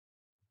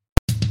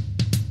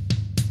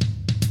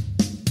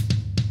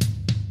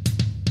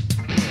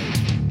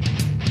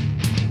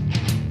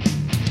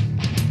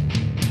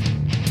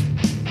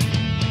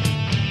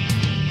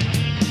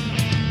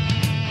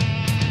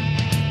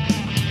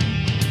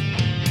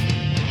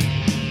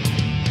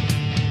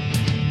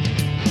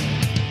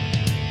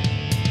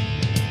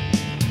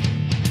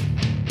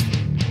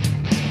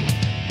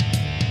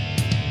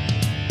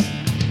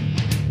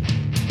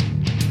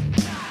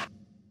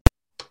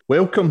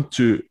Welcome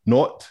to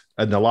Not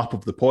in the Lap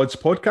of the Pods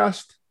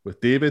podcast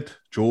with David,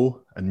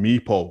 Joe, and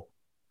me, Paul.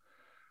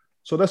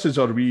 So this is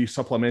our wee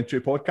supplementary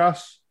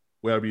podcast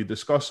where we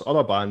discuss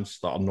other bands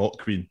that are not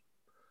Queen.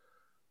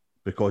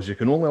 Because you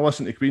can only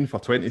listen to Queen for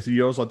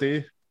 23 hours a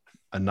day,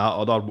 and that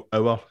other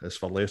hour is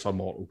for lesser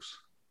mortals.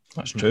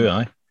 That's true,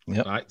 aye.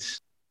 Yep. Right.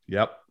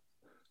 Yep.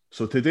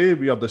 So today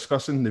we are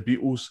discussing the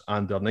Beatles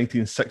and their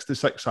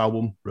 1966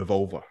 album,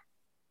 Revolver.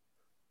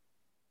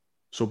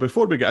 So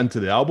before we get into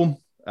the album,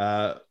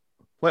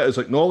 let us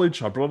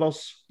acknowledge our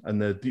brothers in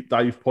the Deep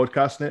Dive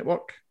Podcast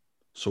Network.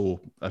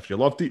 So if you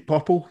love Deep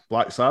Purple,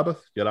 Black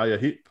Sabbath, Uriah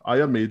Heep,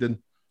 Iron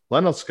Maiden,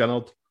 Lynyrd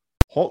Skynyrd,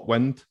 Hot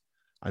Wind,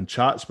 and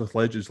chats with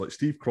legends like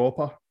Steve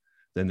Cropper,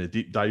 then the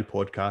Deep Dive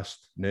Podcast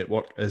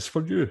Network is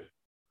for you.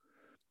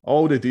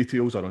 All the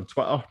details are on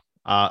Twitter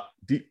at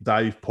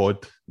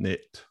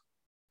DeepDivePodNet.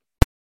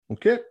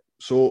 Okay,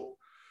 so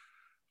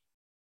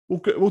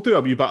we'll do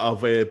a wee bit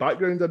of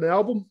background on the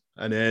album,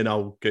 and then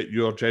I'll get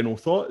your general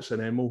thoughts,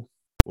 and then we'll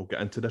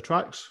get into the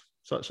tracks.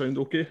 Does that sound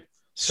okay?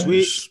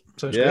 Sweet.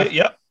 Sounds great.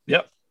 Yep.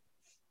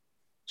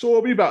 So a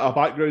wee bit of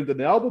background on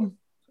the album.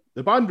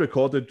 The band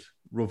recorded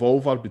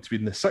Revolver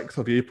between the 6th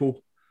of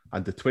April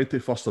and the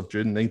 21st of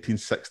June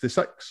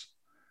 1966,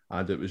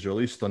 and it was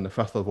released on the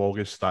 5th of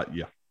August that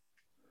year.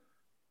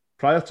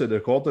 Prior to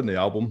recording the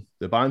album,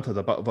 the band had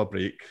a bit of a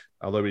break,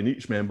 allowing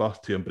each member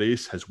to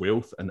embrace his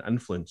wealth and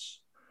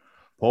influence.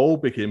 Paul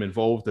became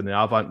involved in the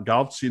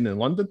avant-garde scene in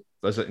London,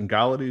 visiting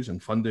galleries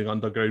and funding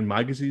underground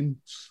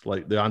magazines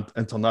like the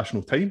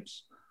International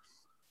Times.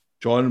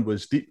 John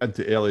was deep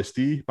into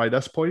LSD by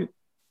this point,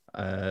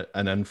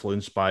 and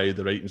influenced by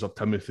the writings of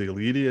Timothy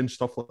Leary and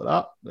stuff like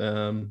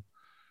that.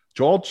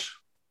 George,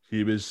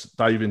 he was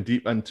diving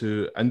deep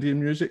into Indian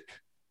music,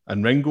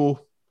 and Ringo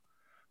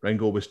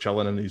was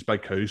chilling in his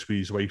big house with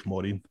his wife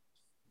Maureen.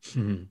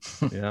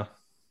 Yeah,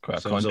 quite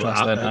a Sounds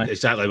contrast like then.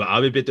 exactly what I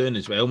would be doing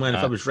as well, man.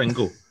 If I was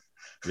Ringo,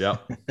 yeah.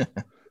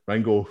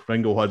 Ringo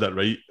had it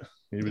right.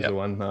 He was the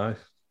one.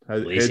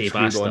 Lazy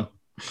bastard.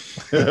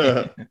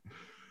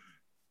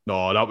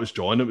 No, that was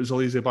John. It was a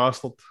lazy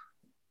bastard.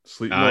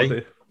 Sleeping all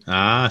day.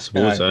 I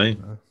suppose aye.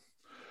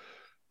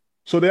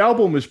 So the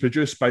album was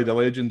produced by the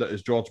legend that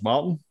is George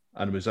Martin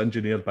and was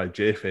engineered by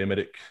Jeff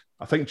Emerick.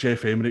 I think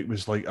Jeff Emerick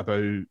was like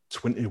about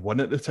 21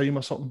 at the time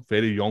or something,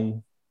 very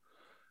young,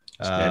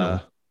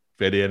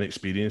 very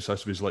inexperienced.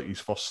 This was like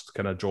his first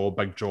kind of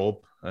big job,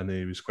 and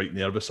he was quite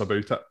nervous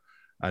about it,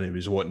 and he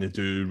was wanting to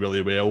do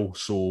really well.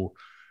 So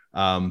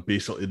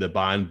basically the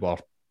band were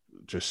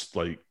just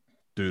like,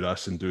 do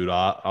this and do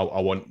that.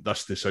 I want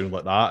this to sound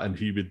like that, and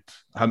him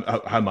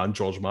and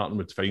George Martin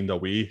would find a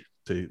way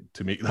to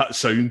make that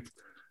sound,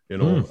 you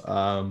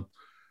know.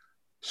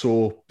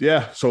 So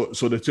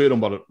the two of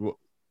them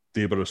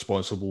were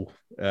responsible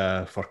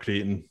for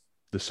creating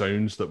the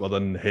sounds that were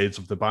in the heads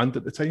of the band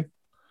at the time,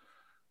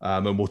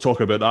 and we'll talk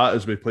about that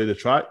as we play the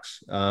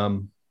tracks.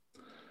 And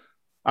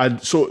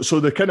so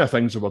the kind of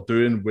things that we're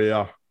doing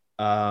were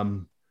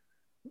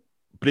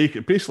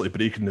basically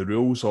breaking the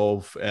rules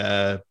of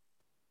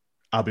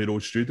Abbey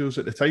Road Studios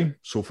at the time.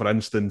 So, for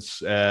instance,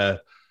 the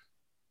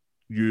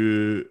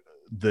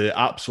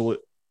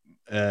absolute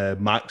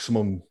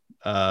maximum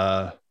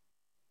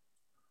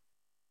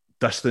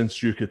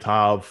distance you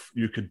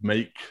could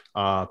make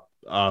a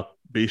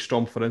bass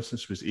drum, for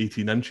instance, was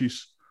 18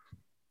 inches.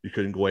 You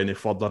couldn't go any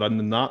further in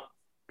than that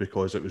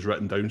because it was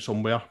written down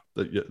somewhere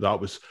that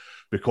was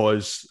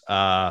because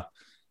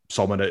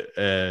someone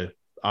at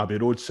Abbey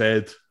Road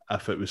said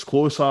if it was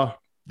closer,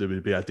 there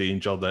would be a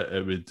danger that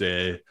it would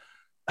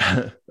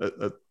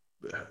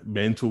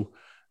mental.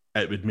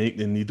 It would make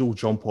the needle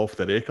jump off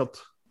the record.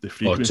 The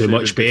frequency too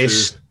much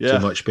bass. Too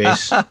much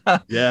bass.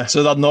 Yeah.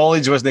 So their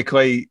knowledge wasn't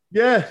quite.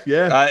 Yeah.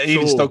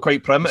 Even still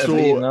quite primitive.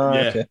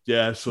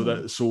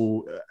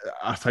 So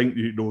I think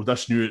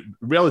this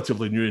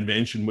relatively new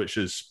invention, which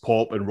is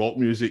pop and rock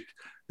music,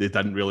 they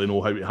didn't really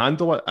know how to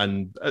handle it.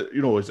 And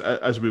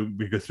as we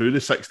go through the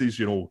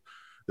 60s,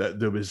 that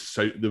there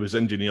was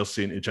engineers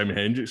saying to Jimi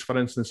Hendrix, for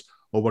instance,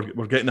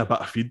 we're getting a bit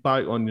of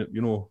feedback on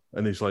you,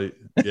 and he's like,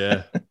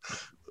 yeah,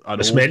 I know.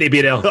 It's meant to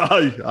be there.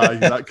 aye,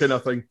 that kind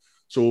of thing.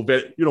 So,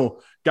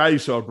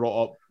 guys who are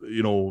brought up,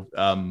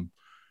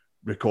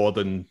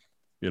 recording,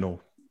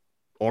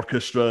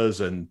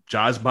 orchestras and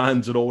jazz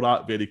bands and all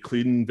that, very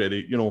clean,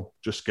 very,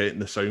 just getting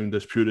the sound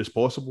as pure as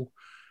possible.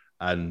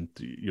 And,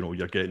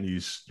 you're getting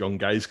these young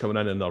guys coming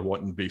in and they're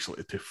wanting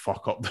basically to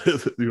fuck up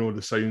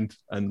the sound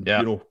and,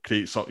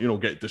 create some,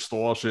 get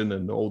distortion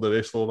and all the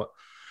rest of it.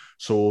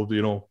 So,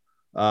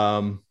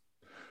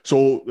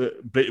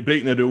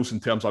 breaking the rules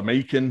in terms of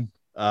miking,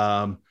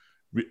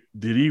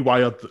 they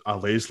rewired a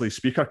Leslie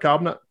speaker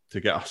cabinet to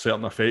get a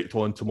certain effect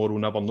on Tomorrow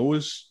Never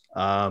Knows.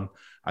 And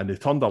they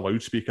turned a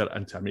loudspeaker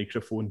into a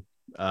microphone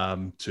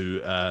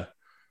to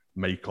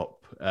mic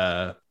up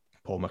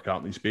Paul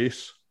McCartney's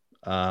bass.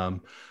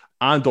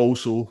 And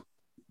also,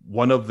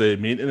 one of the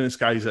maintenance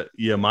guys at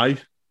EMI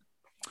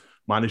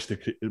managed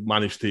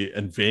to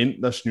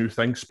invent this new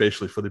thing,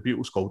 especially for the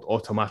Beatles, called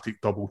automatic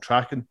double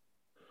tracking.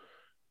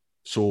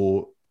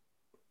 So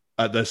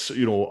at this,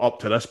 up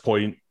to this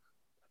point,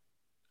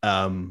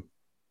 an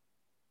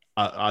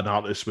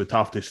artist would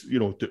have to,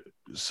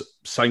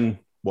 sing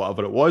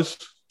whatever it was,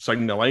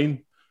 sing the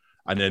line,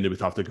 and then they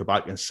would have to go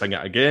back and sing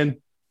it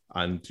again,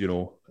 and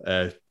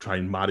try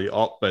and marry it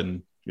up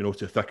and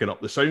to thicken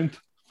up the sound.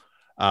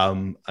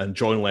 And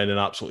John Lennon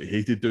absolutely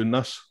hated doing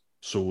this.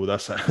 So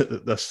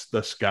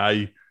this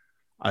guy,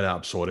 and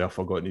I'm sorry, I've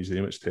forgotten his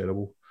name. It's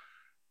terrible.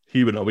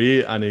 He went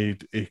away and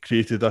he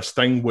created this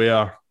thing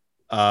where,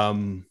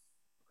 and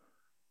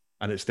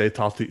it's dead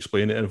hard to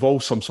explain. It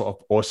involves some sort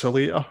of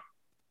oscillator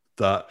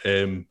that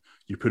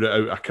you put it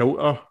out of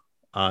kilter,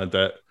 and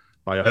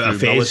by a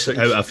few milliseconds,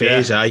 out of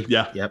phase, aye,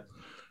 yep.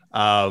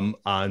 And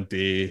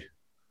it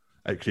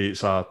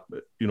creates a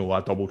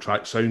double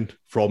track sound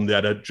from the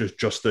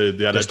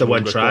original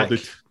one recorded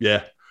track.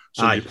 Yeah.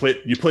 So aye.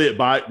 you play it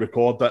back,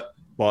 record it,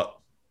 but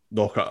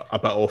knock it a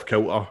bit off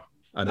kilter,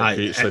 and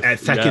it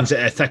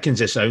thickens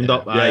the sound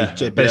up.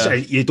 Aye.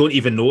 But you don't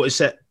even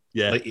notice it.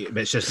 Yeah,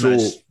 it's just so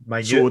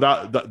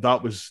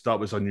that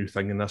was a new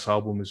thing in this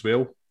album as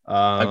well.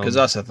 Because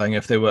that's the thing.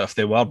 If they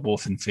were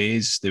both in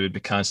phase, they would be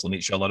cancelling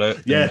each other out.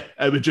 Yeah,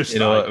 it would just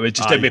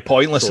it'd be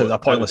pointless. So, a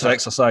pointless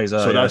exercise.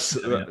 So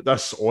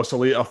this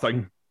oscillator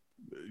thing,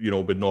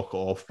 would knock it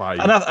off by.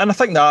 And I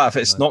think that if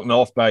it's knocking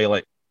off by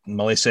like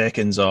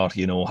milliseconds or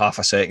half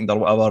a second or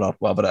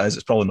whatever it is,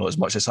 it's probably not as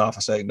much as half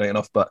a second, right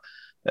enough. But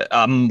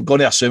I'm going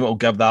to assume it'll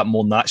give that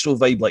more natural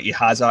vibe, like he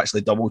has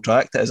actually double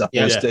tracked it as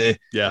opposed to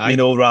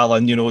rather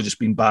than just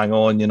being bang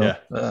on.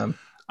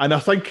 And I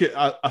think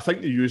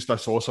they used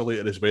this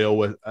oscillator as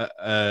well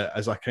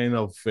as a kind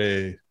of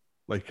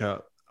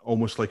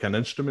almost like an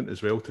instrument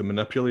as well to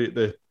manipulate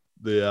the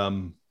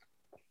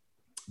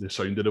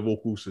sound of the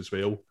vocals as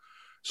well.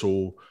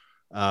 So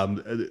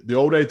they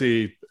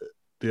already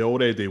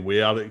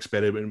were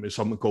experimenting with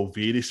something called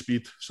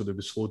vari-speed, so they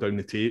would slow down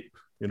the tape,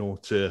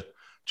 to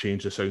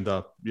change the sound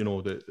of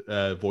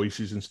the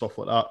voices and stuff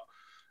like that.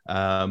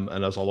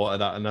 And there's a lot of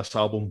that in this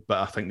album, but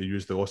I think they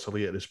used the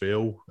oscillator as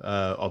well,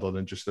 other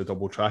than just the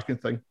double tracking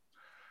thing.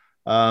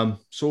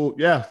 So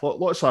yeah,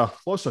 lots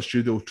of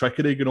studio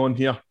trickery going on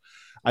here,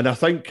 and I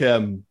think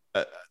the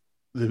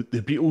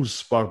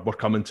Beatles were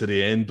coming to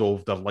the end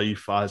of their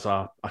life as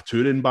a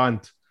touring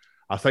band.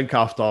 I think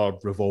after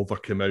Revolver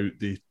came out,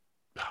 they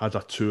had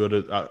a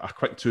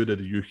quick tour of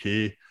the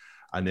UK,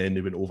 and then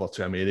they went over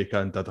to America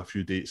and did a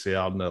few dates there.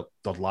 And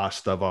their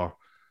last ever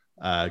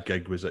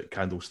gig was at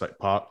Candlestick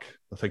Park.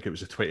 I think it was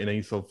the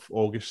 29th of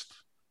August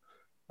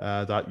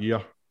that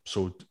year.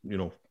 So,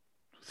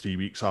 3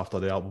 weeks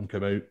after the album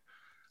came out.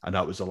 And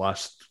that was the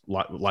last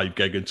live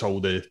gig until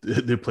they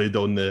played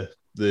on the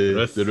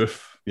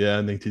roof. Yeah,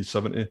 in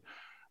 1970.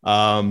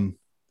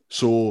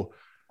 So,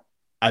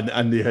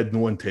 and they had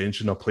no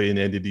intention of playing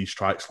any of these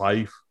tracks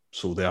live.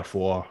 So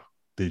therefore,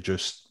 they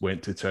just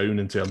went to town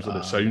in terms of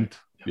the sound.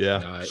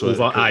 Yeah. So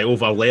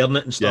overlaying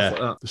it and stuff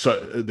like that. So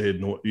they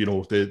know,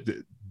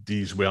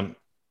 these weren't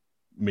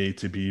made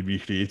to be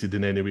recreated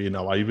in any way in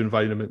a live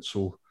environment.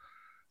 So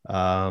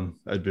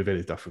it'd be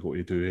very difficult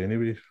to do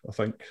anyway, I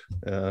think.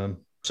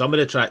 Some of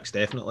the tracks,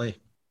 definitely.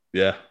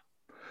 Yeah.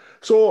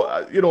 So,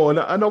 in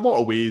a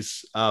lot of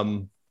ways,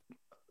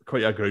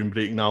 quite a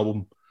groundbreaking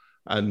album.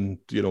 And,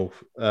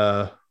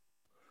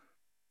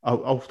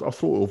 I'll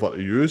throw it over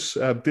to you.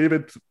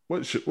 David,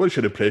 what's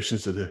your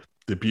impressions of the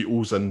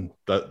Beatles and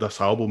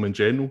this album in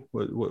general?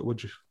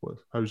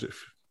 How's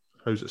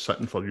it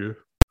sitting for you?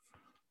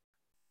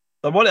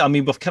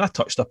 We've kind of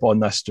touched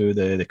upon this through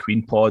the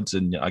Queen pods,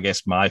 and I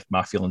guess my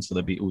feelings for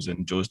the Beatles,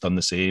 and Joe's done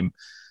the same.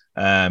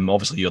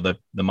 Obviously, you're the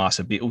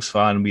massive Beatles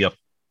fan. We are,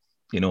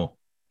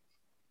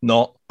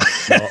 not.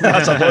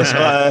 I suppose.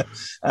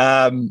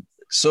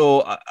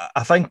 So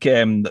I think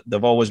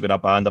they've always been a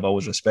band I've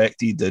always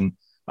respected, and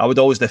I would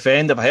always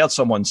defend. If I heard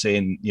someone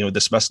saying,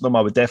 dismissing them,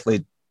 I would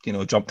definitely,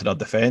 jump to their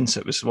defence.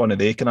 It was one of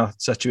the kind of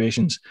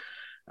situations.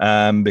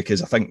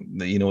 Because I think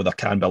that, there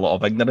can be a lot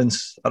of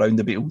ignorance around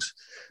the Beatles,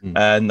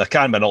 and there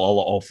can be a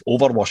lot of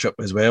over-worship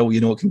as well.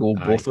 It can go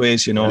both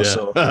ways, Yeah.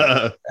 So,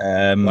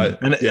 and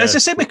it's the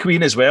same with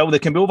Queen as well. They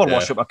can be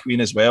over-worship a Queen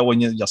as well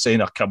when you're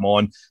saying, "Oh, come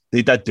on,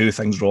 they did do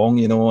things wrong,"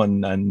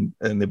 and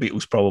the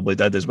Beatles probably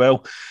did as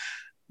well.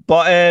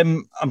 But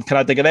I'm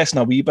kind of digressing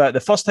a wee bit. The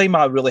first time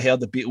I really heard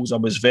the Beatles, I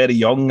was very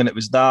young, and it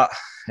was that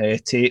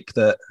tape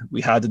that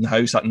we had in the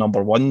house at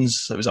number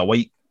ones. It was a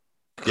white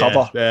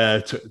cover.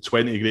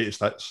 20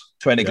 greatest hits.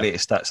 20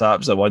 greatest hits, that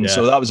was the one.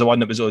 So that was the one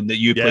that was on that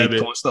you played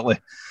constantly.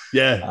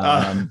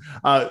 Yeah.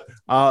 I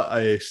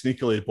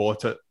sneakily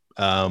bought it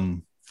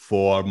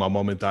for my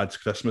mum and dad's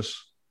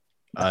Christmas.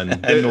 And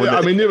they were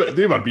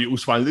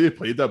Beatles fans. They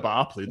played it, but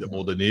I played it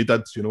more than they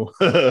did,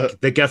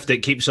 The gift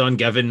that keeps on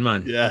giving,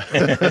 man. Yeah.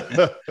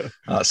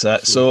 That's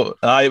it. So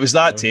it was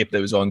that tape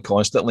that was on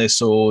constantly.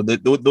 So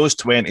those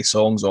 20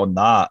 songs on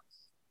that,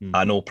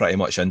 I know pretty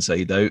much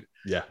inside out.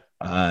 Yeah.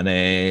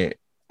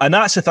 And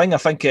that's the thing. I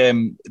think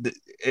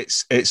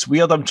it's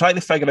weird. I'm trying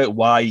to figure out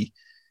why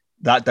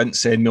that didn't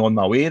send me on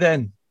my way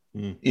then.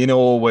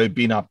 With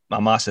being a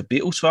massive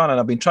Beatles fan, and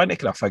I've been trying to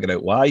kind of figure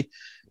out why.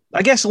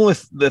 I guess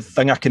the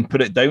thing I can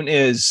put it down to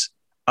is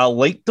I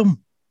liked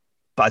them,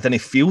 but I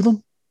didn't feel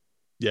them.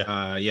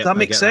 Yeah, Does that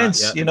make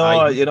sense? That, you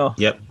know,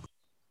 Yep.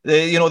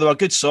 They were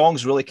good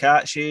songs, really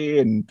catchy,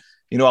 and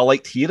I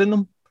liked hearing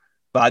them,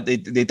 but they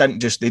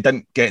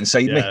didn't get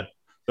inside me.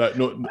 But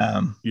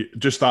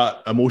just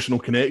that emotional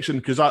connection,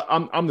 because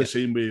I'm the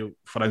same way.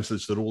 For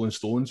instance, the Rolling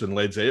Stones and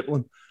Led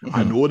Zeppelin. Mm-hmm.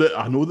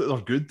 I know that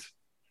they're good,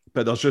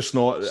 but there's just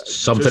not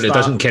something that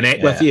doesn't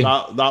connect with you.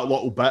 That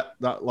little bit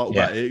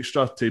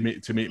extra to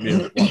make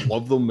me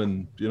love them,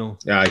 and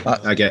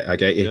I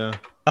get you. Yeah.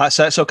 That's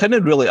it. So I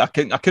couldn't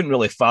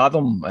really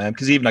fathom,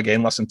 because even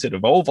again listening to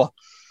Revolver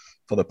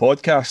for the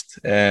podcast,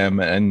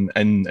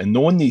 and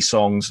knowing these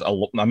songs,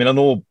 I mean, I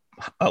know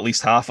at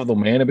least half of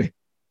them anyway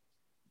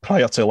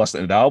prior to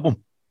listening to the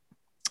album,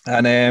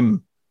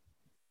 and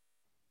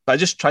but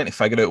just trying to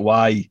figure out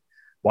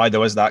why there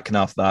was that kind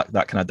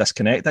of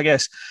disconnect, I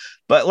guess.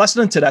 But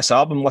listening to this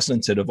album,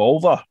 listening to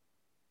Revolver,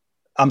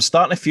 I'm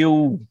starting to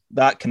feel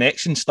that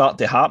connection start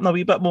to happen a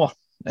wee bit more.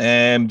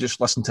 Just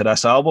listening to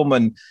this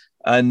album,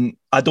 and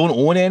I don't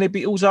own any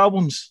Beatles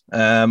albums.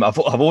 I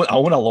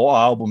own a lot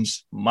of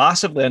albums,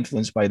 massively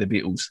influenced by the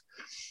Beatles.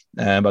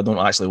 But I don't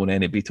actually own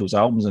any Beatles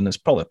albums, and there's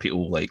probably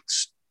people like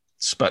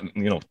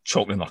spitting,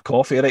 choking their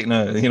coffee right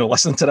now,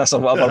 listening to this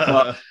or whatever.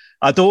 But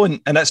I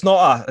don't, and it's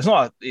not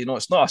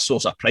a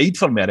source of pride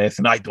for me or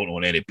anything. I don't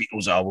own any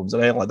Beatles albums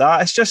or anything like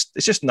that. It's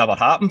just never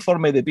happened for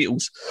me, the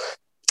Beatles.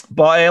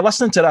 But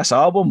listening to this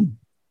album,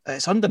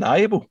 it's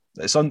undeniable.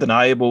 It's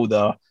undeniable.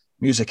 The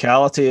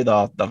musicality,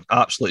 they're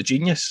absolute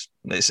genius.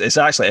 It's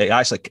actually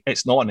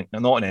it's not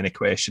in any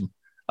question.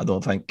 I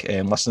don't think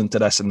listening to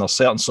this, and there's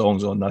certain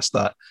songs on this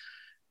that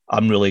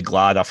I'm really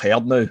glad I've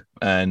heard now,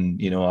 and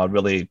I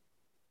really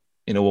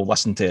we'll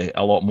listen to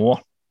a lot more.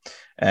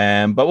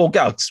 But we'll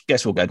get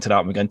into that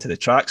when we get into the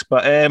tracks.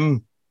 But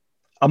I'm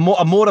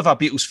more of a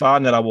Beatles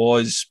fan than I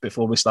was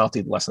before I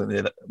started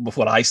listening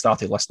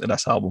to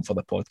this album for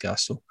the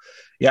podcast. So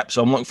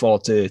so I'm looking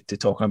forward to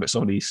talking about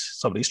some of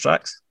these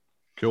tracks.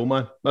 Cool,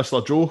 man.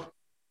 Mr. Joe.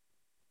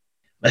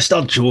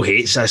 Mr. Joe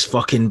hates this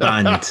fucking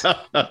band.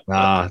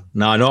 Nah,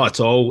 not at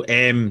all.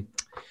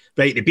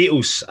 Right, the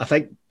Beatles, I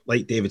think,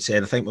 like David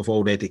said, I think we've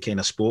already kind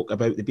of spoke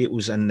about the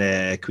Beatles in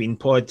the Queen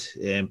pod,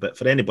 but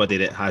for anybody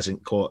that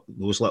hasn't caught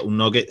those little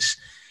nuggets,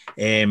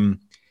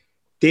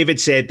 David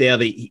said there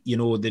that,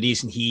 the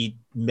reason he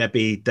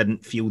maybe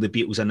didn't feel the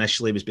Beatles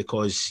initially was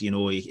because, he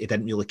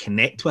didn't really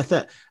connect with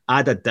it. I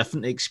had a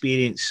different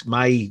experience.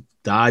 My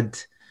dad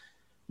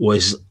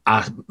was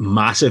a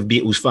massive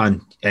Beatles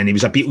fan, and he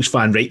was a Beatles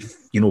fan right,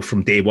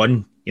 from day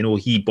one.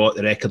 He bought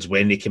the records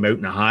when they came out,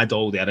 and I had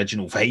all the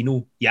original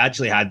vinyl. He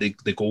actually had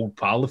the gold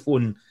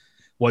Parlophone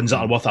ones that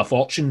are worth a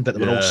fortune, but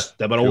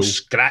they were all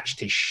scratched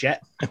to shit.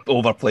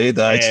 Overplayed,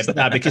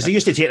 because they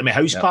used to take them to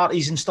house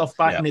parties and stuff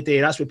back in the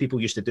day. That's what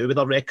people used to do with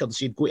their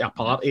records. You'd go to a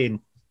party and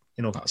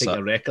take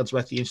your records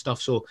with you and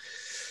stuff. So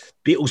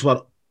Beatles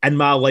were in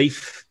my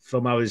life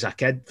from I was a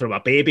kid, from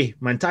a baby,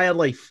 my entire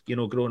life,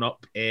 growing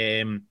up.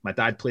 My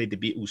dad played the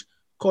Beatles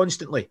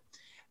constantly,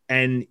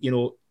 and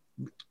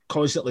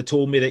constantly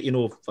told me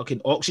that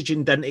fucking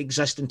oxygen didn't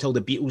exist until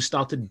the Beatles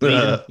started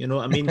breathing. You know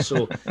what I mean?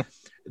 So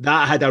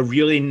that had a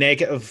really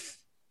negative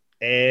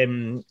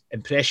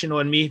impression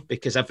on me,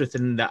 because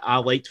everything that I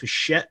liked was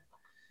shit,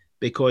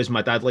 because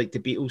my dad liked the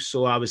Beatles.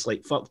 So I was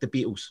like, fuck the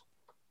Beatles.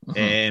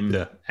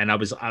 And I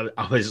was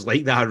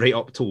like that right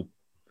up till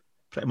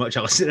pretty much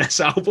I listened to this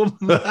album.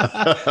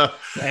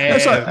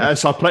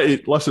 It's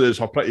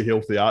a pretty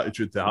healthy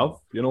attitude to have,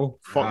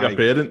 Fuck your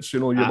parents,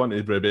 you want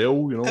to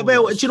rebel,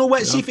 Well, do you know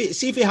what? See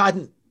if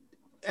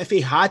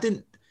he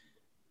hadn't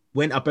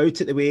went about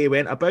it the way he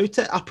went about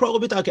it, I probably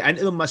would have got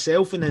into them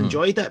myself and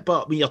enjoyed it.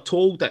 But when you're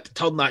told that to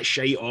turn that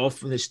shite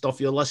off and the stuff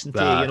you're listening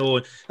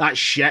to, that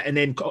shit, and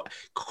then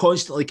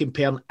constantly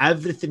comparing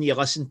everything you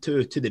listen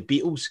to the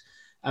Beatles,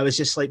 I was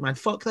just like, man,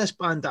 fuck this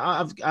band.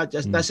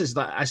 This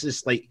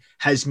is like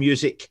his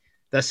music.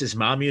 This is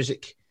my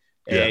music.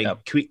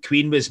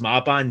 Queen was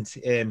my band.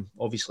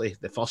 Obviously,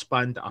 the first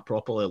band that I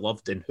properly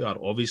loved, and who are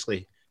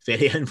obviously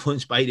very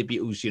influenced by the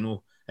Beatles,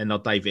 and their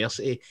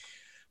diversity.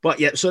 But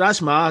yeah, so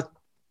that's my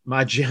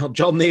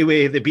journey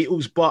with the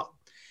Beatles. But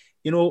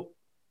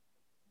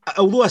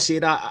although I say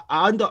that,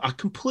 I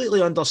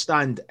completely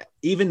understand.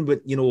 Even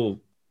with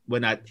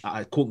when I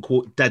quote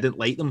unquote didn't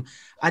like them,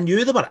 I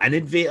knew they were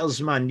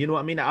innovators, man. You know what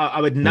I mean? I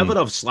would never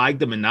have slagged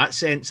them in that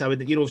sense. I would,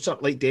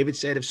 something like David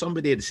said, if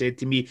somebody had said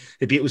to me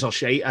the Beatles are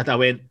shite, I'd have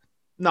went,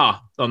 nah,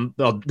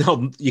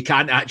 you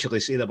can't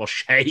actually say they were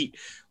shite.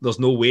 There's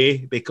no way,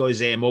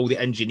 because all the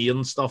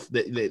engineering stuff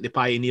that they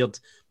pioneered,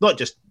 not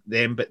just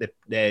them, but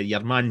your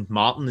man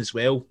Martin as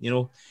well.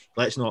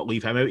 Let's not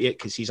leave him out yet,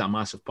 because he's a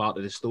massive part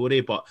of the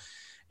story. But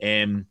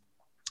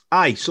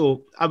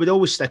so I would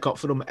always stick up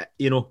for him,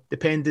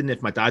 depending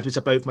if my dad was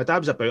about. If my dad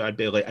was about, I'd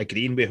be like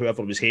agreeing with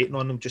whoever was hating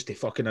on him just to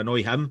fucking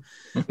annoy him.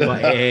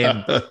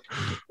 But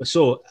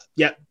so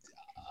yeah,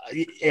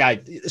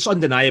 it's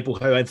undeniable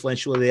how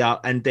influential they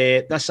are. And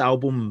this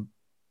album,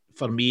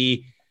 for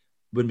me,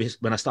 when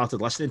I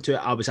started listening to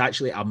it, I was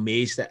actually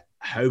amazed at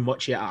how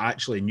much I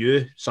actually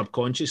knew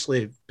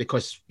subconsciously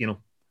because, you know,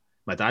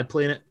 my dad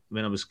playing it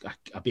when I was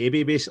a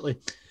baby, basically.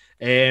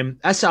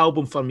 This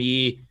album for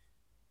me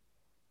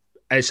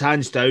is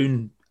hands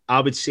down,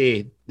 I would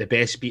say, the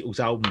best Beatles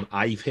album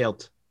I've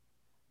heard.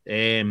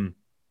 And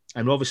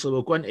obviously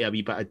we'll go into a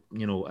wee bit of,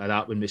 you know, of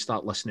that when we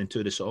start listening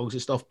to the songs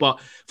and stuff. But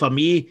for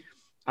me,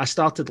 I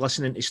started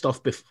listening to stuff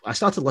I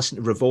started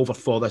listening to Revolver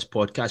for this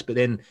podcast, but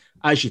then,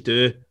 as you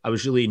do, I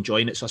was really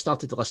enjoying it. So I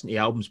started to listen to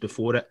albums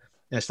before it,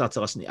 and I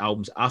started listening to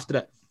albums after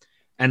it.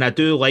 And I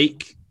do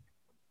like,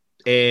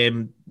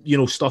 you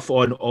know, stuff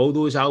on all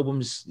those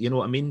albums, you know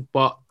what I mean?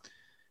 But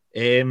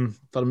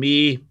for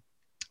me,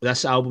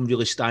 this album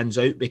really stands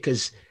out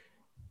because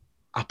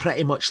I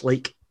pretty much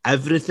like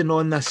everything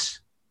on this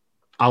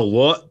a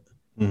lot.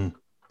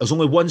 There's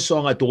only one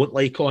song I don't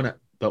like on it,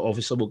 but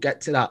obviously we'll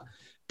get to that.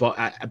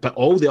 But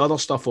all the other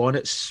stuff on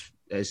it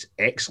is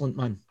excellent,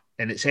 man.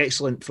 And it's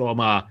excellent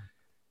from a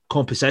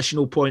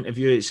compositional point of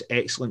view. It's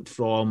excellent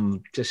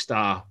from just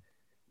a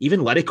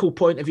even lyrical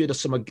point of view.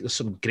 There's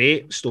some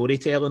great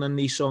storytelling in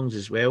these songs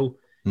as well.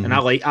 And I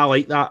like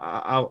that.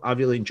 I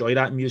really enjoy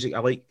that in music. I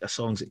like the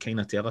songs that kind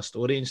of tell a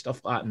story and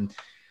stuff like that. And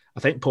I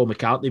think Paul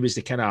McCartney was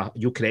the kind of,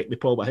 you'll correct me,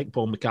 Paul, but I think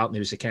Paul McCartney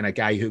was the kind of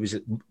guy who was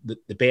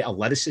the better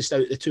lyricist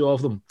out of the two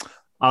of them.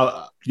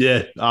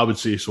 Yeah, I would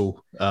say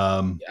so.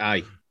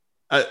 Aye.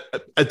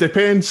 It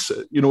depends,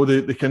 you know,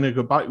 they kind of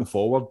go back and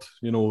forward,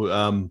 you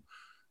know,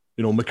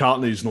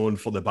 McCartney's known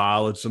for the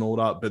ballads and all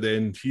that, but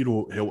then he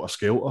wrote Helter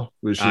Skelter,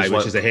 which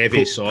is a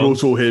heavy song.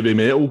 Proto-heavy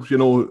metal, you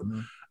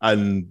know,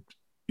 and,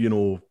 you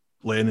know,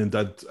 Lennon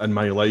did In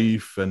My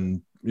Life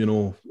and, you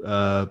know,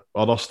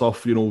 other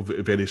stuff, you know,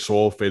 very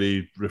soft,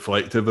 very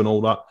reflective and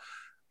all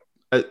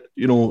that.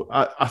 You know,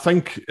 I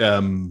think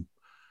they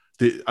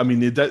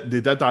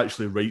did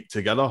actually write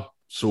together.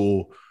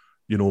 So,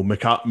 you know,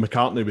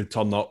 McCartney would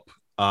turn up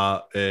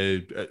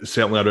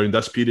certainly around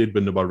this period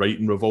when they were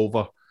writing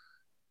Revolver.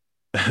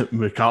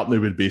 McCartney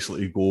would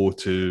basically go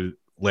to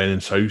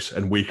Lennon's house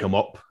and wake him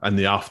up in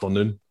the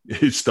afternoon.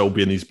 He'd still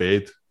be in his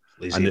bed,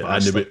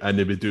 and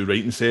they would do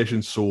writing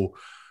sessions. So,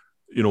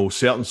 you know,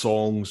 certain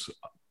songs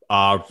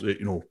are,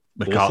 you know,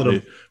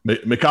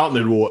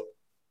 McCartney wrote,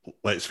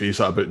 let's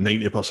face it, about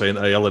 90%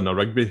 of Eleanor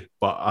Rigby,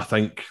 but I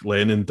think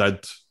Lennon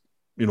did,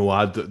 you know,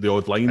 add the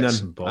odd line in.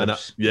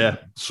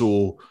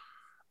 So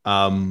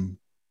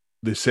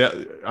they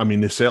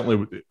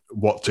certainly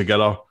worked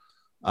together.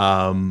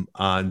 And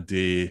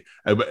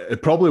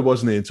it probably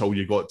wasn't until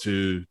you got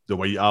to the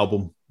White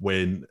Album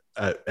when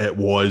it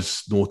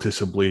was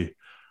noticeably,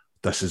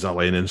 this is a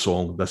Lennon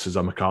song, this is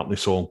a McCartney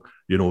song.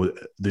 You know,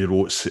 they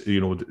wrote,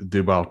 you know,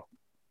 they were,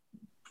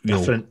 you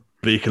different. Know,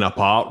 breaking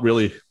apart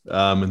really,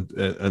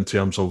 in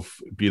terms of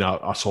being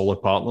a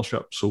solid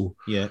partnership. So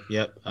that's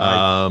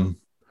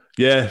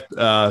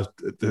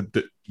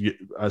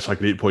a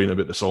great point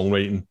about the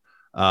songwriting.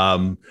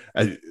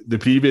 The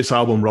previous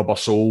album, Rubber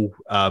Soul,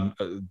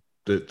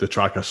 the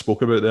track I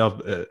spoke about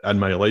there, In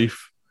My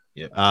Life,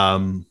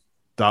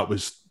 that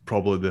was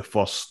probably the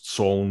first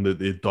song that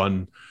they'd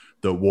done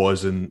that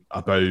wasn't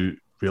about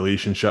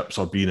relationships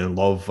or being in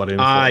love or anything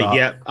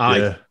like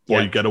that.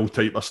 Boy girl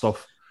type of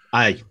stuff.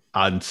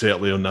 And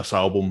certainly on this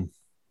album,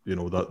 you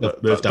know,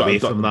 there's a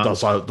bit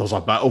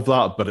of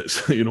that, but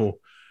it's, you know,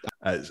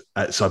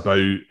 it's about,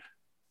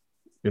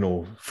 you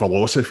know,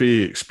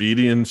 philosophy,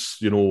 experience,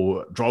 you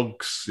know,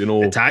 drugs, you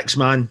know,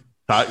 Taxman,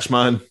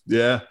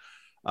 yeah.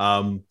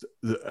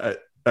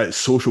 It's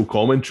social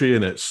commentary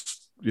and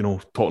it's, you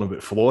know, talking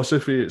about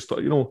philosophy. It's,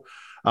 you know,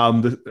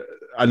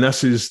 and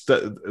this is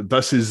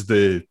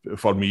the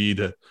for me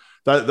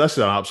this is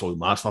an absolute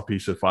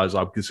masterpiece as far as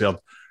I'm concerned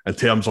in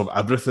terms of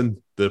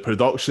everything: the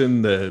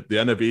production, the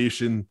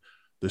innovation,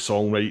 the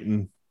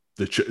songwriting,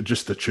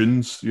 just the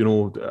tunes. You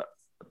know,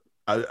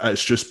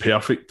 it's just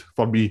perfect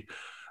for me.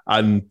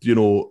 And you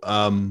know,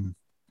 I'm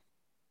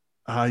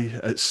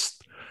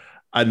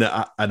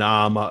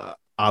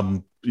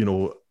you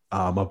know,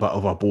 I'm a bit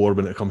of a bore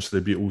when it comes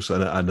to the Beatles,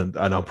 and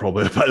I'm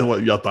probably a bit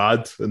like your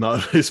dad in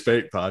that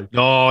respect.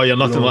 No, you're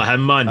nothing like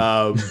him, man.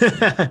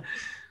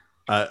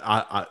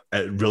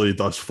 It really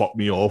does fuck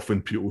me off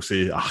when people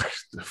say,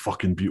 the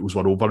fucking Beatles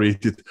were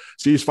overrated.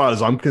 See, as far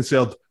as I'm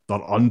concerned,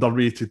 they're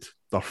underrated.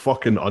 They're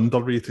fucking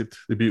underrated,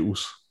 the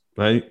Beatles.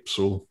 Right?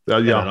 So, there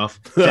you are.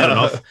 Fair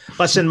enough.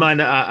 Listen,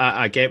 man,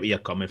 I get where you're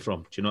coming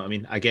from. Do you know what I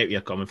mean? I get where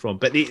you're coming from.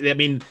 But,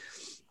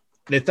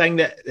 the thing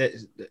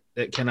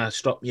that kind of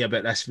struck me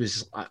about this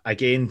was,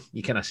 again,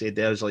 you kind of said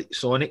there, was like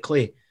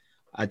sonically,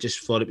 I just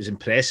thought it was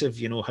impressive,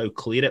 you know, how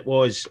clear it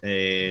was.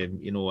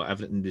 You know,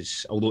 everything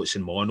was, although it's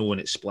in mono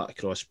and it's split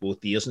across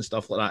both ears and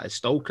stuff like that, it's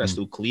still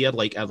crystal clear.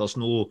 Like, there's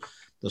no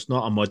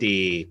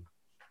muddy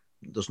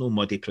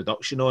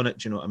production on it.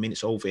 Do you know what I mean?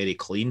 It's all very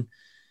clean.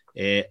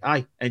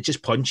 And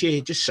just punchy.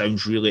 It just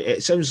sounds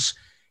it sounds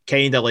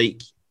kind of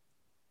like,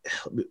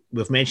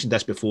 we've mentioned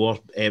this before.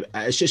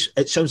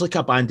 It sounds like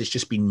a band that's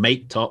just been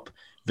mic'd up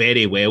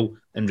very well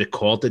and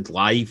recorded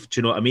live. Do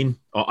you know what I mean?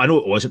 I know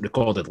it wasn't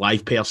recorded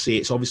live per se.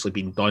 It's obviously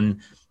been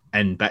done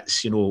in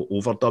bits,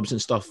 overdubs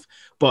and stuff.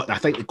 But I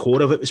think the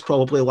core of it was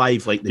probably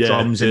live, like the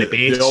drums and the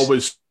bass.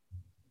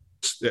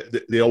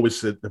 They always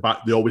did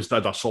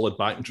a solid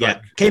backing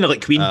track. Yeah, kind of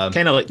like Queen,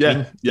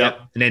 Queen. Yeah.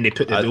 And then they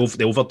put the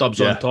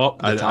overdubs on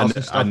top,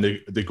 and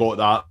they got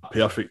that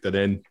perfect, and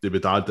then they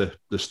would add the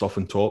stuff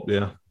on top.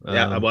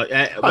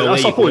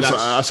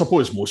 I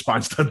suppose most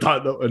bands did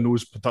that in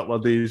those particular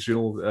days.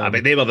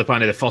 But they were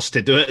one of the first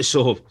to do it.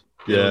 So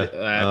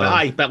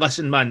but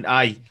listen, man,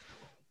 I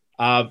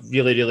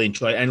really, really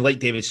enjoy it. And like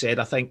David said,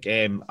 I think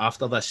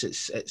after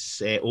this,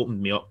 it's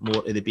opened me up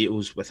more to the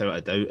Beatles without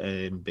a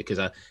doubt, because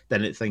I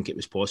didn't think it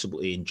was possible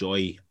to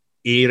enjoy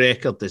a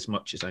record as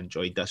much as I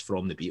enjoyed this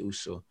from the Beatles.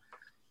 So,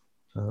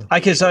 I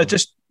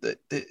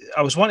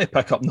was wanting to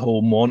pick up the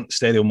whole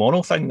stereo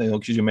mono thing,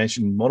 because you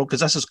mentioned mono,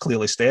 because this is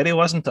clearly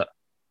stereo, isn't it?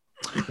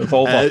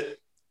 Revolver.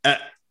 It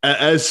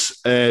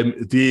is.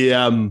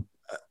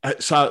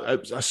 It's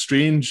a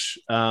strange.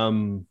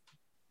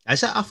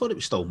 Is it? I thought it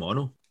was still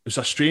mono. It's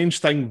a strange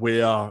thing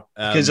where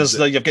because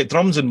you've got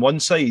drums on one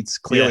side,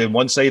 clearly on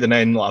one side, and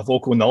then like a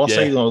vocal on the other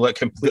side, like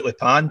completely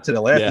panned to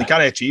the left. You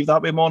can't achieve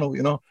that with mono,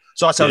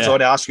 So that's why I was going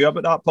to ask you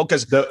about that, Paul,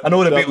 because I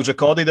know the Beatles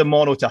recorded the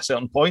mono to a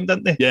certain point,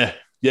 didn't they?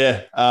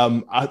 Yeah.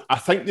 I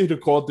think they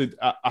recorded.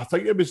 I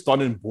think it was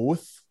done in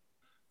both.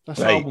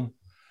 This album.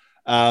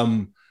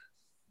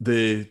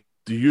 The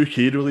UK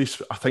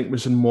release, I think,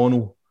 was in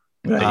mono.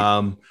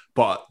 Right.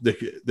 But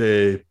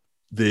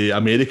the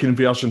American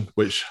version,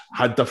 which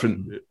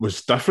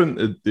was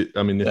different.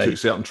 I mean, they took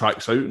certain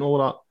tracks out and all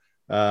that.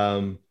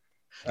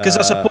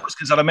 Because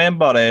I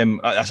remember,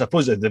 I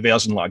suppose the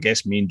version, like I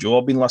guess me and Joe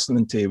have been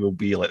listening to, will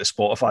be like the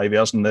Spotify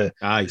version, the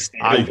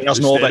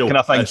version, all that kind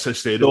of thing. So I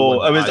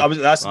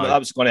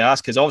was going to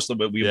ask, because obviously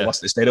we listened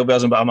to the stereo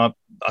version, but I'm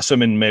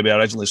assuming maybe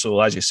originally. So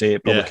as you say,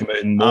 it probably came out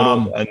in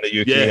mono in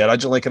the UK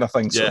originally, kind of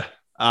thing. So,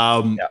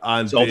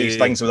 and so all these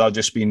things would have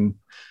just been.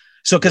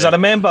 So, because I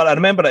remember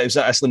it was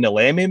actually in the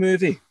Lemmy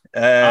movie.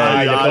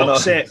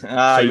 Sounds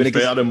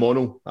better than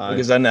mono.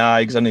 Because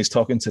then he's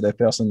talking to the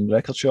person in the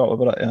record shop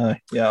about it.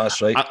 Yeah,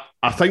 that's right.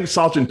 I think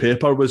Sgt.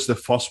 Pepper was the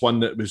first one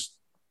that was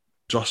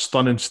just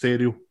done in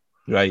stereo.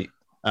 Right.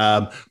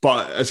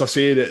 But as I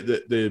say,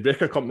 the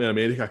record company in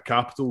America,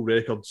 Capitol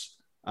Records,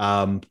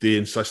 they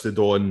insisted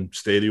on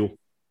stereo.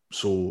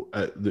 So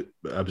it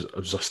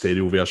was a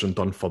stereo version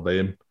done for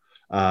them.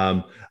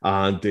 And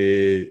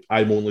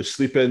I'm Only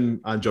Sleeping,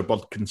 And Your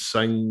Bird Can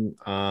Sing,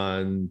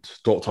 and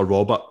Dr.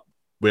 Robert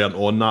weren't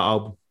on that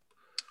album,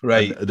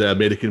 right? The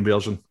American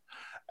version.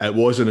 It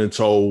wasn't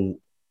until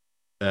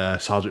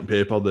Sgt.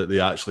 Pepper that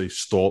they actually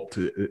stopped.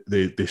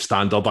 They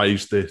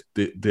standardised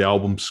the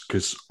albums,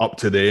 because up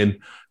to then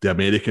the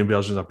American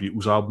versions of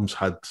Beatles albums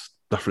had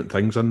different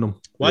things in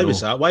them. Why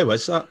was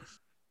that?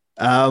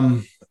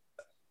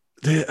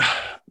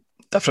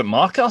 Different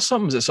market or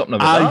something? Is it something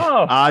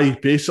about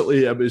that?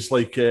 Basically, it was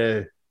like,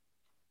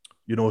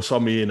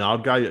 some A&R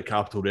guy at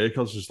Capitol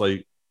Records was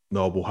like,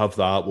 no, we'll have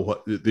that.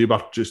 They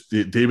were just,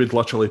 they would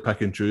literally pick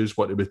and choose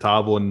what they would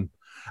have on.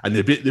 And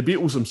the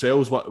Beatles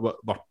themselves were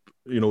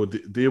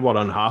they were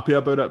unhappy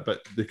about it, but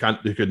they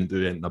couldn't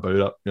do anything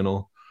about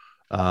it,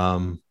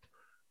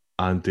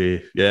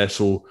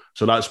 So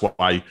that's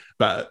why.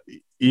 But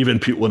even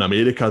people in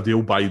America,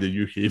 they'll buy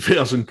the UK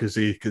version because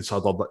they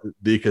consider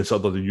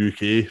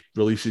the UK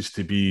releases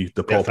to be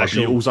the proper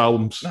Beatles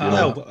albums.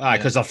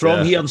 Because they're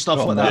from here and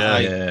stuff like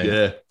that.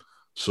 Yeah.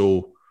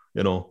 So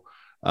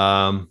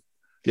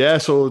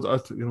there's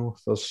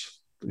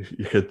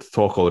you could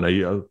talk all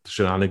night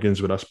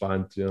shenanigans with this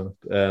band,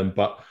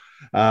 but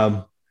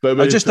I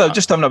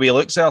just having a wee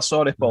look there.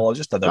 Sorry, Paul. I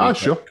just had a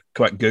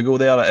quick Google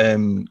there.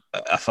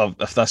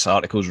 If this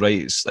article's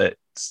right, it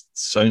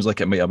sounds like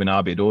it might have been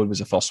Abbey Road was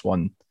the first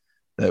one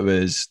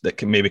that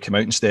can maybe come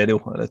out in stereo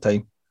at the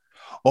time.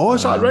 Oh,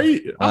 is that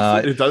right?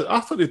 I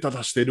thought they did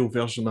a stereo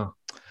version of.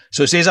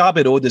 So it says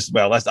Abbey Road as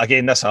well.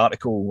 Again, this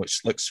article,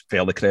 which looks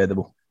fairly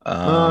credible.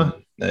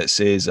 It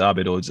says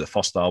Abbey Road's the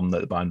first album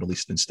that the band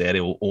released in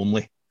stereo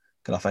only,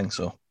 kind of thing.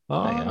 So,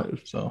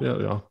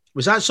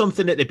 was that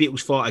something that the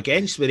Beatles fought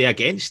against? Were they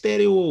against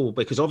stereo?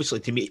 Because obviously,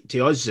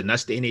 to us in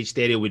this day and age,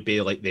 stereo would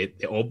be like the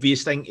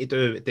obvious thing to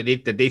do.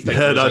 Did they think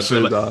there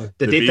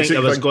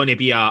was going to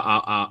be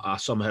a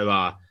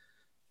somehow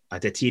a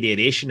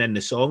deterioration in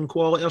the song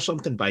quality or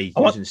something by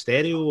using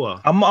stereo?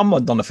 Or? I'm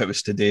wondering if it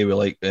was to do with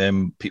like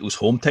people's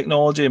home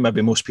technology.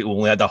 Maybe most people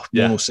only had a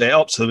mono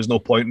setup, so there was no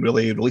point in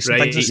really releasing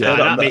things in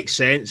stereo. That makes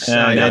sense.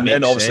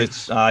 And obviously,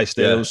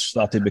 stereo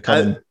started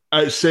becoming.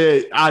 I'd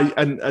say,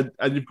 and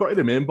you've got to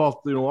remember,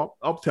 up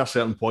to a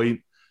certain point,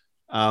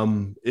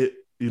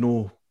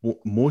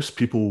 most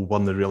people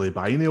weren't really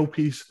buying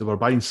LPs; they were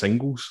buying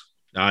singles.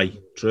 Aye,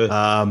 true.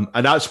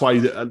 And that's why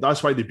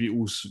the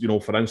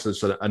Beatles, for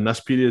instance, in this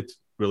period,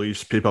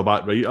 released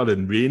Paperback Writer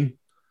and Rain,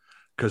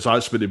 because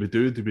that's what they would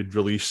do. They would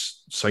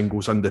release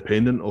singles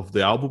independent of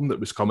the album that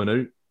was coming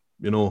out.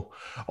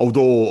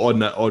 Although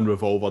on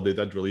Revolver they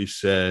did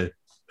release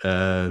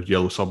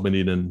Yellow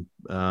Submarine and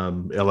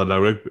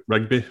Eleanor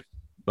Rigby,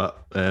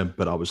 but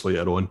that was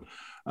later on.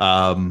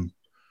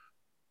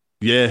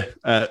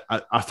 I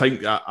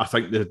think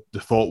the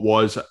thought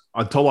was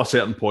until a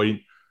certain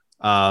point,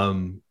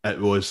 it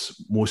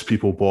was most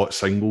people bought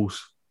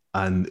singles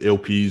and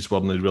LPs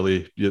weren't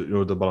really, they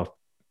were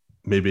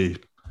maybe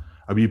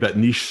a wee bit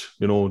niche.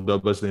 There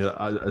wasn't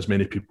as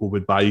many people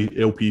would buy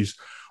LPs.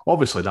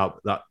 Obviously,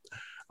 that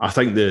I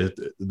think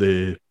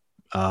the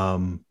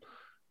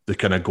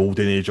kind of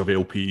golden age of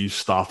LPs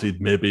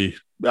started maybe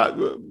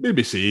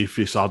say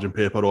for Sgt.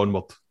 Pepper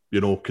onward.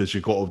 Because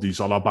you got all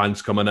these other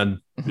bands coming in,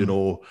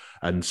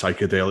 and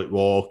psychedelic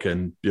rock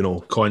and,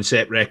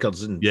 concept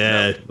records and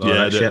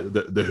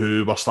the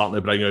Who were starting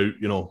to bring out,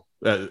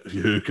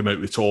 Who came out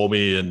with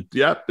Tommy and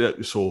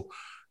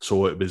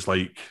so it was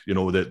like,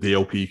 the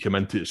LP came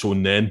into its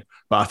own then.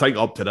 But I think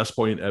up to this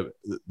point,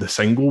 the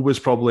single was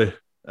probably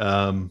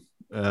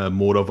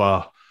more of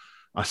a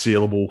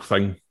saleable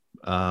thing.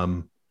 I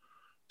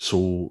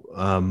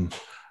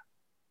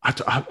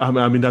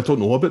mean, I don't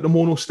know about the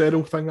mono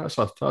stereo thing.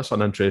 That's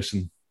an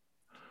interesting.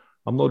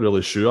 I'm not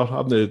really sure. I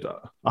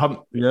haven't.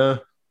 Yeah.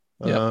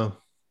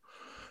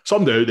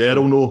 Somebody out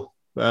there will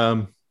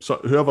know. So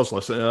whoever's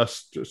listening to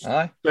this, just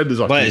let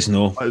us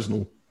know. Let us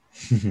know.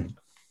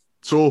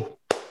 So,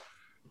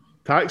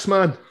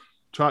 Taxman,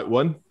 track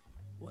 1.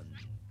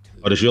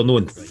 Or as you're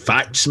known,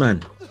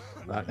 Faxman.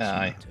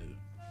 Aye.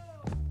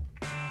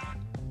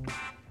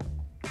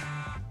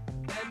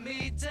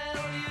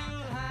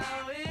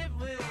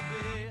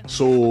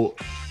 So,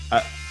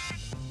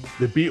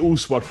 the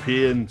Beatles were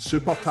paying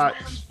super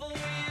tax.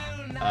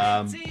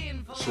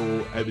 So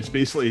it was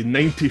basically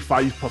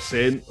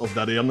 95% of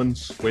their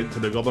earnings went to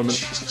the government.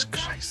 Jesus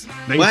Christ.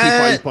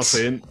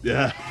 95%,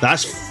 yeah.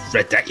 That's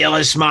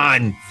ridiculous,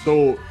 man.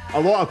 So a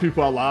lot of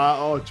people are like,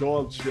 oh,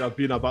 George, you're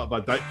being a bit of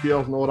a dick here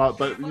and all that.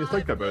 But when you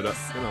think about it,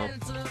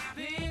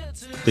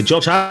 Did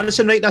George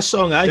Harrison write this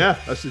song, eh? Yeah,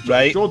 this is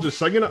right. George is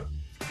singing it.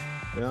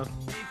 Yeah.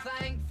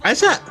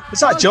 Is it?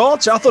 Is that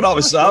George? I thought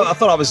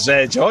that was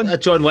John.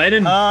 John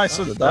Lennon.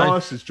 So did I. No,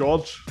 this is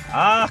George.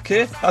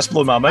 Okay. That's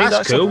blown my mind.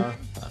 That's cool.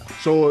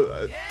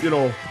 So,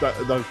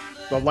 they're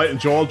letting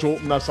George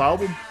open this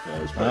album.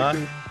 Yeah, it's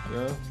pretty cool.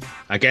 Yeah.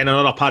 Again,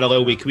 another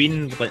parallel with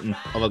Queen, letting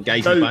other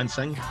guys in the band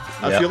sing.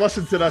 If you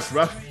listen to this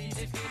riff,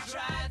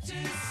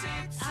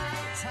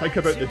 think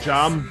about the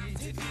Jam.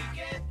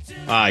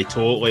 Aye,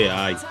 totally,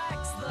 aye.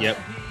 Yep.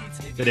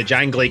 With the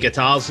jangly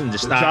guitars and the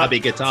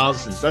stabby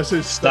guitars. And this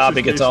is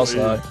guitars.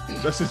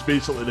 This is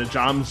basically the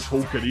Jam's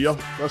whole career.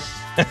 This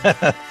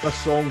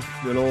song,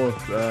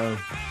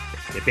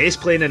 the bass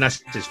playing in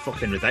this is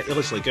fucking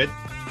ridiculously good.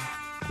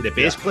 The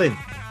bass playing.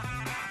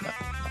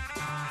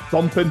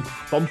 Thumping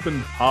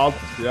hard,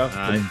 yeah.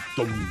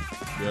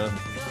 Yeah.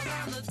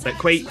 But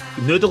quite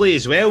noodly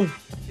as well.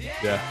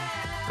 Yeah.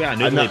 Quite a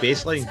noodly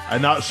bass line.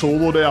 And that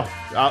solo there,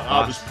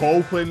 that was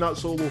Paul playing that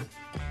solo.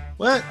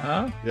 What?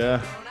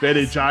 Yeah.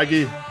 Very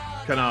jaggy,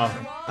 kind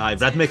of. Aye,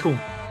 rhythmical.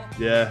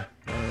 Yeah.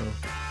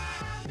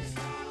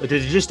 But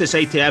did you just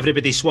decide to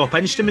everybody swap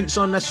instruments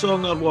on this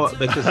song or what?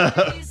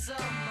 Because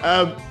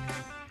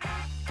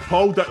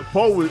Paul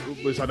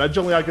was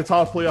originally a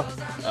guitar player,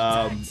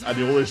 and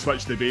he only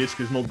switched to bass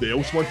because nobody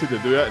else wanted to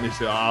do it, and he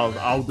said,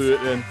 I'll do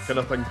it then, kind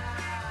of thing.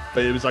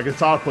 But he was a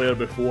guitar player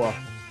before.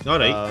 All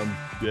right.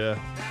 Yeah.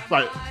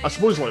 Like, I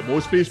suppose like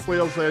most bass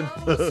players then.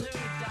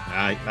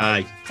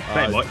 Aye.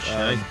 Pretty much,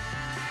 aye.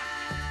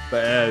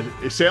 But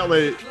he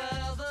certainly,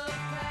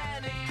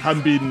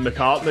 him being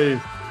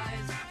McCartney,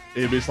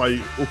 he was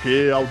like,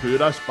 okay, I'll do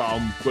this, but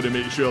I'm going to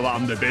make sure that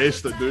I'm the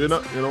best at doing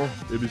it,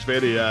 He was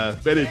very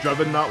very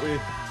driven that way.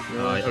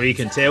 Or you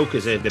can tell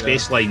because the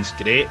bass line's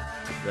great.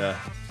 Yeah.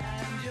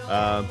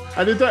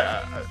 And it,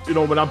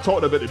 when I'm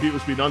talking about the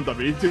Beatles being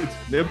underrated,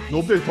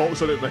 nobody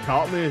talks about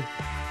McCartney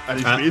and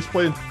his bass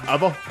playing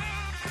ever.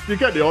 You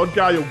get the odd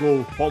guy, you'll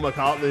go, Paul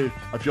McCartney.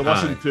 If you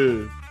listen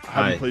to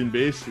him playing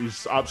bass,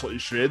 he's absolutely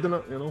shredding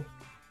it,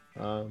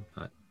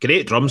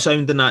 Great drum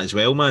sound in that as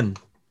well, man.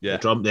 Yeah.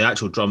 The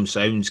actual drum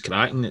sound's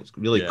cracking. It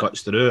really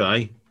cuts through,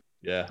 aye.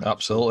 Yeah.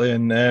 Absolutely.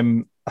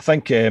 And I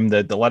think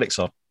the lyrics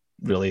are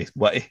really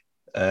witty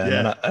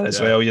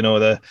as well,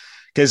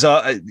 because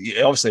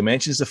he obviously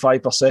mentions the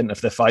 5%.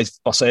 If the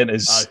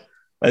 5%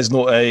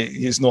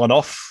 is not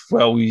enough,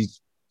 well,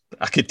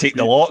 I could take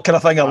the lot kind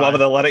of thing. I love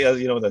the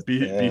lyric,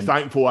 be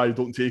thankful I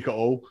don't take it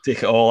all.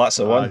 Take it all, that's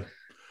the one.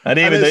 And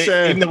even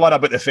the one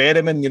about the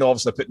ferryman,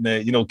 obviously putting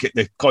get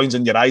the coins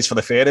in your eyes for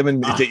the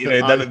ferryman,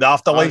 the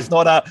afterlife and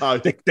all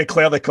that.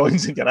 Declare the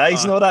coins in your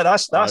eyes and all that.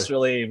 That's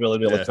really, really,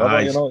 really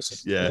clever,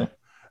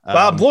 But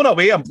I'm blown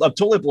away. I'm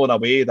totally blown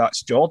away.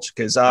 That's George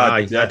because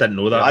I didn't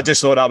know that. I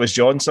just thought that was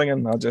John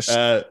singing.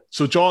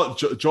 So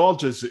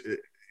George is,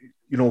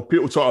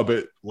 people talk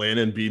about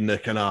Lennon being the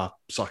kind of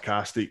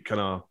sarcastic,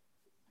 kind of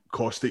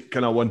caustic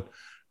kind of one,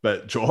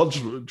 but George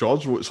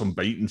wrote some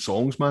biting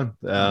songs, man.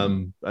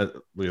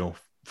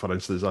 For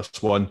instance,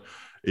 this one,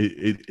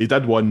 he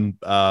did one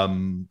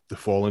the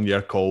following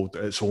year called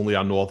 "It's Only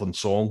a Northern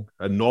Song,"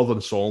 and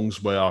Northern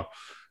Songs were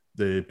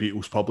the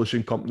Beatles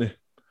publishing company.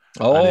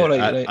 Oh,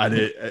 right.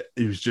 And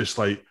he was just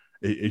like,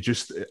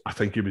 I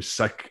think he was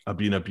sick of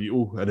being a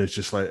Beatle, and it's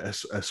just like,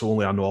 it's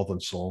only a Northern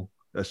song.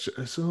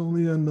 it's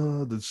only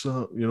another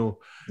song, you know.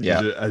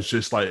 Yeah, it's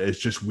just like it's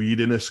just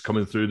weirdness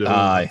coming through the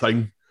whole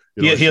thing.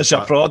 You know, here's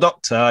your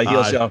product.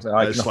 Here's your.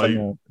 It's like,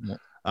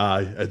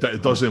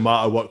 it doesn't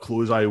matter what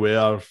clothes I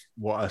wear,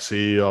 what I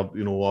say, or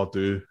you know what I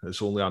do.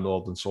 It's only a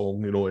northern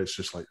song. You know, it's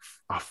just like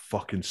I'm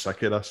fucking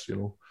sick of this. You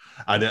know,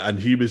 and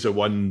he was the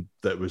one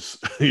that was,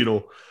 you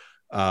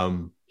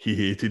know, he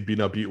hated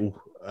being a Beatle.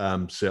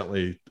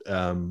 Certainly,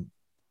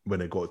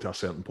 when it got to a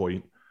certain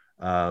point.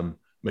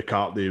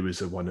 McCartney was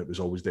the one that was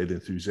always dead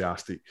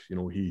enthusiastic. You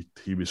know, he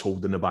was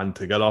holding the band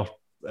together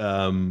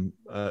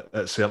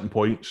at certain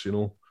points. You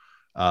know,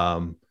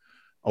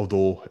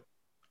 although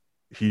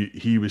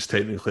he was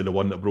technically the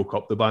one that broke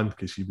up the band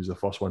because he was the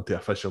first one to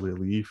officially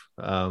leave.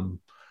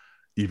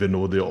 Even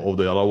though all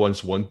the other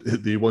ones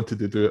wanted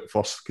to do it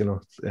first, you know.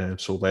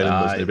 So Lennon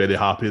wasn't very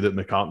happy that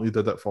McCartney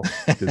did it first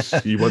because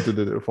he wanted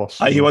to do it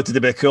first. He wanted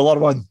to be a cooler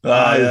one.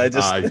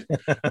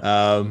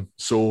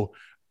 So,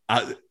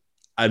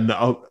 and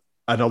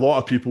a lot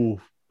of people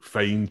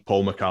find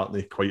Paul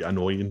McCartney quite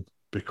annoying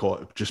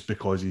because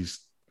he's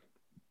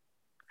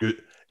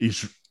good.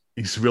 He's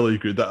really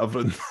good at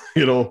everything,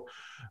 you know.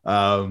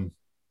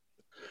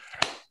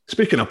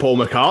 Speaking of Paul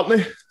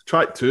McCartney,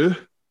 track 2,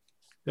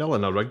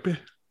 Eleanor Rigby.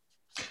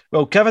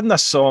 Well, Kevin,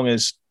 this song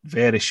is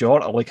very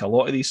short. I like a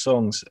lot of these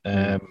songs.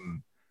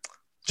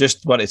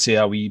 Just wanted to say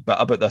a wee bit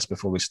about this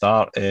before we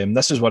start.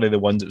 This is one of the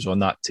ones that was on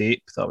that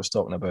tape that I was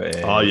talking about.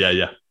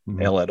 Earlier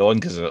on,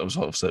 because it was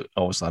obviously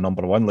a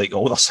number one, like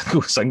all the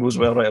singles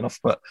were, right enough.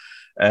 But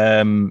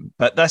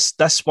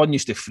this one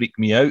used to freak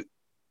me out.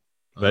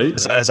 Right,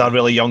 as a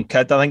really young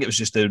kid, I think it was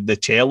just the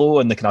cello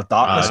and the kind of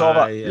darkness of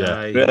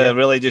it.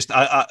 Really, just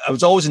I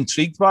was always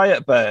intrigued by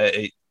it, but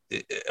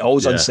it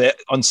always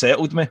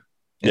unsettled me.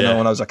 You know,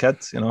 when I was a kid,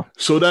 you know.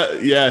 So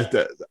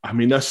I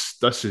mean, this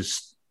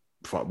is,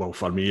 well,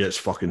 for me, it's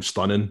fucking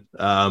stunning.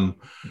 And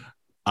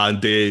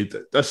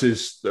this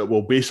is,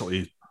 well,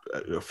 basically,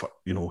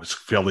 you know, it's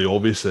fairly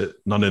obvious that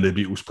none of the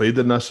Beatles played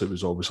in this. It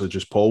was obviously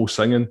just Paul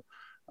singing.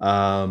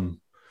 So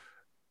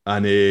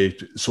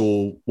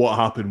what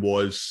happened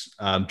was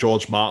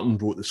George Martin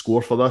wrote the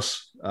score for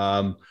this,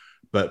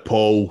 but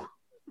Paul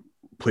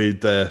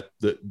played the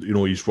you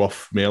know, his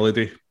rough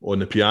melody on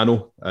the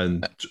piano,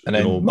 and then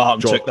you know,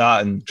 Martin took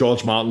that, and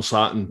George Martin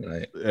sat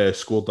and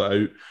scored it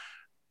out.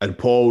 And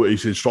Paul,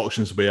 his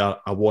instructions were,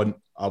 I want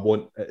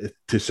it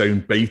to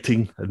sound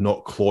biting and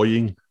not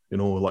cloying, you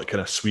know, like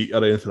kind of sweet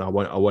or anything. I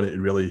want it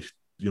to really,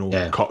 you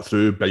know, cut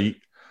through, bite.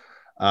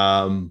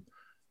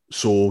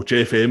 So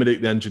Jeff Emmerich,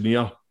 the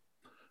engineer,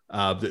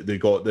 they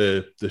got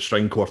the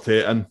string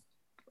quartet in,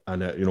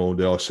 and you know,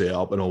 they all set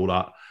up and all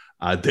that.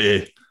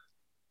 And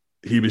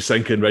he was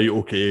thinking, right,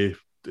 okay,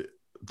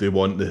 he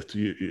wants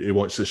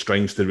the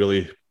strings to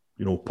really,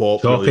 you know,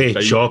 pop,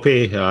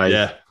 choppy,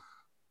 yeah.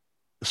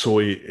 So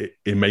he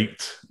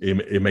mic'd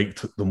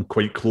them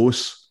quite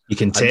close. You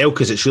can tell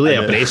because it's really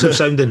abrasive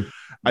sounding.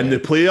 And the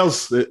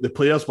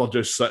players were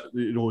just,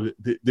 you know,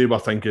 they were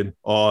thinking,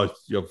 oh,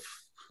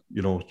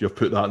 you've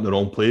put that in the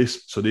wrong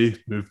place. So they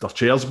moved their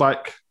chairs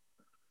back.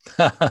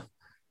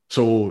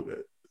 So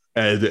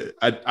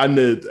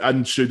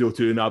in Studio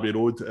 2 in Abbey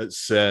Road,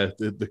 it's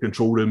the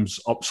control room's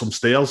up some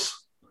stairs.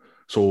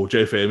 So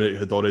Jeff Emmerich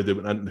had already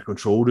went into the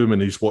control room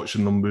and he's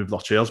watching them move their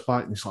chairs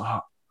back, and he's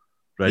like,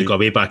 right, you got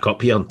way back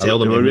up here and tell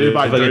them to move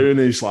back down. And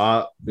he's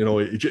like, you know,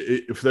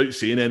 without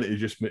saying anything, he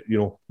just, you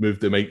know,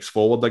 moved the mics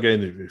forward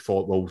again. He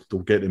thought, well,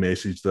 they'll get the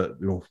message that,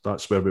 you know,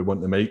 that's where we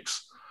want the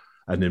mics,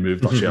 and they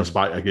moved their chairs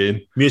back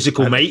again.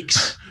 Musical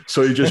mics.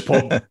 So he just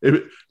popped.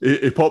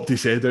 he popped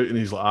his head out and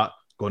he's like,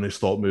 going to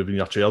stop moving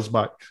your chairs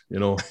back. You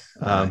know,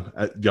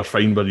 you're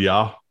fine where you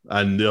are,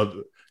 and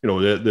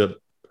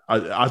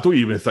I don't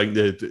even think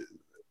that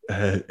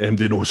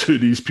MD knows who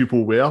these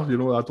people were. You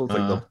know, I don't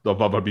think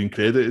they've ever been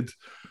credited.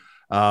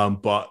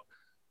 But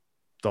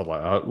they're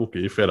like,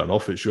 okay, fair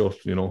enough. It's your,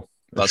 you know,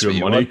 it's your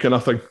money kind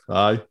of thing.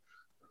 Aye.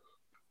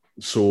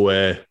 So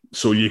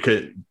you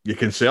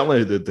can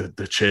certainly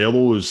the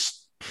cello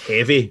is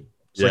heavy.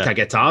 It's like a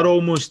guitar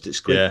almost.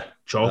 It's quite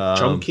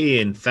chunky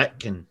and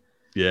thick and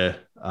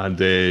and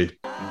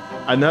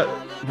that.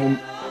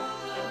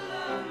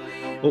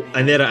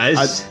 And there it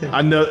is.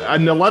 And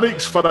the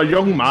lyrics for a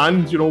young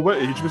man, you know, what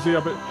age was he?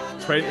 About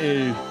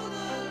 20,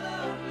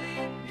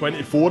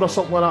 24 or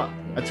something like that.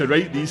 And to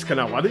write these kind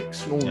of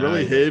lyrics, you know,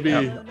 really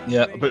heavy.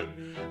 Yeah. But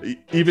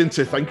even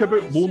to think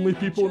about lonely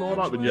people and all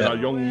that when you're a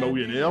young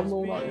millionaire and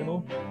all that, you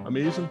know,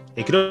 amazing.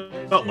 He could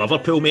have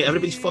Liverpool, mate.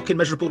 Everybody's fucking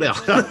miserable there.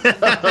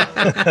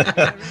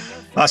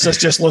 That's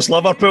just Los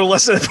Liverpool,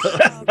 listen.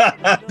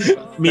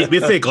 Mate, we're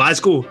from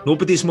Glasgow.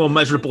 Nobody's more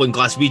miserable in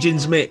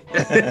Glaswegians, mate.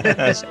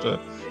 That's true.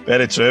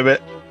 Very true,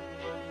 mate.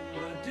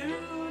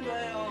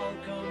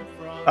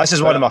 This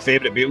is one of my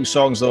favourite Beatles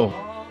songs, though.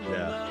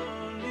 Yeah.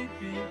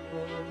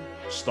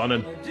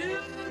 Stunning.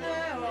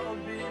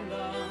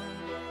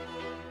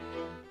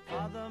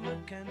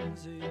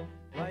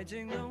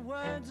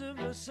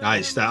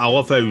 Nice. I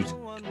love how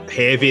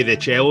heavy the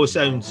cello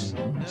sounds.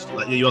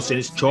 Like you were saying,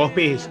 it's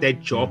choppy. It's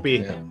dead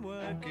choppy.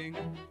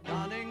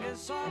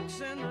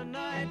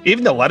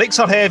 Even the lyrics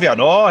are heavy, I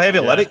know, heavy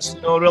lyrics,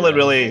 you know,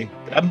 really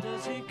grim.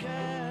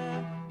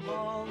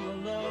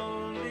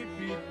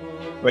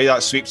 Right,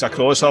 that sweeps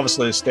across,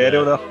 obviously, the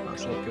stereo there.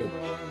 That's really cool.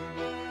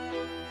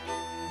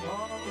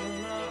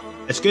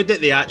 It's good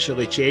that they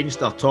actually changed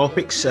their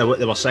topics, what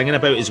they were singing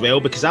about as well,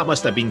 because that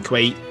must have been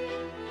quite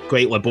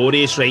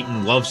laborious,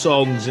 writing love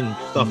songs and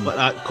stuff like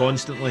that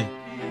constantly.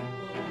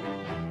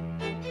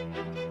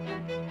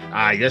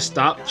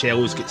 That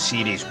cello's got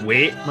serious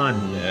weight, man.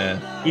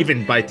 Yeah.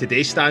 Even by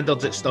today's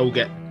standards, it still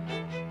get.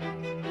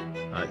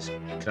 That's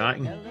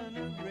cracking.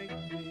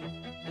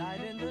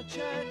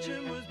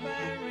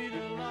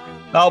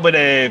 That'll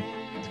be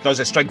because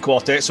it's string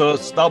quartet, so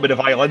that'll be the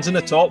violins in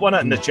the top one,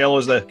 and the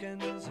cello's the.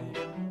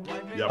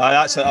 Yep.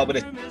 That'll be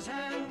the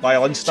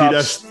violin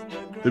starts. See this?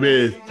 The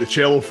way the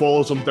cello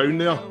follows them down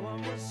there.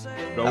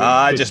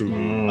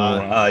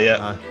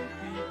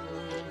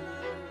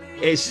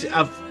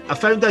 I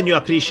found a new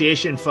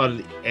appreciation for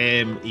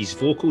his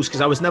vocals,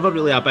 because I was never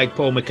really a big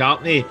Paul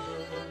McCartney.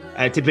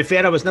 To be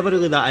fair, I was never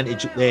really that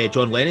into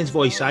John Lennon's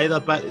voice either,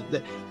 but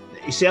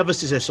he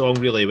services the song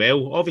really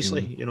well.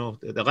 Obviously, you know,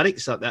 the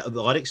lyrics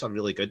are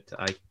really good.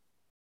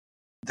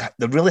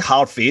 They're really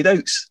hard fade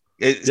outs.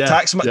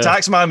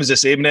 Taxman was the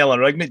same in Ellen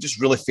Rigby. It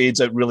just really fades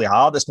out really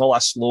hard. It's not like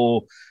a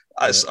slow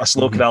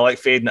kind of like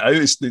fading out.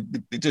 It's they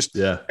just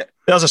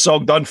there's a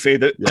song done,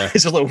 fade out. Yeah.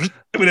 It's a little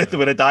with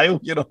a dial,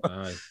 you know.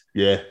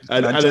 Yeah,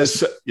 and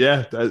it's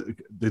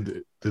they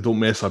don't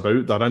mess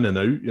about. They're in and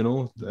out, you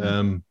know,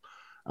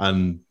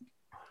 and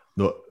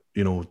not,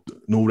 you know,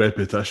 no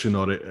repetition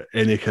or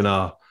any kind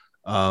of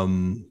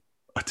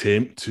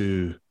attempt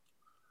to,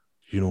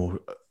 you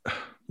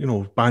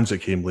know, bands that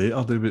came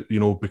later, they, you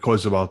know,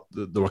 because they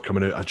were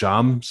coming out of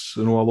jams,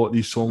 you know, a lot of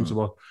these songs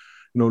were,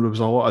 you know, there was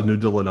a lot of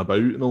noodling about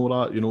and all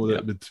that, you know,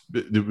 that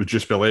would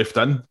just be left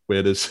in,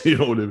 whereas, you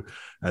know,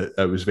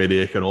 it was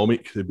very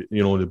economic,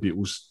 you know, the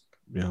Beatles,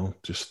 you know,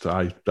 just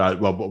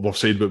we've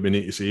said what we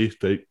need to say,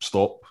 right,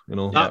 stop, you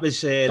know. That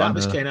was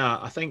kind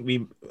of, I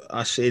think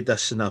I said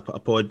this in a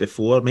pod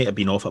before, might have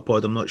been off a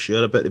pod, I'm not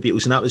sure, about the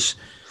Beatles, and that was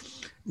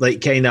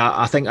like kind of,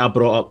 I think I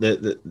brought up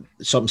the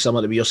something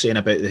similar to what you're saying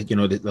about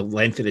the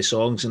length of the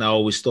songs, and I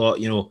always thought,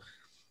 you know,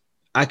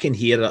 I can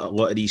hear a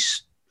lot of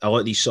these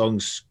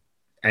songs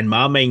in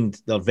my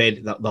mind. They're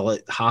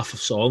like half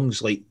of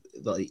songs, like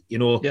you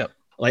know,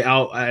 like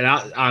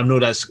I know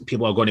that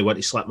people are going to want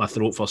to slap my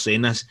throat for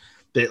saying this,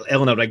 but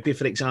Eleanor Rigby,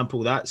 for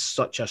example, that's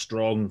such a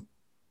strong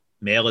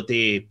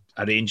melody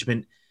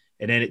arrangement,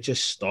 and then it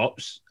just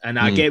stops. And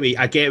I get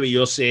what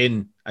you're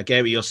saying. I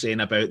get what you're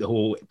saying about the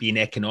whole being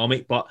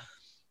economic, but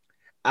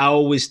I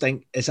always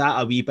think, is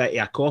that a wee bit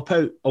of a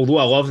cop-out? Although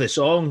I love the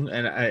song,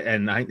 and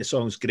I think the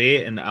song's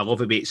great, and I love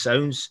the way it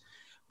sounds,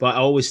 but I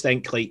always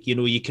think, like, you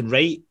know, you can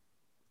write,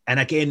 and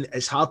again,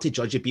 it's hard to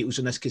judge the Beatles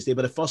on this because they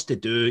were the first to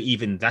do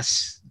even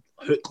this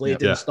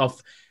hook-laden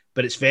stuff,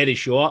 but it's very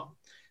short.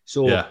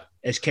 So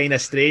it's kind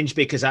of strange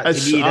because to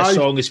me, this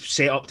song is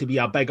set up to be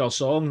a bigger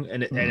song,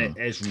 and it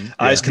is.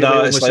 It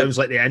almost sounds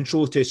like the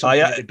intro to something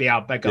that would be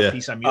a bigger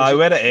piece of music.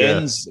 Where it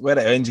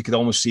ends, you could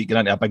almost see it going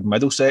into a big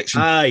middle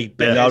section.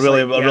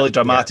 Really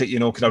dramatic, you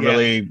know, kind of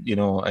really, you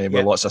know,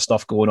 with lots of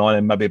stuff going on,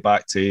 and maybe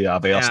back to a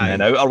verse and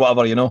then out or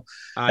whatever, you know.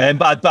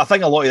 But I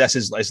think a lot of this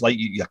is like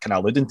you're kind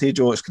of alluding to,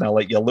 Joe. It's kind of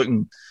like you're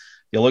looking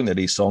at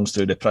these songs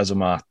through the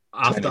prism of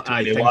after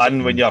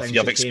 2021 when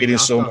you've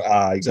experienced so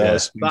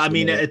exactly. But I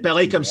mean, but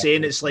like I'm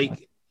saying, it's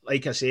like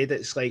I said,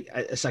 it's like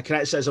it's a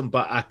criticism,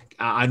 but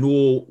I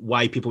know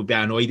why people would be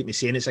annoyed at me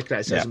saying it's a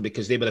criticism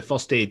because they were the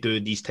first to do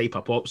these type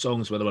of pop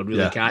songs where they were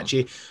really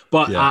catchy.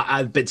 But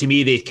but to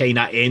me, they kind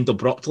of end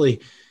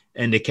abruptly,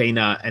 and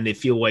they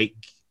feel like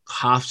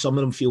some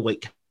of them feel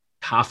like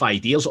half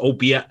ideas,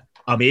 albeit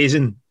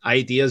amazing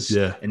ideas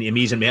and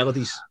amazing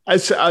melodies. I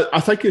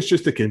think it's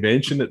just a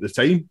convention at the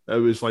time. It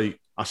was like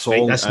a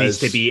song. This needs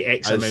to be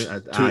X amount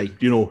of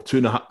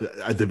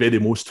 2.5 at the very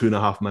most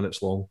 2.5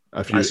 minutes long.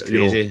 That's crazy.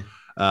 You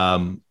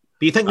know,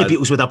 but you think the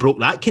Beatles would have broke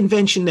that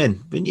convention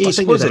then? Wouldn't you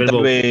think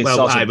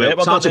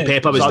Sgt.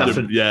 Pepper was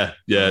different.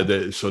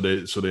 So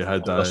they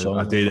had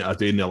a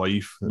day in their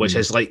life, which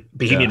is like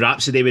Bohemian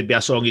Rhapsody would be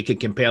a song you could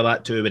compare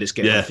that to, where it's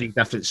getting 3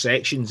 different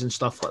sections and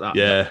stuff like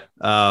that.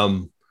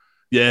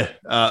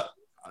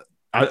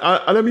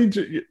 I mean,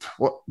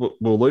 well,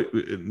 like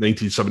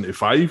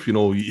 1975, you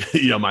know,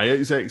 EMI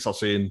execs are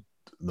saying,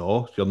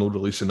 no, you're not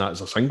releasing that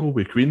as a single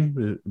with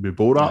Queen, with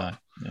Borat.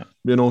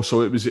 You know,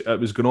 so it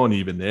was going on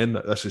even then.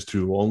 This is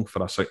too long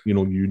for us. You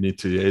know, you need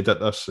to edit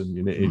this, and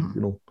you need to,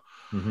 you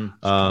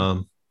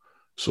know.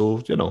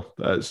 So you know,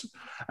 that's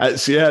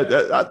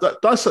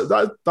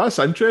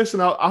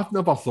interesting. I've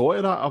never thought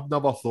of that. I've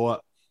never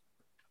thought,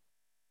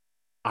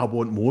 I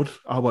want more of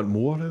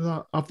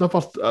that. I've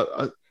never.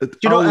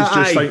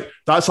 Just think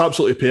that's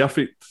absolutely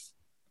perfect.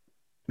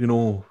 You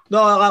know.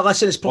 No,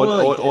 listen, it's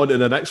probably on to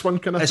the next one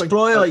kind of thing. It's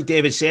probably like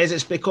David says.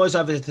 It's because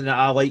everything that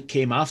I like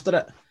came after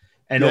it,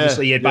 and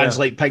obviously you had bands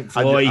like Pink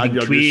Floyd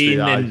and Queen,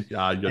 and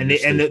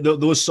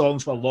those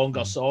songs were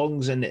longer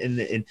songs, and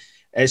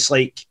it's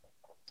like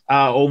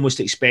I almost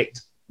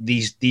expect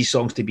these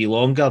songs to be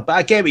longer. But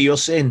I get what you're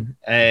saying.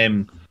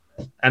 And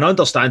I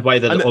understand why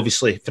they're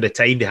obviously for the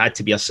time they had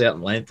to be a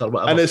certain length or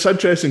whatever. And it's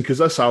interesting because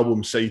this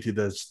album cited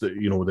as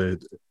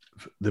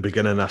the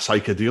beginning of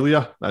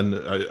psychedelia, and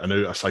out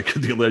of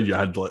psychedelia you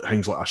had like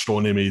things like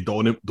Astronomy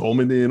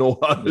Domini and all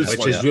that,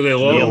 which is really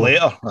long.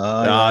 Later,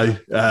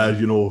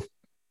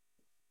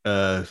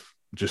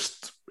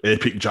 just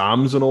epic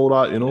jams and all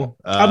that, you know.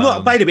 I'm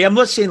not. By the way, I'm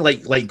not saying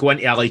like going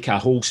to like a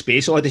whole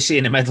space odyssey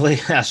in the middle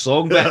of a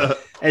song,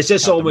 but it's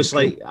just almost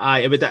like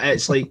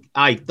it's like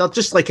they're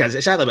just like as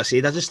exactly what I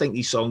said. I just think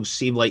these songs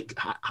seem like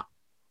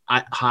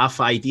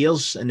half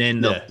ideas, and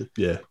then and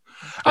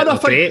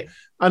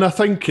I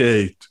think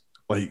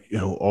like, you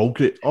know, all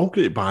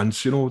great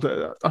bands, you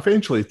know,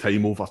 eventually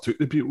time overtook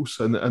the Beatles,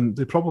 and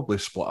they probably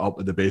split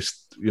up at the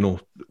best, you know,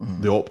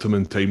 the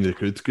optimum time they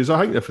could. Because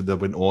I think if they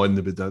went on,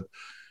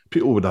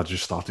 people would have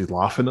just started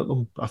laughing at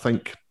them, I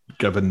think,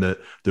 given the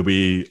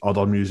way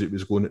other music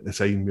was going at the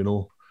time, you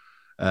know.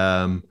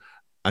 And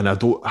I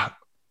don't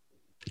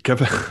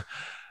give it.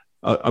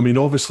 I mean,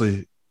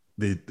 obviously,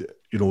 the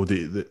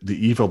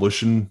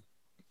evolution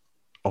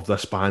of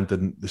this band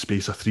in the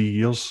space of 3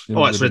 years. You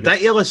know, it's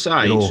ridiculous,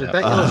 it's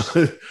ridiculous.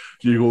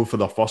 You go for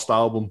the first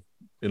album,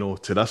 you know,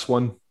 to this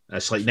one.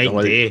 It's like night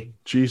and day.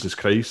 Jesus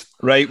Christ.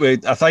 Right,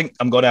 wait, I think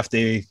I'm going to have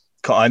to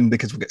cut in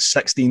because we've got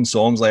 16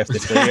 songs left to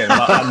play, and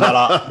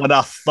we're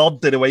a third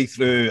of the way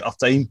through our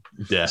time.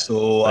 Yeah.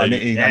 So I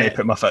need to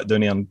put my foot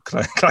down here and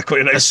crack on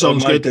the next song.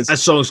 That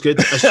song's good.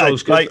 That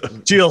song's good. Right,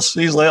 cheers.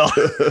 See you later.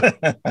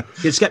 You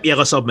can skip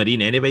Yellow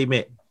Submarine anyway,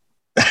 mate.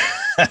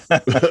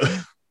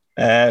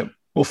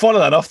 Well,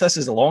 funnily enough, this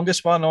is the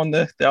longest one on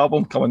the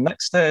album, coming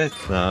next by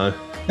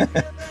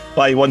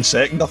 1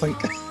 second, I think.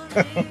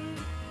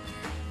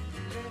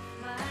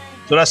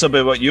 So that's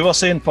about what you were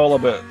saying, Paul,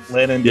 about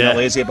Lennon being a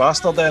lazy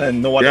bastard then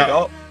and no one got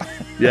up.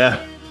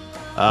 Yeah.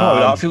 How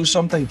that feels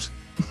sometimes.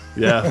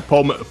 Yeah.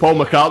 Paul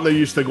McCartney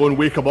used to go and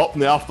wake him up in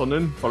the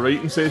afternoon for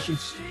writing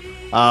sessions.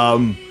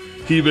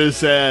 He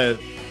was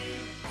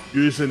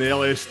using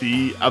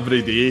LSD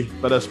every day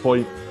by this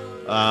point.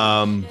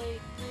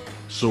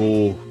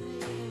 So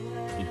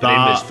brain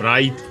was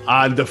fried.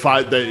 And the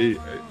fact that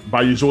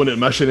by his own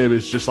admission he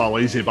was just a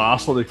lazy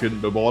bastard, he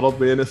couldn't be bothered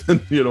with anything,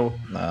 you know.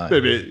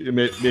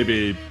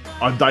 Maybe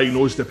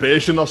undiagnosed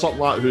depression or something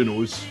like that, who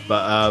knows.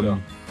 But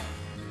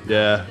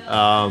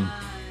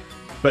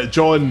but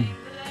John,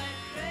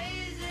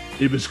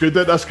 he was good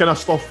at this kind of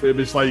stuff. It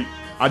was like,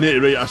 I need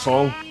to write a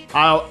song.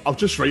 I'll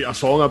just write a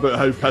song about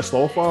how pissed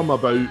off I am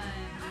about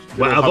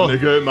having to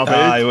go out my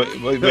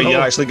bed. When you're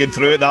actually getting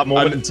through at that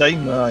moment in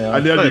time.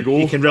 And there you go.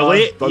 You can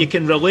relate.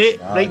 Writing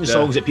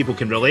songs that people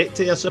can relate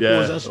to, I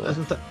suppose,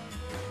 isn't it?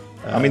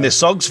 I mean, the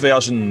Suggs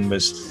version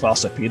was far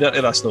superior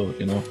to this, though,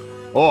 you know.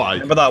 Oh, aye.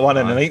 Remember that one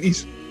in the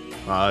 90s?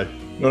 Aye.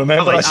 You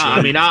remember this?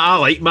 I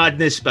like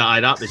Madness, but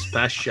that was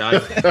pish,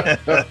 And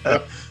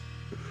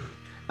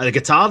the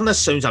guitar in this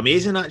sounds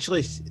amazing,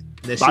 actually.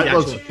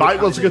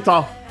 Backwards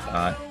guitar.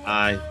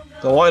 Aye.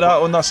 There's a lot of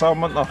that on this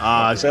album, isn't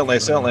there?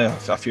 Certainly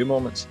a few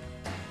moments.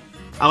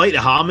 I like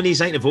the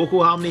harmonies. I think the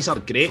vocal harmonies are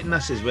great in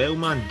this as well,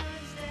 man.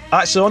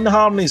 Actually, on the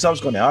harmonies, I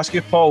was going to ask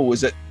you, Paul,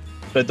 was it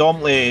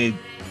predominantly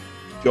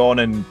John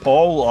and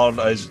Paul, or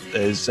is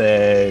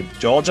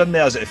George in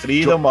there? Is it the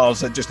three of them, or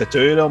is it just the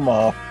two of them,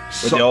 or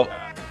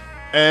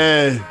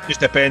just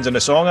depends on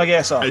the song, I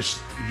guess.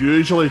 It's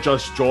usually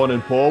just John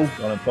and Paul.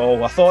 I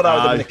thought that would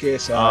have been the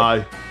case.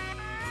 Aye.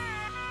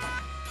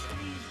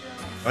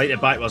 Right, the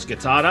backwards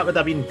guitar, that would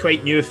have been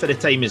quite new for the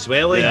time as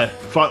well. Yeah,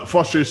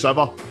 first use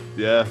ever.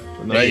 Yeah,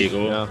 there you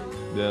go.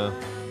 Yeah.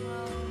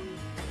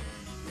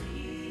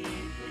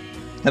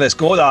 And it's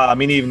got that. I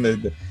mean, even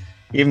the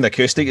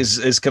acoustic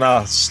is kind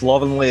of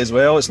slovenly as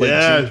well. It's like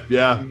they've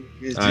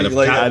captured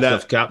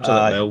it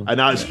well, and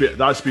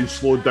that's been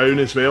slowed down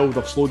as well.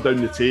 They've slowed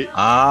down the tape.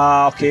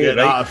 Okay, to get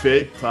that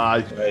effect.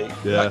 Aye, right.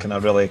 Yeah, that kind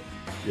of really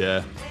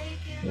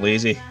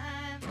lazy.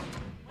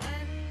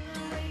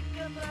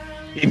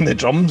 Even the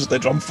drum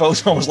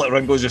fills almost like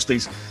Ringo's just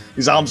his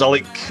arms are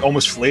like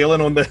almost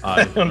flailing on the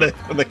on the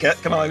kit,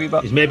 kind of like a wee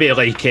bit. He's maybe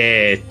like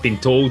been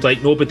told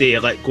like nobody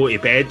go to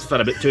bed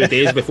for about 2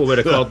 days before we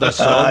record this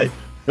song.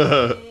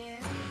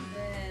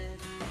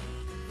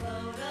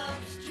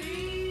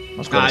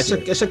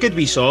 It's a good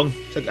wee song.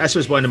 This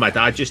was one of my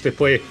dad used to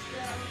play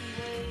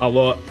a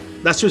lot.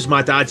 This was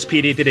my dad's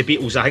period of the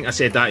Beatles. I think I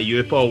said that to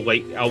you, Paul.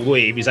 Like, although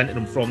he was into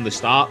them from the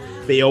start,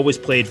 but he always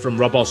played from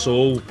Rubber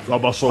Soul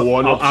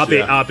onwards,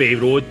 Abbey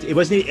Road. He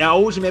wasn't. I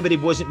always remember he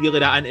wasn't really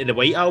that into the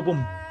White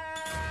Album.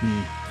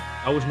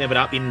 I always remember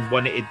that being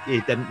one that he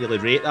didn't really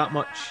rate that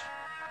much.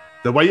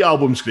 The White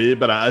Album's great,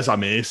 but it is a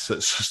mess.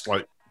 It's just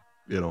like,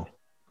 you know.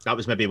 That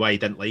was maybe why he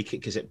didn't like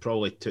it, because it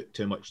probably took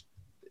too much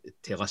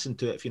to listen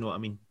to it, if you know what I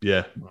mean.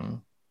 Yeah.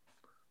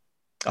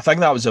 I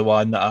think that was the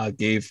one that I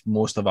gave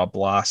most of a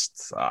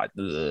blast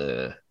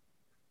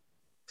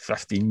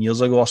 15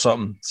 years ago or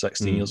something,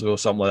 16 years ago,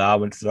 something like that. I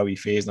went through a wee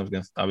phase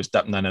and I was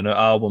dipping in and out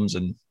albums,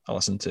 and I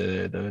listened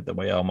to the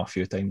White Album a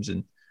few times, and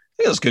I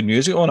think there's good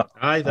music on it.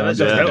 Aye, there is.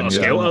 Helter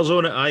Skelter's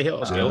on it. Aye,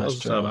 Helter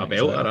Skelter's a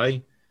belter,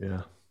 aye.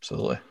 Yeah.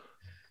 absolutely.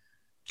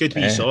 Good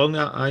wee song,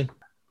 that, aye.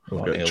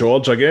 We'll get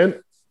George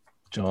again.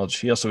 George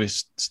here, so we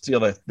steal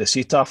the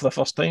sitar for the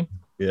first time.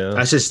 Yeah.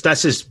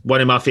 This is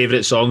one of my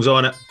favourite songs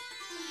on it.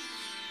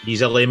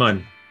 Easily,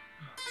 man.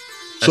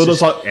 So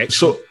this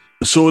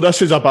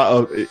is a bit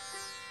of...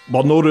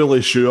 We're not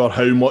really sure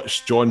how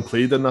much John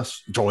played in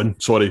this.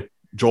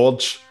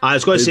 George. I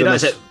was going to say that.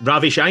 Is it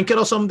Ravi Shankar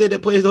or somebody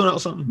that played on it or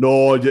something?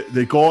 No,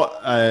 they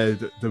got...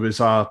 there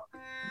was a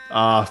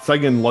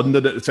thing in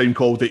London at the time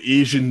called the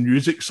Asian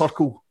Music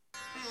Circle.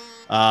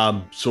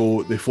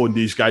 So they phoned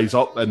these guys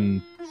up,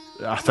 and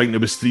I think there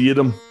was 3 of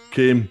them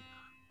came,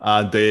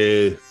 and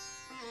they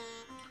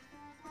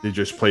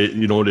just played.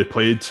 They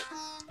played,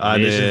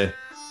 and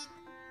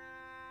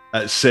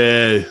it's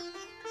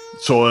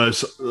so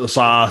it's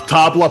a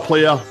tabla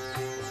player,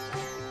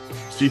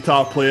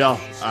 sitar player,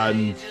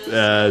 and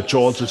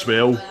George as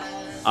well,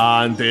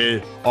 and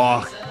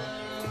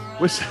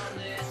what's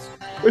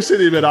the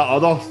name of that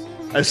other?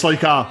 It's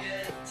like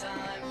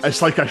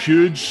a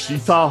huge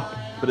sitar,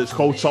 but it's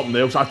called something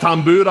else. A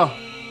tambura.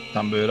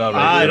 Tambura,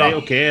 right? Right,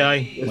 okay,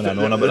 aye.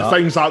 The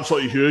thing's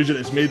absolutely huge, and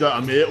it's made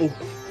out of metal.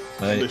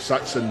 Right.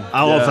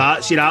 I love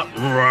that. See that?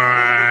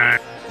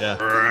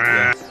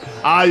 Yeah.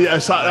 Aye,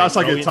 that's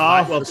a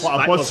guitar. It's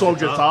like a buzzsaw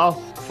guitar.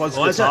 Fuzz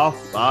guitar.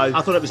 Aye.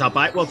 I thought it was a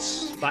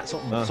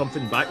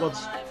something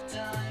backwards.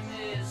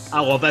 I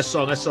love this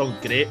song. This song's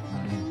great.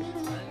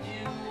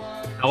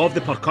 I love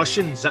the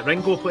percussion. Is that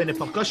Ringo playing the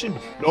percussion?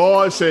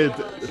 No, it's a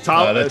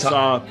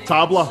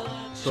tabla.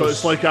 So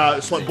it's like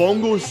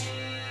bongos.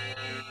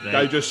 Right.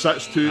 Guy just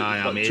sits to.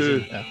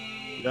 Amazing.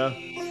 Yeah.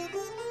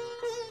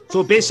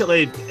 So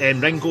basically,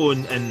 Ringo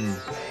and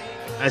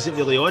isn't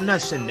really on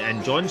this,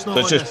 and John's not.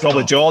 So it's just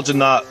probably George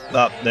and that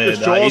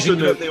Asian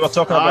group they were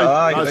talking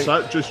about. That's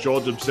it. Just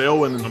George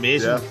himself and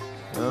amazing. Yeah.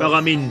 Well,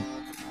 I mean,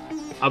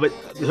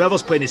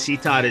 whoever's playing the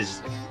sitar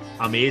is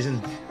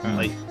amazing,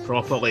 like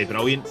properly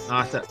brilliant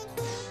at it.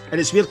 And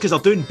it's weird because they're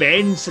doing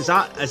bends. Is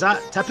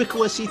that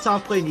typical of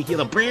sitar playing? You hear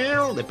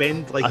the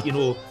bend, like I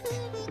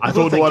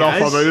don't know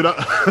enough about it.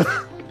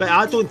 But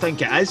I don't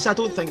think it is. I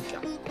don't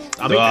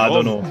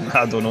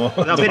know.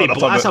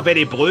 That's a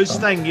very blues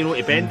thing,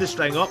 to bend the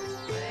string up.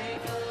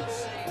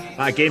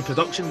 But again,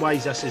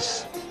 production-wise, this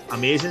is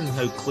amazing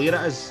how clear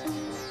it is.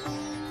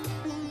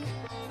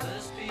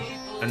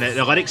 And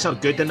the lyrics are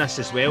good in this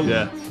as well.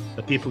 Yeah.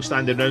 The people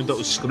standing around that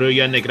will screw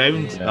you in the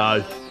ground.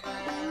 Yeah.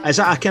 Is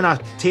that a kind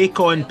of take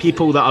on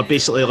people that are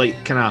basically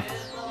like kind of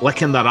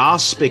licking their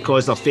arse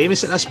because they're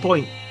famous at this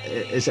point?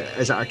 Is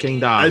it a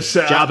kind of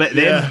jab at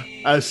them?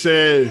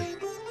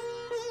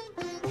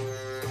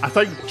 I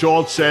think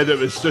George said it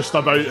was just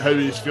about how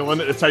he's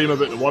feeling at the time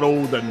about the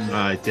world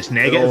and just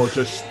negative.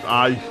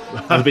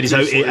 Everybody's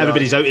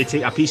out to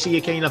take a piece of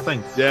you, kind of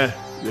thing. Yeah.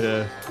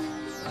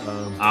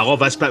 I love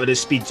this bit where it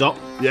speeds up.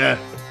 Yeah.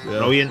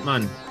 Brilliant,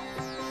 man.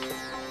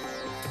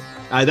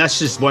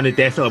 This is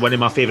definitely one of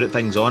my favourite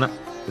things on it,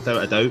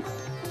 without a doubt.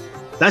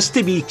 This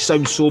to me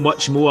sounds so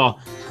much more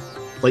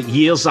like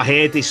years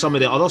ahead of some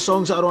of the other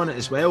songs that are on it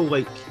as well.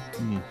 Like,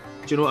 do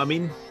you know what I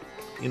mean?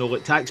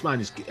 Like Taxman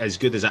is as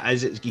good as it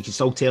is. You can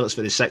still tell it's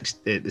for the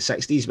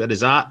 60s.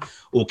 Whereas that,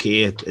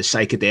 okay, it's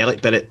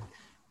psychedelic, but it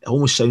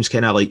almost sounds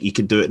kind of like you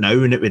could do it now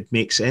and it would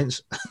make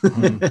sense.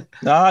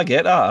 I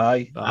get that.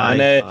 Aye.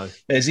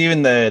 It's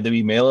even the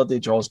wee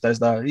melody George does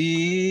that.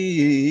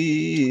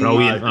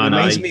 Brilliant.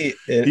 Reminds me.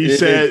 He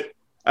said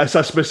it's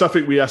a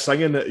specific way of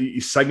singing.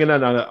 He's singing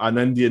in an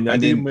Indian way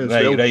as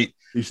well. Right.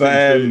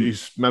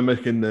 He's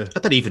mimicking the. I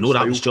didn't even know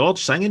that was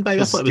George singing.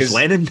 I thought it was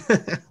Lennon.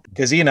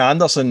 Because Ian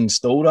Anderson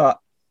stole that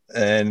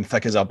in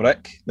Thick as a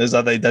Brick. He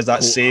does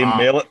that same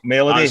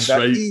melody. That's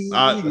right.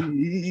 So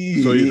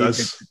he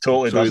does.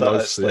 Totally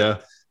does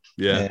that.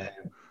 Yeah.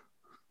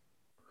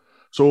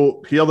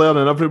 So here, there,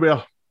 and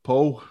everywhere,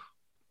 Paul.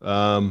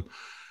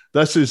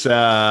 This is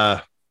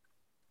a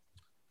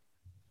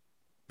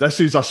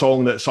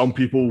song that some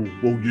people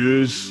will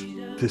use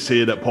to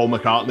say that Paul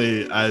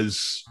McCartney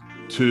is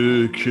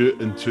too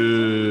cute and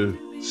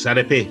too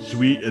syrupy,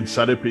 sweet and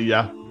syrupy.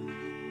 Yeah.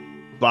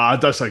 But I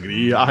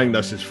disagree. I think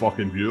this is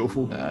fucking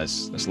beautiful. Yeah,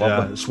 it's lovely.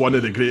 Yeah, it's one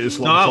of the greatest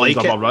songs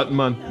ever written,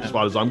 man, as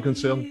far as I'm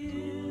concerned.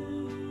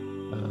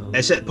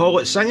 Is it Paul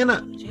that's singing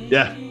it?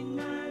 Yeah.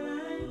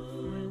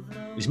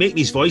 He's making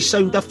his voice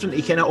sound different.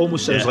 He kind of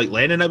almost sounds like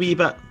Lennon a wee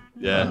bit.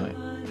 Yeah.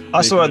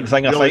 That's the one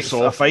thing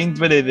I find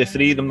with the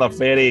three of them, they're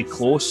very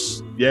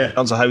close in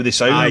terms of how they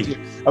sound.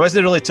 It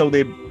wasn't really till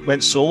they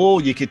went solo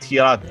you could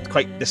hear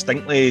quite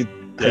distinctly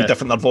how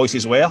different their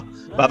voices were.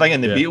 But I think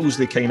in the Beatles,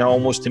 they kind of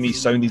almost to me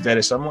sounded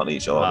very similar to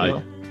each other. You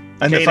know?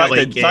 And the fact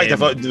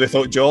they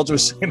thought George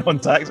was singing on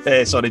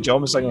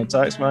John was singing on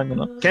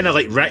Taxman, Kind of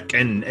like Rick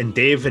and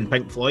Dave and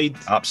Pink Floyd.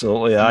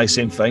 Absolutely, aye,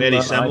 same thing.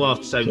 Very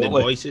similar sounding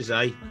voices,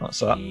 aye. That's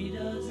that.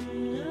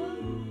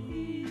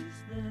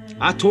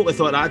 I totally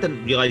thought I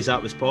didn't realise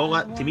that was Paul.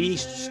 To me,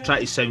 he's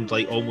trying to sound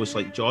like almost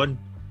like John.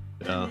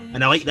 Yeah.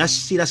 And I like this.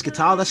 See this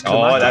guitar, this Oh,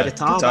 chromatic that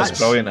guitar. guitar's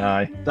brilliant,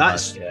 aye.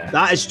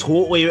 That is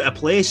totally out of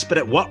place, but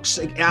it works.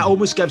 It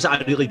almost gives it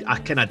a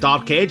kind of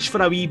dark edge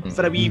for a wee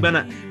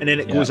minute, and then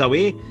it goes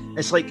away.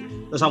 It's like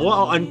there's a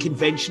lot of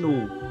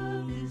unconventional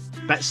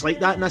bits like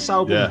that in this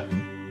album. Yeah.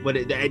 Where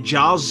it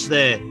jars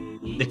the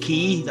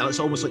key. That's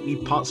almost like wee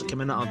parts that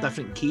come in at a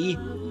different key.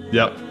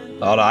 Yep.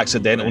 Or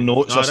accidental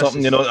notes or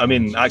something, you know. I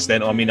mean,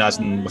 accidental, I mean, as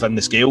in within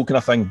the scale kind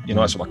of thing. You know,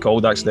 that's what I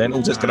called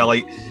accidentals. It's kind of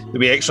like the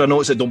wee extra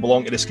notes that don't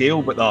belong to the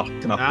scale, but they're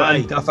kind of put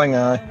in kind of thing.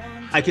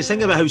 I can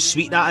think about how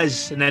sweet that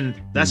is, and then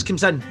this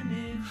comes in.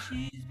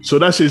 So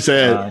this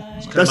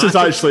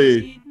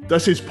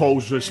is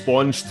Paul's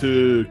response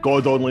to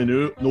 "God Only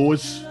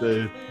Knows,"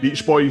 the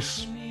Beach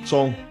Boys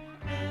song,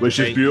 which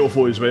is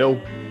beautiful as well.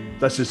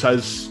 This is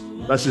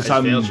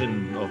him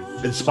version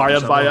of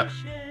inspired by it.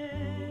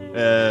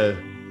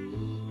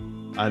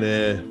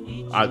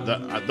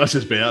 This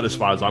is better as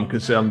far as I'm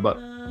concerned, but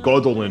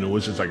God Only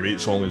Knows is a great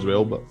song as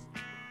well. But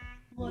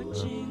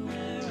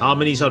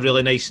harmonies are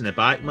really nice in the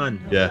back, man.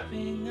 Yeah.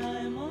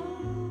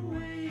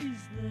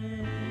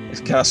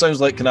 It kind of sounds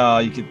like a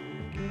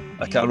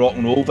rock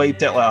and roll vibe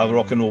to it, like a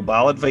rock and roll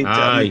ballad vibe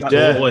to it.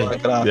 Totally.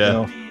 You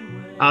know.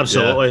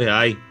 Absolutely,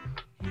 aye.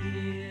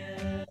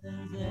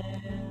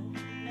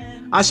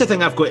 That's the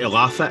thing I've got to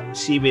laugh at.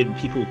 See when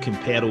people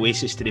compare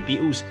Oasis to the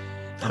Beatles,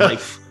 I'm like,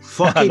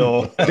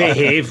 fucking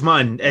behave,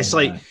 man. It's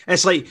like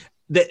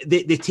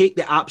they take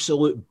the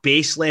absolute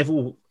base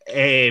level,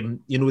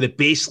 the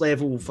base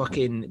level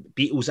fucking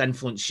Beatles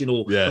influence,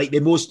 like the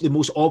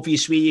most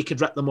obvious way you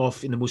could rip them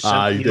off in the most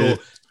simple,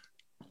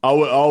 I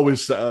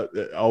always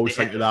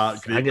think of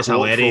that great I think it's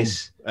quote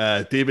hilarious.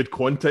 From David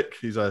Quantick.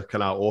 He's a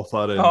kind of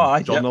author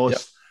and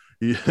journalist.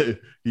 Yep.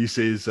 He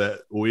says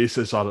that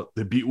Oasis are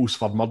the Beatles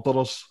for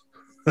murderers.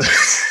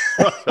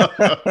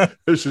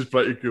 This is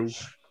pretty cool.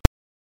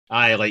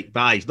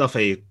 It's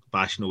nothing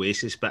bashing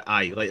Oasis, but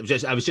I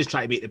was just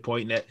trying to make the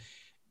point that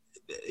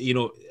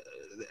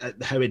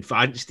how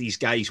advanced these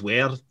guys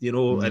were,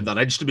 and their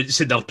instruments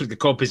and their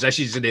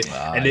compositions and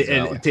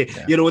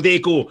they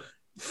go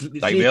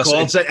three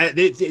chords.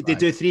 They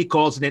do three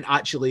chords and then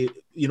actually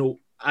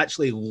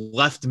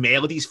lift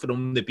melodies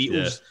from the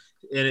Beatles,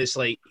 and it's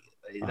like.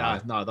 They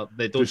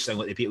don't sound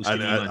like the Beatles to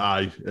me,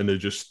 and they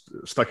just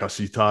stick a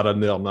sitar in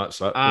there and that's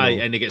it.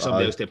 And they get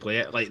somebody else to play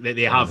it. Like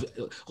they have,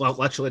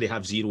 literally, they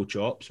have zero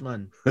chops,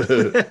 man.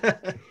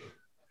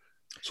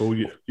 So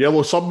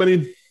Yellow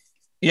Submarine.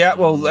 Yeah,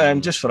 well,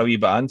 just for a wee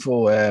bit of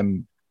info,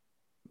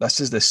 this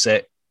is the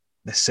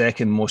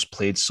second most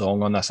played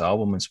song on this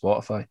album on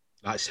Spotify.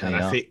 That's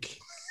horrific.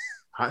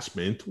 That's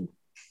mental.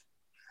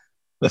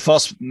 The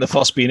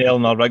first being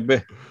Eleanor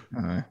Rigby.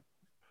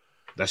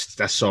 This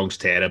song's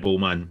terrible,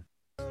 man.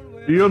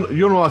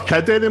 You're not a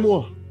kid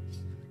anymore.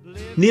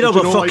 Neither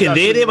were fucking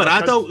they were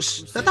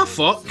adults. What the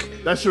fuck?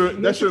 This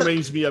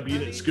reminds me of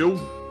being at school.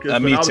 Me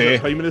when I was too. at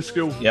primary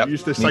school, we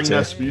used to sing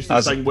this. We used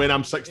to sing When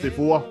I'm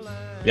 64.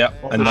 Yep.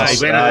 And that's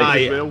why I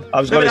hate it.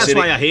 I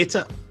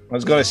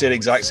was going to say the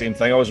exact same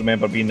thing. I always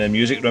remember being in the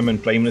music room in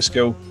primary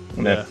school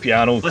and the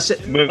piano.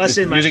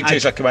 Listen, music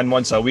teacher come in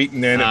once a week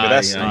and then it'd be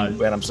this and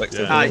When I'm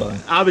 64.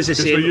 I was the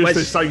same. We used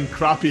to sing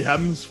crappy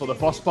hymns for the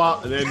first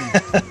part and then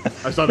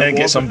then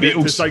get some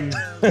Beatles to sing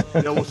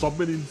Yellow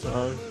Submarine.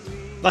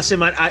 Listen,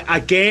 man, I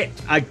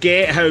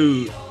get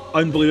how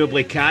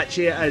unbelievably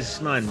catchy it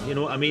is, man. You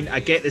know what I mean? I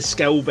get the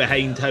skill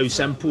behind how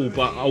simple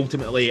but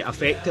ultimately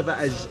effective it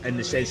is in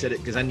the sense that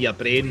it goes in your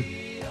brain.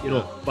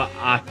 But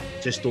I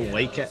just don't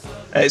like it.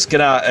 It's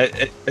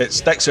it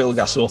sticks out like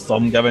a sore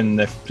thumb given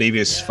the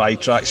previous 5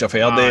 tracks I've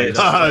heard.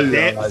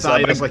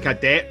 There's like a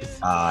depth.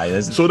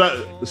 So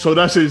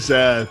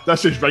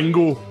this is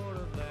Ringo.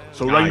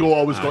 So Ringo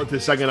always got to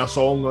singing a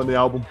song on the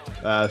album.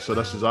 So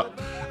this is it.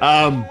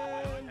 And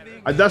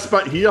this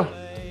bit here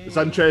is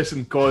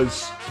interesting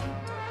because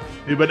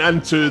he went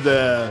into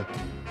the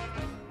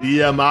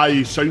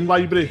EMI sound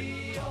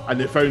library and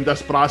they found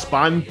this brass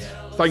band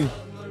thing,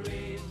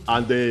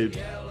 and they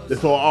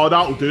thought,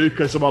 that'll do,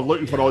 because they were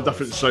looking for all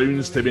different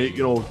sounds to make,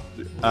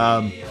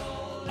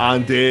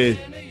 and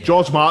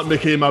George Martin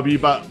became a wee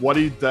bit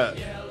worried that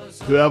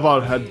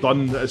whoever had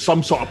done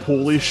some sort of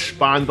Polish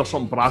band or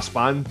some brass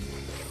band,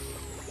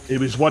 he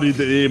was worried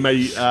that they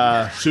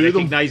might sue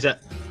them. Recognise it.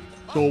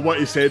 So what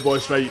he said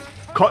was, right,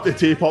 cut the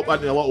tape up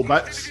into little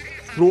bits,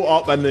 throw it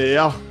up in the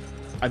air,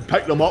 and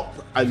pick them up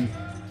and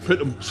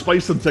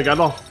splice them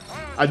together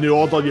in the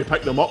order you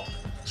pick them up.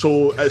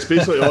 So it's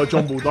basically all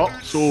jumbled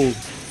up. So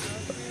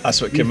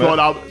that's what came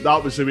out.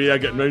 That was the way of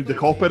getting around the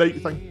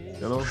copyright thing.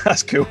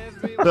 That's cool.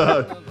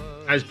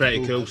 That's a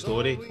pretty cool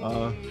story.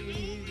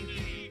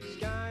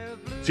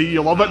 See,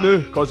 you love it now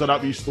because of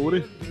that wee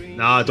story.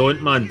 Nah, I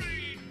don't, man.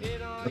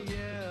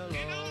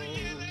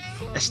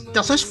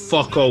 There's this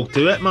fuck all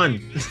to it,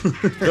 man.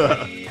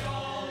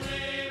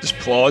 Just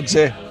plods,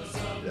 eh?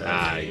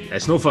 Aye,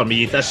 it's not for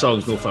me. This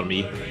song's not for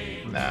me.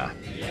 Nah.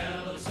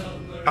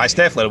 It's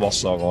definitely the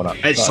worst song on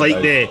it. It's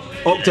like the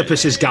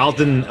Octopus's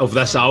Garden of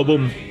this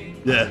album.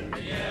 Yeah.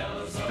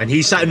 And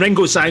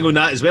Ringo sang on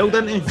that as well,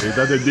 didn't he? He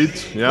did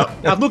indeed, yeah.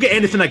 I've not got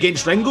anything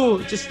against Ringo,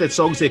 just the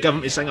songs they give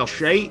him to sing are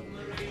shite.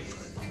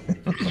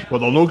 Well,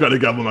 they're not going to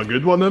give him a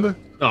good one, innit?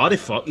 Oh, the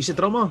fuck, he's a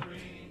drummer.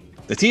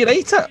 Did he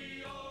write it?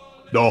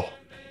 No.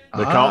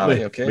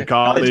 McCartney. Okay.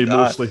 McCartney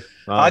mostly.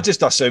 I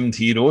just assumed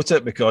he wrote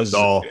it because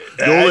No.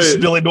 it's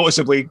really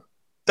noticeably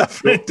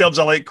different in terms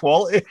of like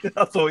quality.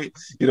 I thought,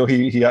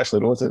 he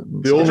actually wrote it.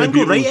 The Did only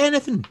Ringo write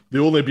anything? The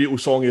only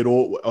Beatles song he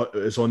wrote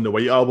is on the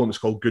White Album. It's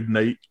called Good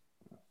Night.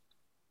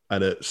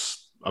 And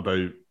it's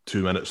about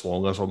 2 minutes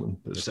long or something.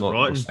 It's not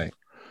rotten.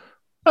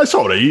 It's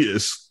all right.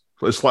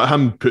 It's like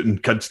him putting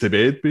kids to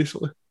bed,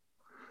 basically.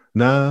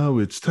 Now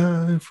it's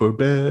time for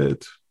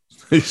bed.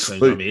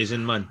 Sounds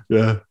amazing, man.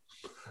 Yeah.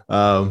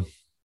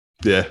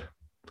 Yeah.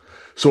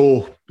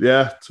 So,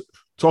 yeah,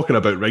 talking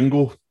about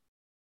Ringo,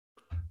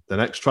 the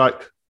next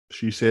track,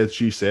 She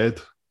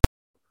Said.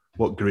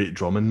 What great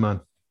drumming,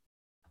 man.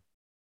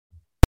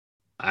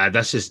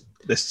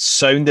 The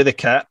sound of the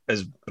kit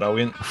is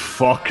brilliant.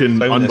 Fucking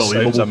unbelievable.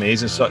 Sounds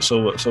amazing.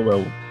 So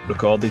well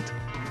recorded.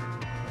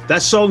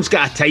 This song's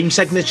got a time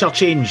signature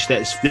change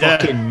that's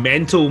fucking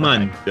mental,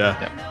 man. Yeah.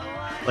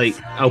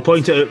 Like, I'll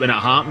point it out when it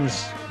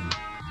happens.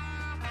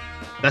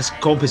 This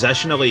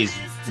compositionally is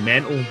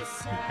mental.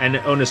 And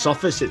on the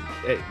surface, it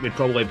would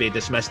probably be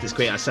dismissed as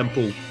quite a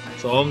simple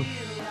song.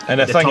 And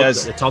the thing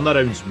is, the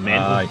turnaround's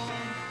mental.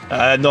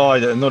 No, I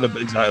don't know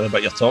exactly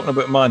what you're talking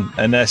about, man.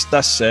 And this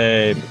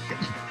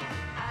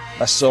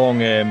song,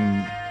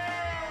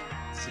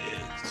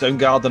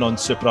 Soundgarden on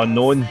Super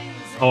Unknown.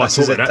 Oh, this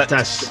is a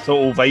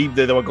total vibe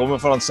that they were going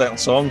for on certain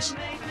songs.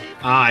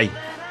 Aye,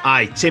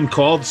 same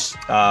chords.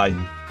 Aye.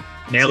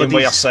 Melodies. Same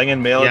way of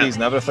singing, melodies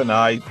and everything.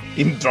 Aye.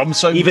 Even drum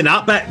sound. Even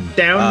that bit.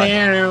 Down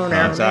there.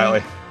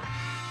 Exactly.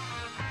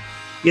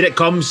 Here it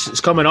comes.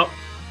 It's coming up.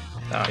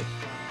 Aye.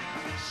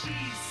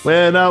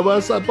 When I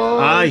was a boy.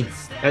 Aye.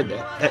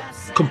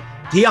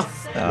 Here.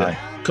 Aye.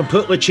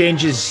 Completely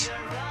changes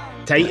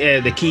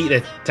the key,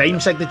 the time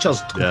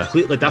signature's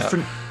completely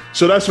different.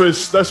 So this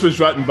was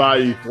written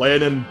by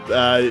Lennon.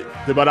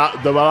 They were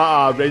at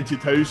a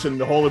rented house in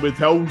the Hollywood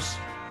Hills,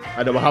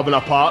 and they were having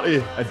a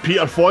party. And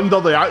Peter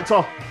Fonda, the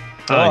actor,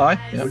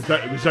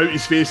 was out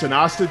his face in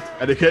acid,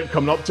 and he kept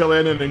coming up to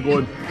Lennon and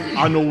going,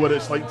 "I know what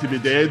it's like to be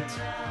dead.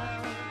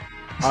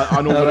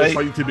 I know what it's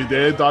like to be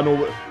dead. I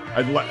know."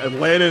 And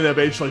Lennon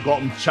eventually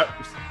got him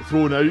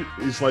thrown out.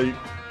 He's like,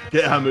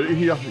 "Get him out of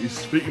here. He's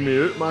speaking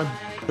me out, man."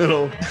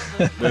 Then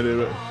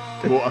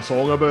he wrote a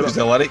song about it. He's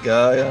the lyric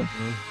guy, yeah.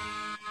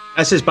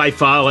 This is by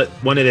far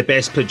one of the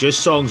best produced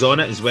songs on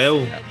it as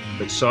well,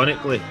 but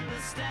sonically,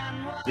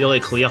 really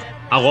clear.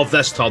 I love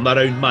this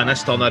turnaround, man.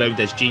 This turnaround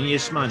is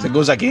genius, man. It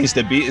goes against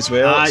the beat as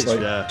well.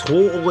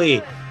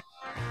 Totally.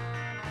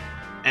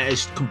 It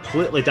is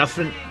completely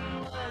different,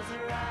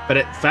 but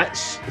it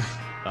fits.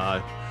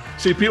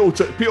 See, people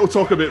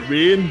talk about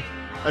Rain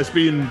as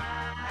being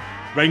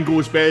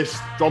Ringo's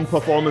best drum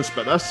performance,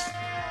 but this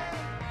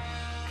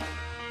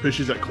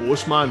pushes it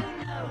close, man.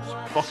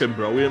 Fucking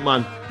brilliant,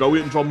 man.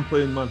 Brilliant drum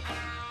playing, man.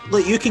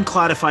 Look, you can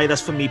clarify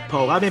this for me,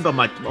 Paul. I remember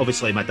my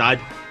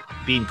dad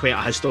being quite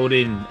a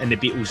historian in the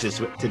Beatles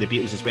to the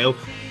Beatles as well.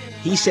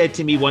 He said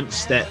to me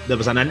once that there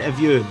was an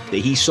interview that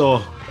he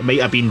saw. It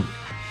might have been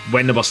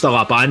when they were still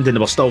a band and they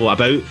were still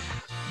about.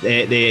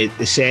 They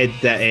said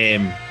that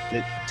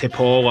to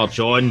Paul or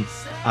John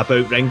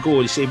about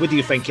Ringo. They said, "What do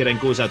you think of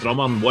Ringo as a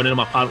drummer?" And one of them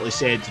apparently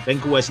said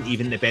Ringo isn't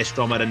even the best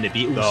drummer in the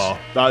Beatles.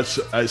 No,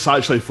 it's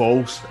actually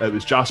false. It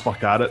was Jasper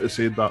Carrott who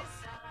said that.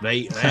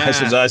 Right.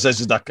 This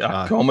is a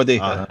comedy.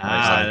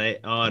 Right.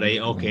 All right.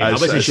 Okay. I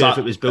wasn't sure if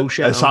it was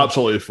bullshit. It's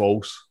absolutely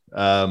false.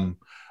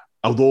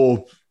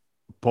 Although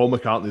Paul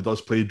McCartney does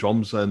play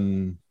drums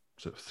in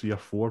 3 or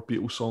 4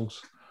 Beatles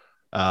songs.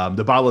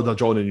 The Ballad of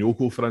John and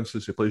Yoko, for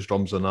instance, he plays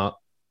drums in that,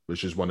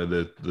 which is one of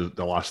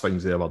the last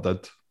things they ever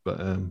did. But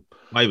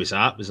why was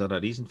that? Was there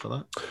a reason for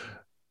that?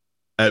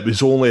 It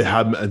was only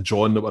him and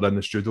John that were in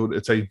the studio at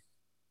the time.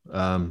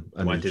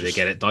 And when did they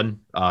get it done?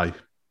 Aye,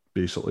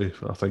 basically,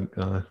 I think.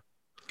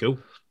 Cool.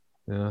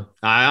 Yeah.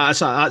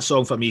 That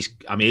song for me is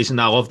amazing.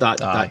 I love that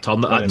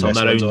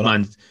turnaround,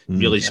 man.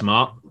 Really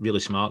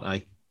smart.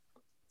 Aye.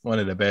 One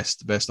of the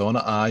best on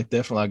it. I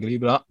definitely agree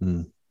with that.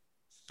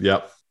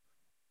 Yep.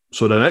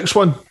 So the next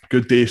one,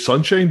 Good Day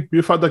Sunshine.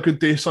 We've had a Good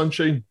Day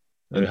Sunshine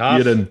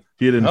here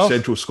in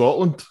Central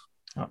Scotland.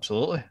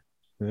 Absolutely.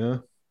 Yeah.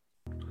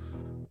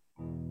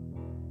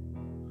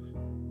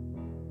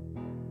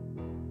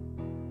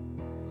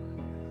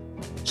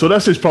 So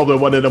this is probably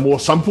one of the more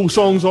simple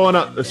songs on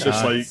it. It's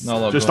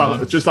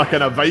just a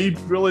kind of vibe,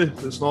 really.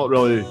 It's not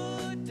really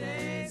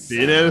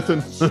doing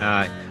anything.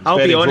 I'll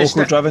be honest.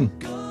 Driven.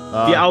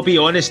 I'll be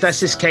honest.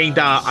 This is kind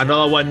of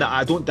another one that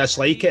I don't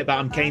dislike it, but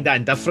I'm kind of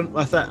indifferent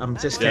with it. I'm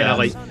just kind of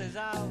like.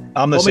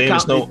 I'm the same.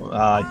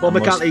 Paul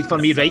McCartney for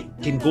me,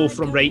 can go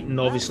from writing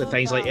obviously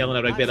things like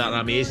Eleanor Rigby that are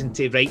amazing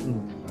to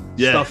writing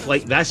stuff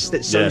like this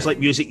that sounds like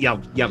music your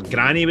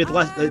granny would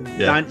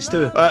dance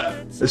to.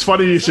 It's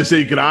funny you should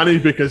say granny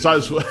because that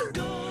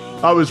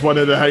was one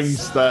of the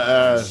things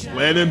that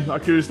Lennon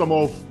accused him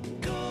of.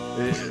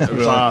 It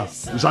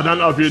was an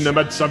interview in the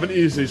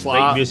mid-70s. He's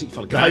like, music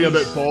for the thing grannies.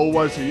 about Paul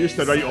was he used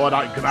to write all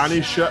that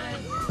granny shit.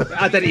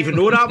 I didn't even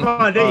know that,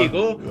 man. There you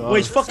go. Well,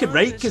 he's fucking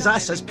right, because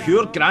that's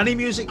pure granny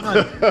music,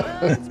 man.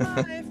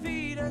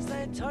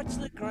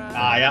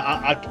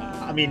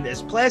 I mean,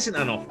 it's pleasant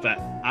enough, but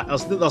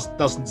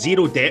there's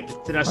zero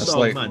depth to this It's song,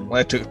 like man.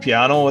 electric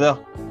piano there.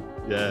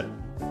 Yeah.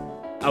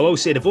 I will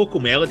say the vocal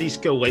melody's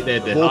cool, like the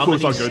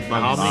Vocals harmonies. are good,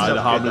 man. The harmonies The are good,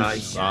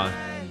 harmonies. aye.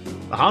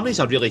 The harmonies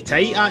are really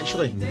tight,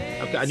 actually.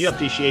 I've got a new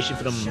appreciation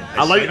for them.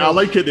 I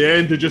like at the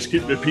end to just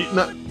keep repeating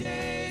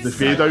it. The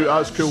fade out,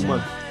 that's cool, man.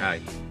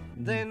 Aye.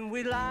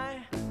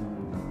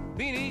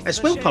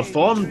 It's well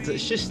performed.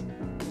 It's just.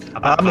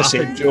 I'm the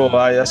same, Joe.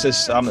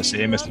 I'm the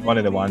same. It's one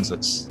of the ones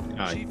that's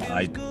Aye.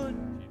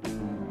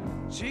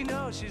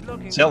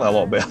 certainly a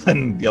lot better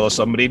than Yellow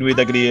Submarine, we'd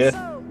agree.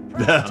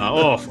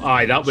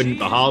 Aye, that wouldn't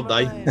be hard,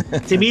 aye.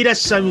 To me, this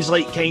sounds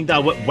like kind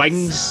of what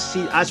Wings.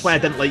 See, that's why I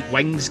didn't like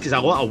Wings, because a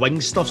lot of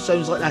Wings stuff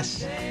sounds like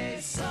this.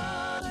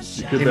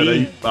 You could To be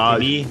me, right. Aye. to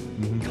me.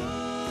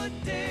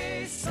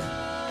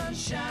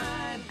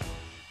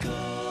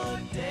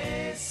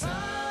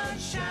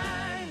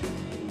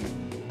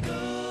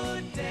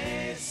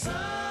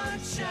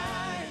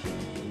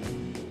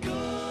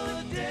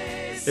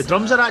 The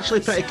drums are actually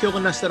pretty cool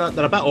in this. They're a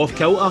bit off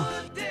kilter.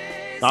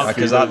 Because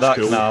fade that out's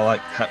cool. kind of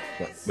like hit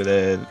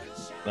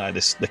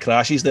with the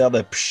crashes there,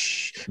 the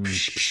psh,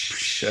 psh,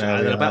 psh,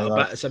 They're a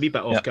like bit, it's a wee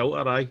bit off Yep.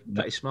 kilter, aye.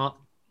 Pretty smart.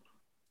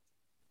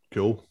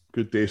 Cool.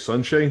 Good day,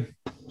 sunshine.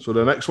 So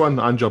the next one,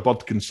 And Your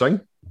Bird Can Sing.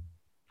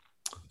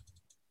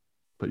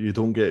 But You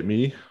Don't Get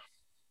Me.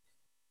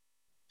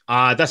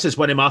 This is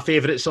one of my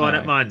favourites on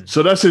it, man.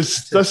 So this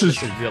is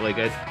really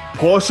good.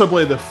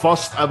 possibly the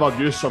first ever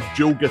use of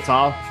dual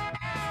guitar.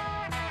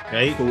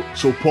 Right?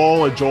 So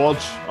Paul and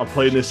George are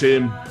playing the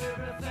same.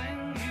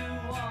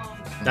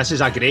 This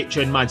is a great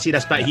tune, man. See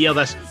this bit here,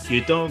 this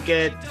You Don't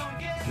Get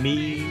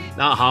Me.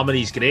 That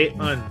harmony's great,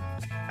 man.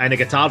 And the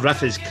guitar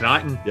riff is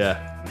cracking. Yeah.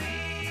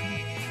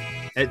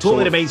 It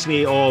totally So- reminds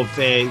me of,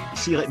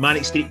 see, like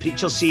Manic Street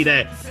Preachers, see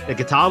the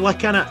guitar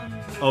lick in it?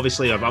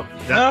 Obviously, or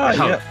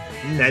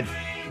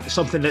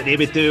something that they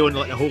would do on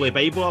like the Holy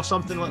Bible or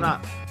something like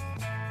that.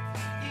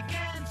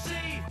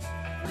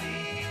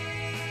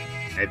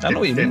 I know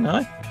what you mean,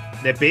 aye.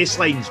 The bass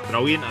line's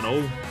brilliant and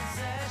all.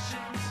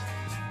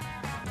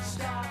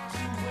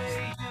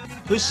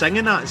 Who's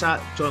singing that? Is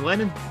that John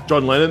Lennon?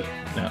 John Lennon.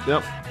 Yeah.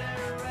 Yep.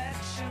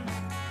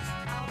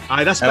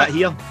 Aye, this bit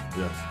here.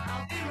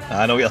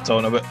 I know what you're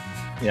talking about.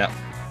 Yeah.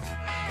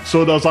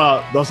 So there's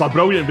a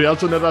brilliant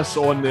version of this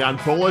on the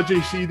Anthology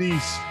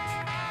CDs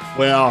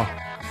where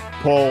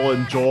Paul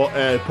and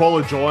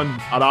John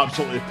are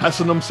absolutely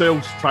pissing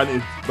themselves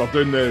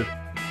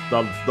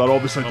they're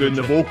obviously doing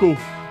the vocal.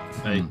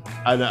 Right.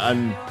 And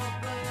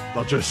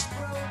they're just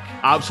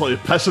absolutely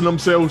pissing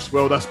themselves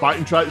while this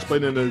backing track's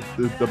playing in the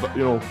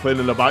playing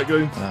in the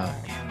background.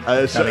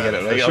 It's, Can't get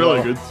it right it's or really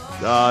not. good.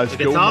 It's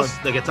The cool, guitars,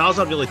 man. the guitars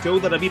are really cool.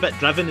 They're a wee bit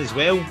driven as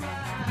well.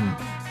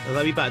 There's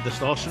a wee bit of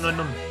distortion on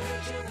them.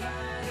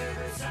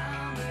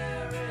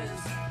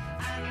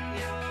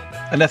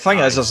 And the thing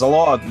is, there's a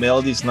lot of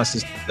melodies, and this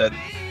is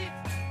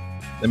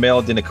the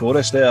melody in the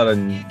chorus there,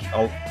 and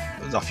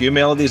there's a few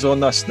melodies on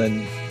this.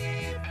 Then,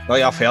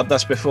 like I've heard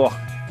this before,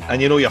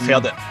 and you've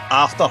heard it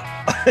after.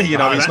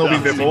 It's not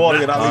been before.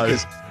 You know what I mean?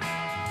 'Cause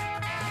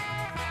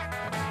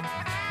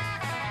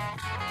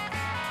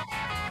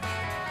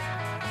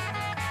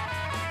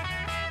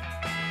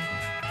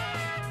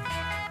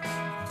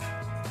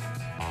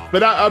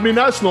But I mean,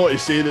 that's not to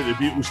say that the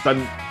Beatles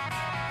didn't.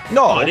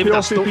 no, They people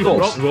were still people-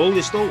 rock and roll.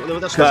 They're still rock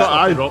Because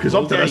and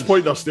up to roll this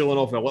point, they're stealing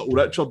off of Little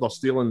Richard. They're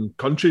stealing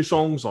country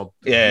songs, or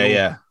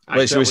yeah.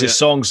 Which certainly- is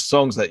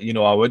songs that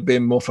I would be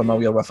more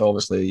familiar with,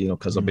 obviously,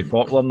 because they'll be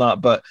popular in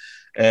that. But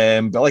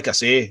like I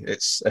say,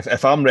 it's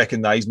if I'm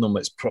recognising them,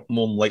 it's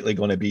more than likely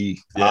going to be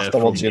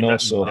afterwards, So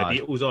the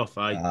Beatles off.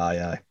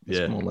 aye, it's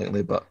Yeah. more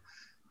likely. But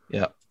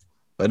yeah,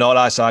 but no,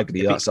 I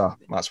agree. That's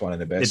one of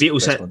the best. The Beatles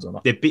best had ones on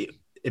it.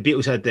 the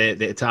Beatles had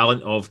the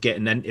talent of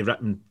getting into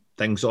ripping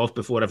things off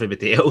before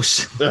everybody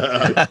else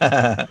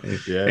yeah.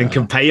 and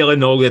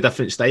compiling all the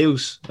different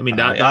styles. I mean,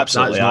 that's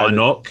absolutely, not a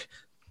knock.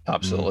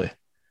 Absolutely.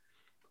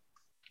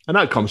 And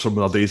that comes from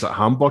their days at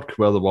Hamburg,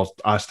 where they were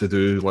asked to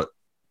do like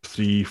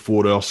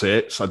 3-4 hour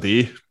sets a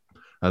day,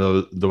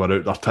 and they were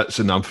out their tits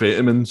and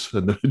amphetamines,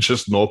 and they would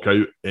just knock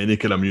out any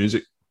kind of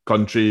music,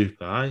 country,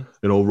 Aye,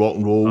 rock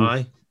and roll,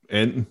 aye.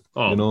 anything,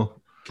 Oh.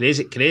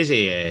 Crazy,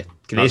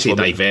 That's what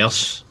they-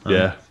 diverse.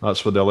 Yeah,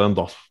 that's where they learned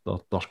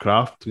their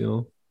craft,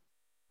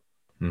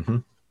 Mm-hmm.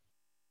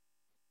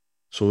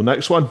 So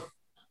next one,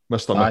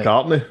 Mr. Aye.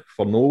 McCartney,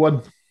 For No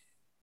One.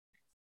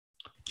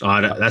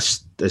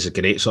 This is a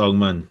great song,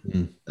 man.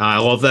 Mm. I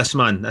love this,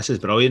 man. This is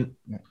brilliant.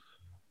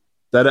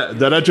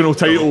 The original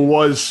title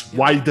was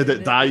Why Did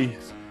It Die?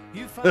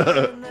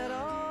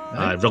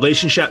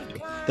 Relationship.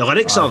 The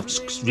lyrics are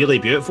really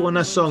beautiful in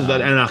this song,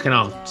 but in a kind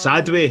of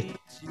sad way.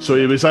 So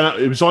he was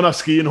on a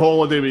skiing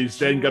holiday with his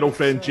then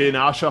girlfriend Jane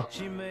Asher,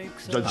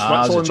 in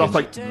Switzerland, I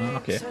think.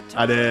 Okay.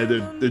 And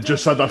they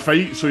just had a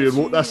fight, so he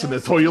wrote this in the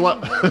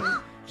toilet.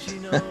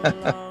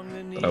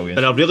 Brilliant.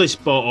 But I'm really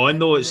spot on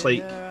though. It's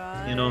like,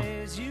 you know.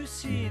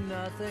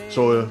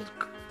 So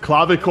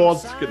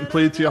clavichord getting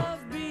played here.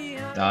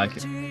 I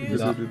can do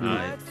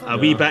that. A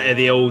wee bit of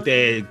the old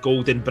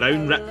Golden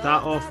Brown ripped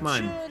that off,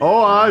 man.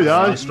 Oh, aye.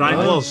 The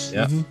Stranglers.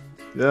 Yeah.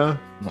 Yeah.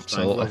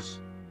 Absolutely.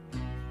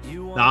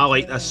 Nah, I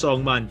like this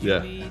song, man.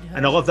 Yeah.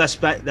 And I love this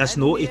bit, this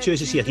note he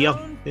chooses here.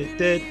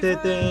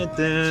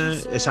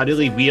 It's a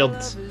really weird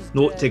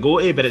note to go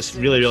to, but it's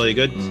really, really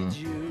good.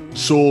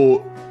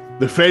 So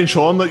the French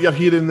horn that you're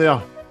hearing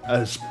there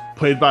is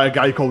played by a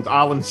guy called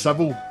Alan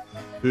Civil,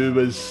 who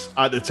was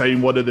at the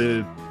time one of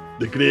the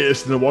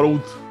greatest in the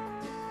world.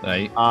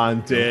 Right.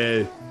 And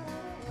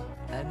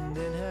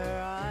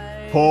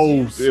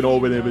Paul, you know,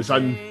 when he was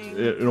in,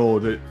 you know,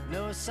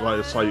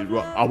 it's like,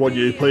 I want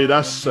you to play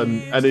this,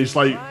 and he's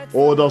like,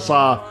 oh, there's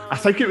I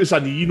think it was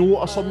an E note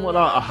or something like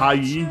that, a high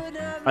E,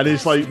 and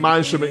he's like, my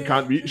instrument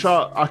can't reach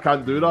that, I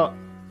can't do that.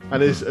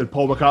 And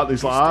Paul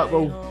McCartney's like,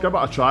 well, give it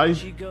a try.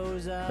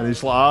 And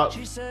he's like,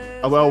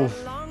 well,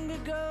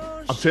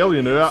 I'm telling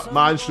you now,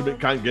 my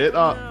instrument can't get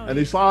that. And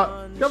he's like,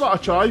 give it a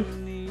try.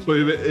 So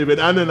he went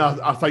in, and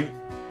I think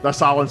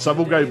this Alan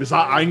Civil guy was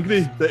that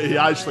angry that he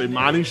actually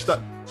managed it.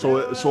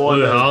 So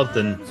hard,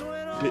 and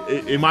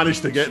he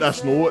managed to get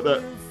this note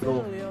that, you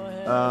know,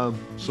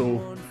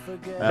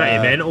 pretty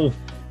mental.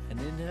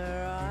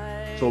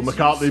 So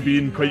McCartney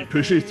being quite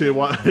pushy to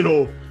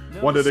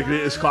one of the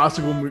greatest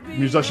classical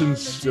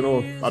musicians, you know,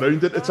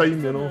 around at the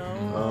time, you know.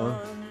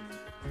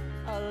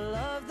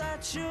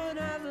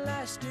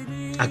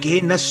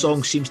 Again, this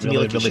song seems to me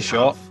like really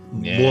short.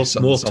 More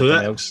to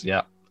it. Else.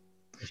 Yeah.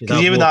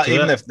 Because even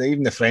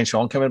the French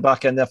horn coming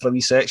back in there for a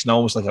wee section,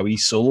 almost like a wee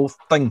solo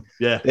thing.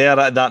 Yeah. There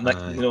at that,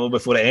 you know,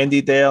 before it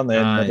ended there, and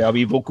then maybe a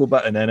wee vocal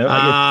bit, and then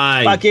out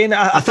again. But again,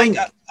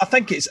 I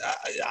think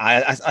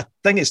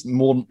it's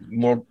more,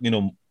 you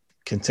know,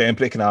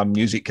 contemporary kind of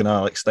music, kind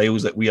of like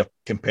styles that we are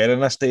comparing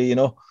this to, you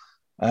know,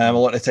 a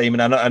lot of the time.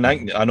 And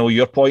I know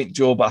your point,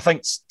 Joe, but I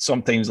think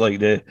sometimes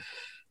like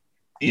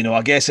you know,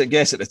 I guess at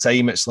the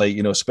time it's like,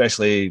 you know,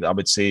 especially I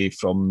would say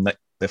from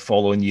the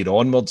following year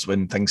onwards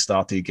when things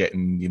started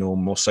getting, you know,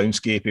 more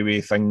soundscapey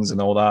way things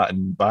and all that,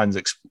 and bands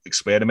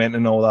experimenting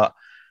and all that.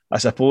 I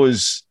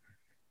suppose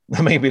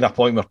there might be a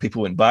point where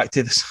people went back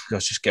to this.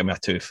 Gosh, just give me a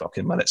 2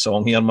 fucking minute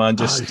song here, man.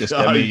 Just give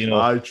me, you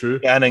know,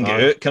 get in and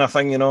get out kind of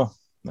thing, you know.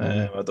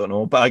 I don't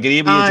know, but I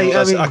agree with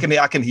you, Joe.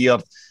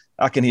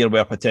 I can hear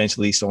where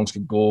potentially these songs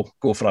could go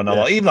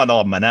for even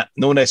another minute.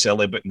 No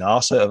necessarily putting the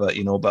arse out of it,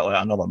 you know, but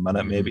like another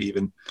minute, maybe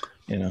even,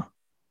 you know.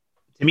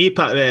 To me,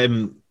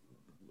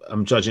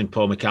 I'm judging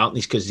Paul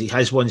McCartney's because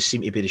his ones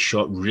seem to be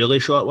the really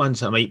short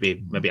ones. I might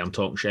be, maybe I'm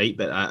talking shite,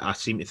 but I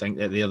seem to think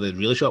that they're the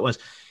really short ones.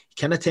 He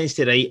kind of tends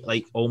to write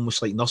like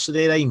almost like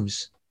nursery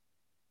rhymes,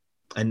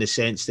 in the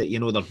sense that, you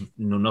know,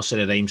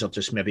 nursery rhymes are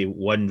just maybe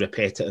one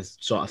repetitive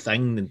sort of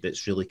thing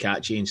that's really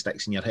catchy and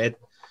sticks in your head.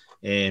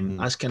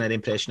 That's kind of the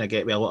impression I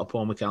get with a lot of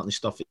Paul McCartney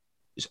stuff.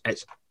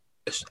 It's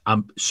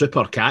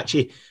super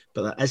catchy,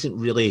 but there isn't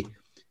really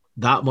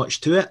that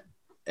much to it.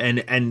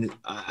 And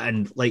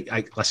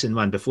like, listen,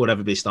 man, before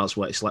everybody starts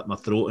wanting to slip my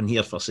throat in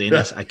here for saying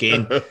this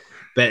again,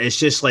 but it's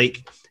just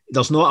like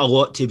there's not a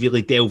lot to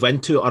really delve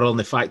into, other than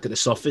the fact that the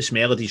surface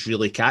melody is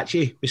really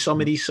catchy with some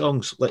of these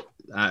songs. Like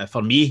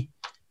for me,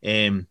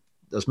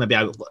 there's maybe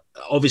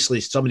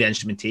obviously some of the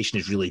instrumentation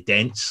is really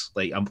dense.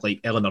 Like I'm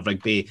like Eleanor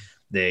Rigby,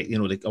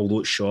 although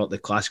it's short, the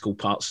classical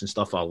parts and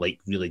stuff are like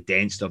really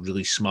dense. They're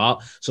really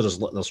smart. So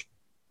there's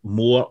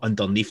more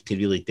underneath to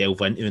really delve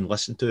into and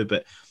listen to.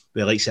 But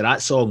like I said,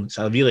 that song, it's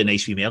a really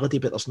nice wee melody,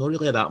 but there's not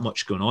really that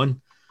much going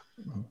on.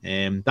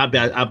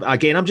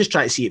 Again, I'm just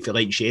trying to see it for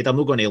light and shade. I'm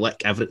not going to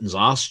lick everything's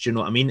arse. Do you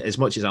know what I mean? As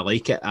much as I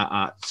like it,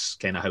 that's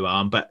kind of how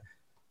I am. But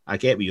I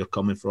get where you're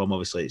coming from.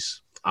 Obviously,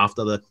 it's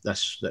after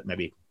this that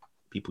maybe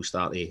people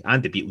start to,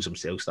 and the Beatles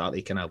themselves start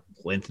to kind of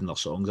lengthen their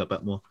songs a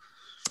bit more.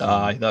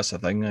 Aye, that's the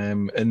thing.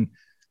 And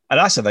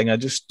that's the thing. I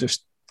just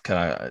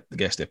kind of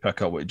guess to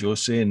pick up what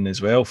Joe's saying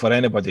as well. For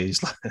anybody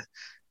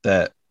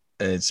that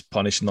is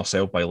punishing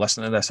themselves by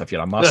listening to this, if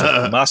you're a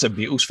massive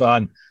Beatles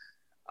fan,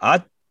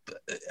 I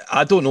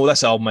don't know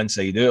this album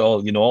inside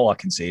out. All I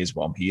can say is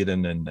what I'm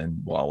hearing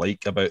and what I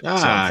like about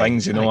certain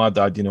things.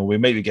 We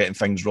might be getting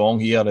things wrong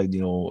here. I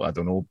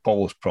don't know.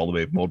 Paul's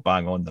probably more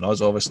bang on than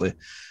us, obviously,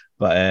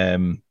 but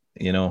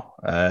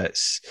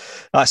that's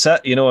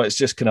it. It's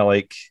just kind of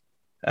like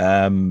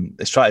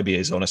let's try to be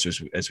as honest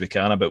as we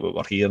can about what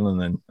we're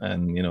hearing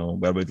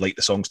and where we'd like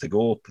the songs to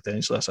go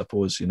potentially. I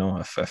suppose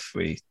if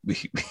we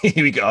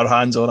get our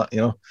hands on it,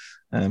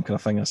 kind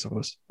of thing. I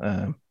suppose.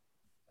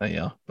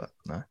 Yeah, but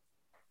no.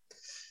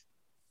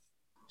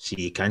 See,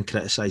 you can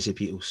criticise the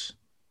Beatles.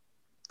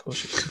 Of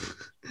course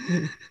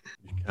you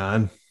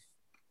can.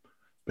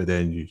 But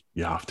then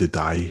you have to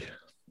die.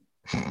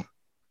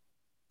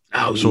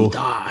 You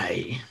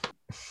die.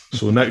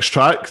 So next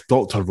track,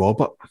 Dr.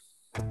 Robert.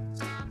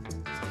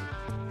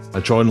 A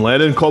John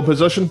Lennon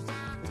composition.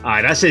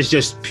 Aye, this is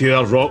just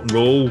pure rock and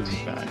roll.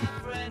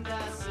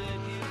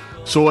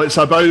 So it's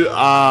about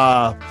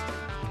a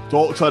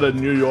doctor in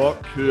New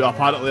York who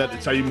apparently at the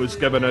time was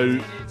giving out,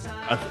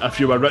 if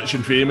you were rich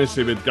and famous,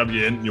 he would give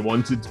you anything you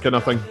wanted, kind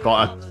of thing.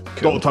 Got a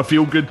Dr.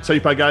 Feelgood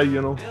type of guy,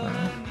 you know.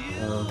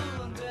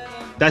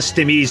 This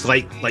to me is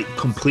like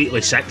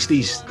completely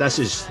 60s. This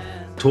is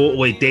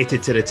totally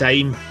dated to the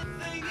time.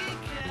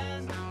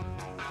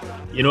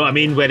 You know what I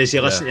mean? Whereas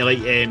you listen to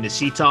like the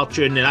Sitar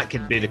tune, and that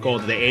could be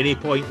recorded at any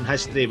point in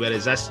history,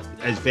 whereas this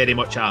is very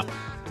much a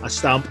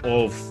stamp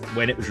of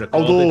when it was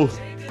recorded. Although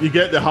you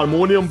get the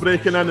harmonium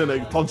breaking in and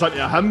it turns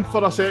into a hymn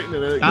for a second.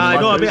 And then it goes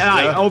back no, I out. mean,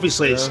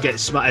 obviously it's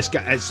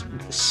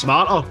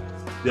smarter.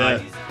 Yeah.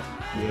 Aye.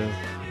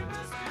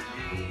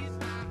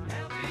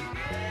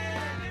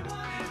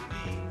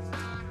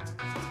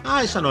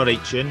 Yeah. It's an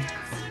alright tune.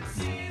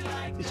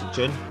 It's a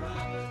tune.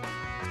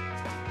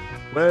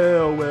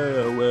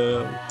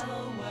 Well.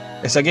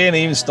 It's again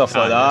even stuff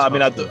like that. I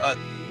mean,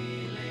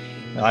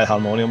 I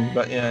harmonium,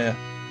 but yeah.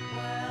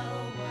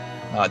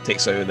 That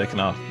takes out the kind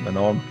of the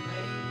norm.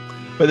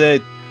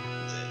 But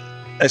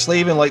it's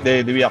even like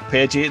the way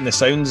arpeggiating the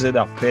sounds of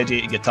the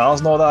arpeggiated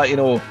guitars and all that, you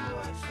know.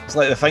 It's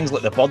like the things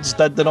like the Birds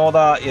did and all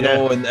that, you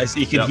know, and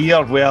you can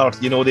hear where,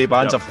 you know, the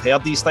bands have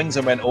heard these things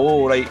and went,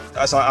 oh, right,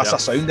 that's a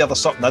sound there,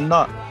 there's something in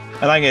that.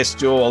 I think it's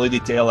Joe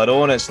alluded to earlier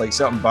on, it's like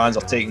certain bands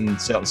are taking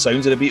certain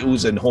sounds of the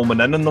Beatles and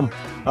homing in on them.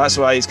 That's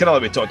why it's kind of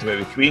like we talked about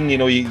with Queen, you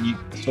know, you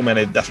so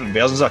many different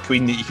versions of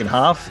Queen that you can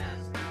have.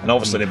 And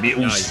obviously the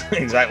Beatles,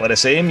 exactly the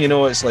same, you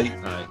know, it's like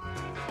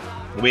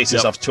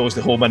Oasis have chose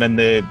to home in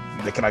the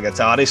kind of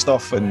guitar-y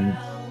stuff and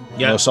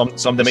you know, some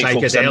to make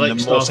focus in the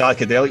more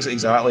psychedelics,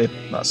 exactly,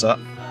 that's it.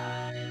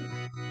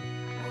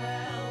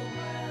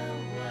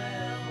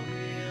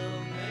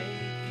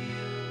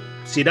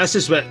 See, this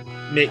is what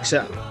makes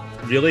it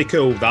really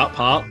cool, that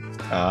part.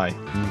 Aye.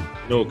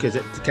 No, because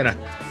it kind of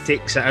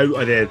takes it out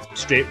of the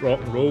straight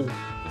rock and roll.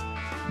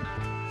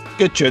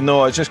 Good tune,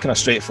 though. It's just kind of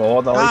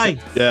straightforward. I like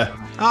it. Yeah.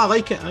 I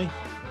like it, aye.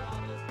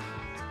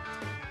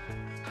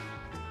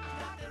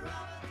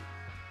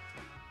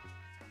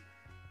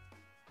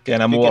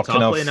 Again, I'm more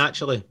kind of...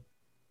 actually.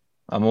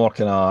 I'm more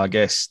kind of, I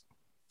guess,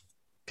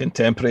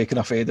 contemporary kind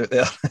of fade out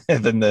there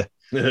than the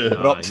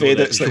rock fade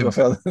outs that we've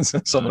heard in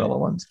some of the other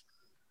ones.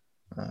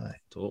 Aye.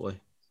 Totally.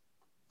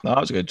 No,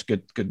 that was a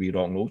good wee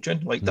rock and roll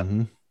tune. Liked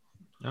it.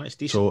 No, it's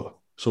decent.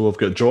 So we've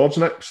got George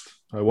next.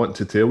 I want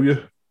to tell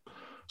you.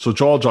 So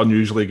George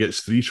unusually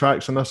gets 3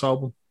 tracks in this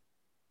album.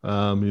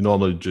 You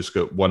normally just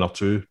get 1 or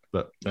 2,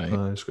 but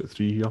it's got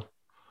 3 here.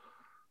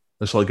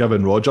 It's like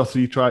giving Roger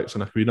 3 tracks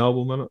in a Queen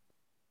album, isn't it?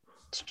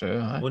 It's true.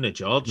 Only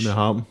George. Wouldn't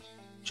happen.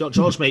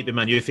 George might be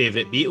my new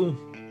favourite Beatle.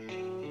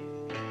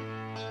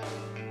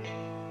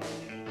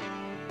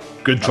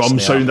 Good drum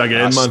sound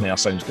again, man. Snare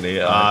sounds great.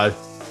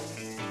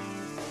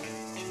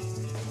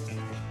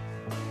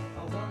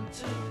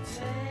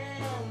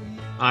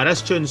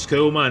 This tune's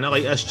cool, man. I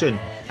like this tune.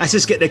 This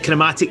has got the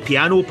chromatic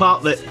piano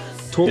part that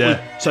totally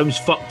sounds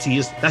fucked to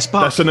you. This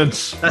part.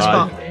 Dissonance. This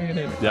part.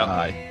 Yeah.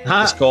 Aye.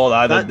 It's called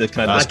the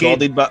kind of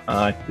discorded bit.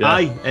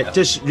 Aye. It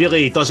just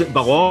really doesn't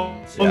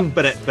belong,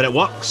 but it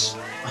works.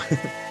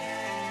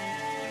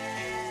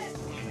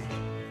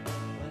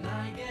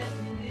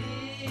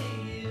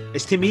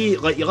 It's to me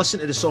like you listen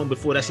to the song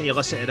before this and you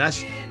listen to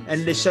this,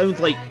 and they sound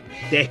like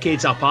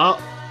decades apart.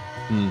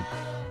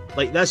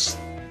 Like this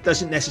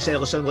doesn't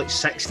necessarily sound like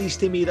 60s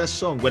to me, this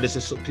song, whereas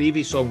the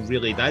previous song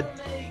really did.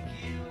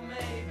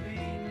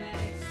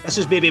 This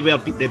is maybe where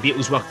the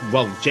Beatles were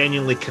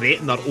genuinely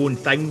creating their own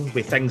thing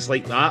with things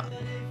like that.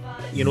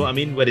 You know what I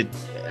mean? Where it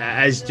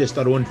is just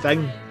their own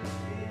thing.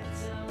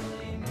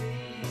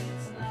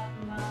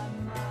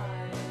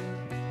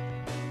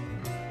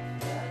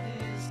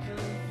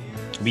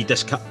 We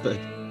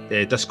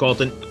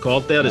discordant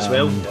chord there as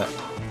well.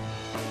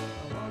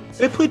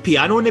 Who played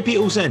piano in the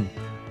Beatles then?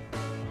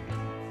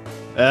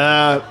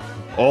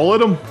 All of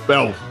them.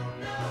 Well,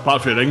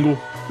 apart from Ringo,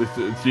 the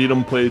 3 of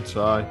them played.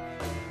 Aye.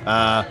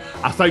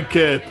 I think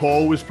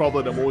Paul was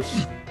probably the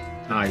most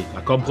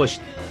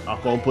accomplished.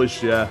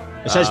 Yeah.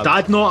 Is his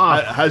dad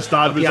not his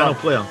dad was piano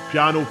player?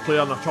 Piano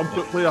player and a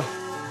trumpet player.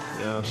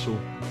 Yeah, so.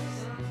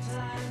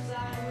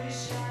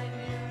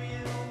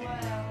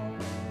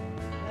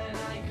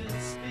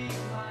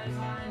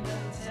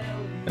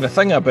 And the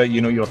thing about,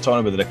 you were talking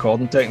about the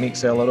recording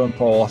techniques earlier on,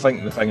 Paul, I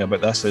think the thing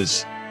about this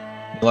is,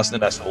 you listen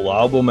to this whole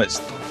album,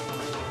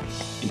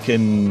 you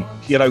can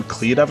hear how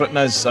clear everything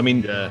is. I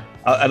mean, and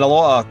a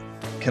lot of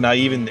kind of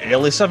even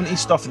early 70s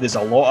stuff, there's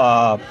a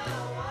lot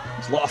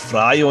of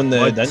fry on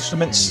the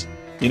instruments.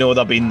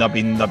 They've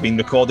been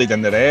recorded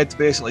in the red,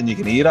 basically, and you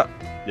can hear it.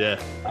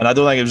 Yeah. And I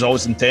don't think it was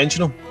always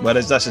intentional,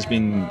 whereas this is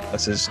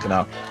kind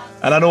of,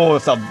 and I know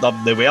if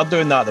they were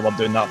doing that, they were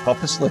doing that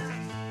purposely,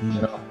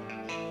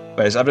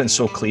 But everything's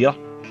so clear,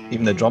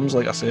 even the drums,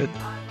 like I said.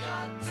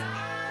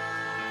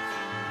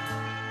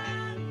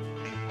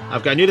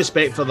 I've got a new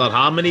respect for their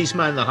harmonies,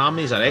 man. Their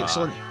harmonies are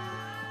excellent.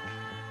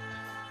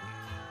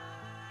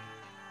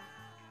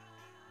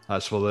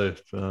 That's for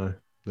they've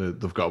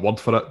got a word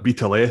for it.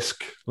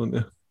 Beatlesque, don't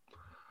they?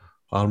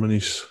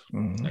 harmonies.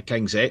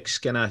 King's X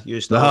kind of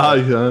used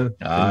that.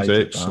 King's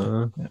X.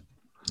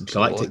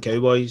 Galactic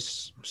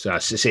Cowboys. So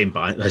it's the same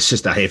band. It's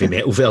just a heavy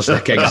metal version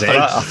of King's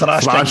X. A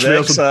thrash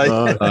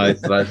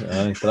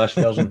Thrash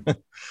version.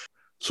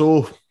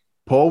 So,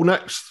 Paul,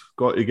 next,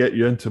 got to get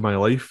you into my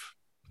life.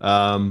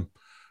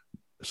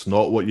 It's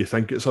not what you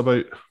think it's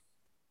about.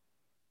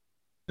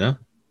 Yeah.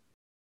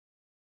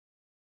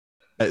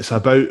 It's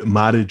about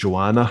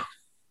marijuana.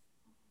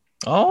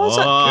 Oh, is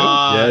that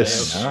cool?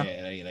 Yes.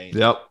 Right.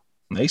 Yep.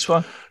 Nice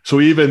one. So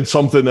even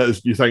something that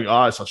is, you think,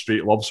 it's a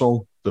straight love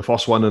song. The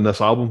first one in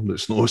this album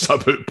that's not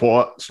about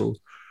pot. So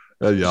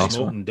there you are.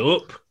 Smoking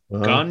dope.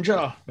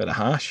 Ganja. Bit of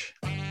hash.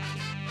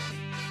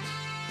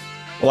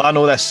 Well, I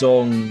know this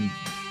song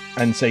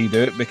inside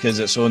out because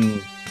it's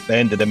on the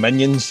end of the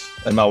Minions,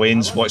 and my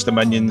Wayne's watched the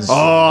Minions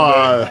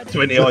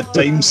 20 odd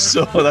times,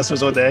 so this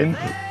was on the end.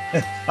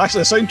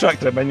 Actually, the soundtrack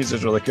to the Minions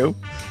is really cool.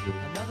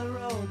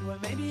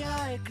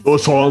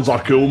 Those songs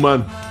are cool,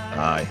 man.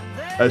 Aye.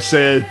 It's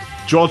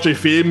Georgie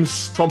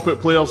Fame's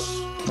trumpet players.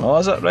 Oh,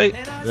 is it right?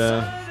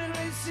 Yeah.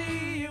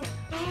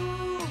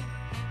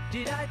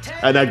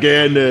 And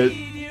again,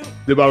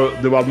 they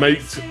were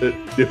mic'd.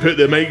 They put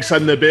the mics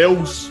in the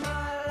bells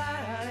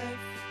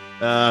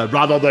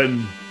rather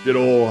than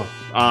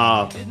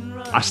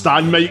a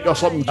stand mic or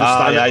something.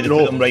 They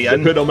put them right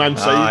in. They put them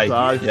inside.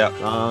 Aye.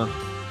 Yeah.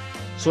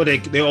 So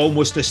they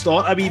almost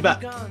distort a wee bit.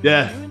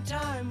 Yeah.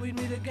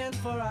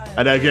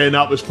 And again,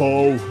 that was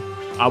Paul.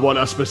 I want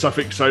a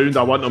specific sound.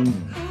 I want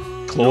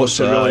them close.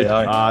 Really.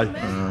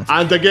 Aye.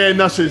 And again,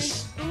 this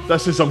is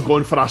I'm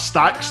going for a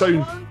stack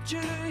sound.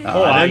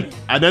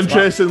 And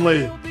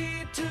interestingly,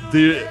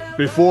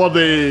 before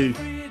they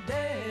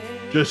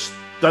just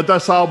did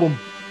this album,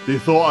 they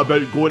thought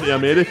about going to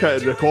America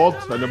to record,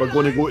 and they were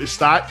going to go to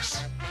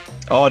Stax.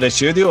 Oh, the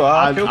studio,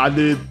 cool. And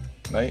they,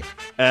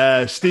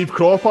 right. Steve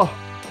Cropper,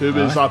 who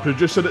was a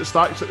producer at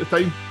Stax at the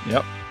time,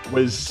 yep,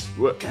 was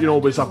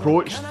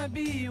approached,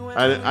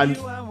 and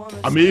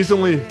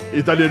amazingly,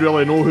 he didn't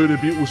really know who the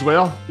Beatles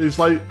were. He's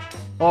like,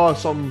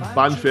 some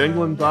band from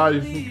England,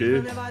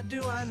 okay.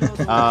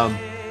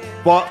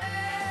 But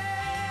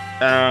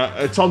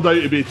it turned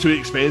out to be too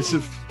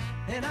expensive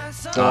for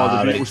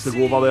the Beatles to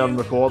go over there and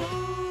record.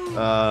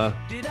 I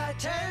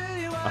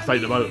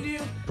think about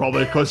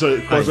probably because of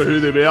who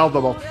they were,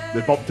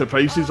 they bumped the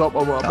prices up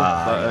or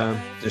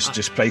whatever.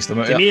 Just priced them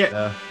out.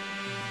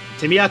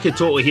 To me, I could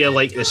totally hear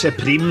like the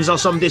Supremes or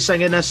somebody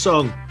singing this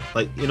song,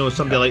 like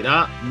somebody like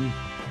that.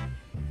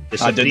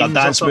 I did their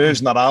dance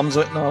moves and their arms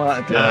out and all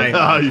that.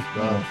 Aye.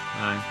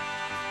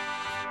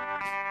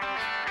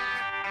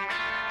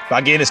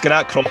 But again, it's got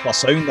that Cropper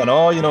sound and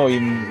all,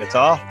 even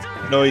guitar.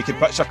 You could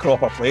picture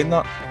Cropper playing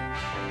that.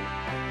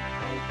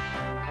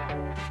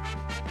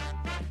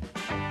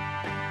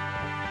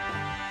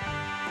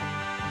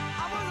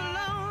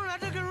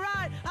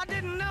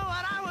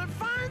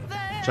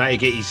 Trying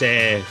to get his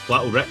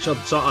Little Richard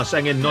sort of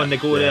singing on the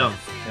go there.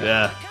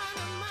 Yeah.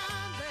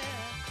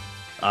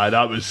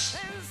 That was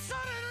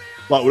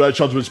Little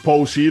Richard was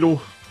Paul's hero.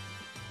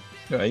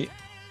 Right.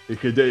 He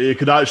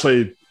could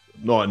actually,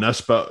 not in this,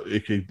 but he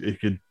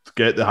could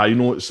get the high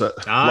notes that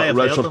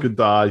Little Richard could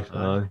die.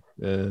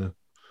 Yeah.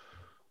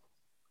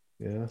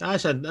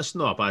 That's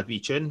not a bad wee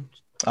tune.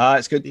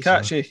 It's good,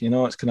 catchy.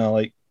 It's kind of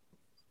like,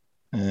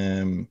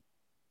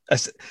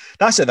 that's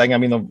the thing. I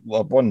mean,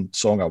 we're one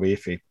song away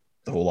from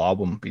the whole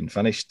album being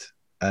finished,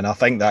 and I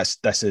think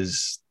this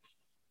is,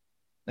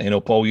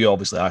 Paul, you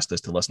obviously asked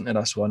us to listen to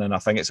this one, and I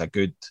think it's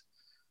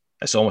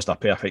almost a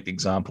perfect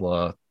example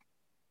of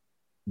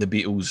the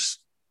Beatles'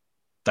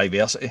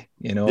 diversity,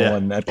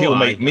 and people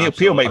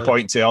might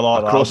point to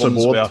other across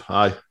albums the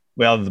board,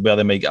 where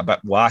they might get a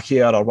bit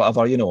wackier or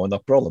whatever, and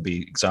there'll probably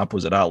be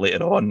examples of that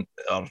later on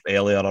or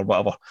earlier or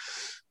whatever.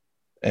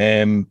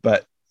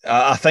 But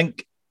I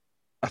think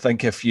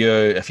if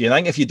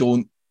you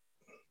don't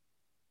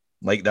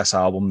like this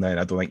album, then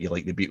I don't think you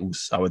like the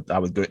Beatles. I would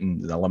go out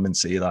on the limb and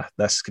say that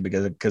this could be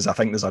good, because I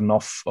think there's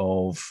enough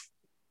of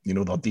their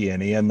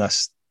DNA in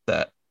this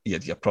that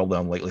you're probably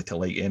unlikely to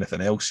like anything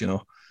else. If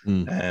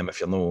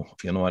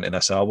you're not into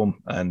this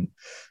album, and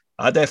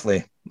I'm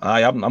going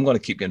to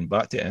keep getting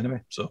back to it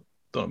anyway. So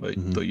don't know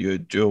about you,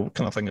 Joe.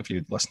 Kind of think if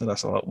you listen to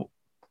this a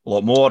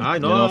lot more,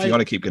 if you're going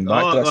to keep getting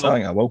back to this, I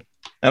think I will.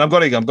 And I'm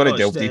going to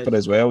delve deeper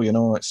as well.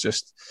 It's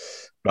just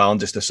rather than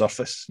just the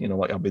surface,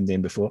 like I've been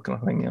doing before, kind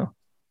of thing.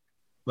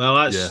 Well,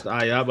 that's what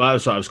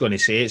I was going to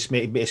say. It's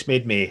made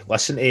me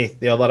listen to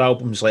the other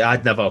albums. Like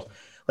I'd never,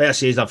 like I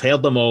say, I've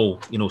heard them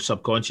all,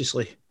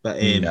 subconsciously, but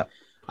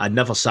I'd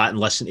never sat and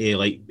listened to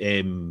like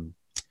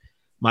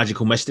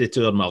Magical Mystery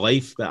Tour in my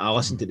life. But I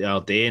listened to it the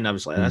other day, and I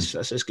was like, this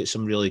has got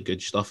some really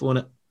good stuff on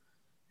it.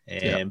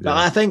 But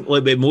I think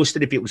like with most of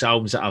the Beatles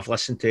albums that I've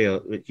listened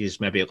to, which is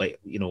maybe like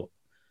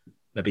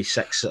maybe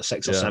six or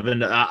seven,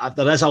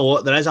 there is a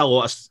lot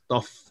of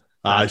stuff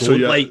I don't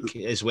like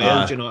as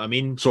well. Do you know what I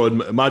mean? So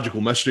in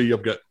Magical Mystery,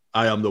 you've got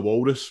I Am the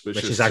Walrus,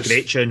 which is a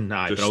great tune.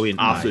 Brilliant.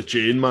 Off the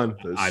chain, man.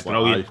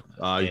 Brilliant.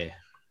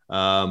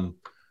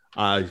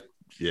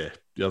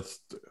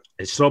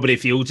 Strawberry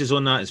Fields is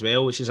on that as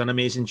well, which is an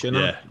amazing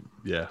tune.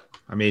 Yeah.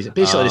 Amazing.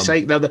 Basically, it's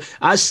like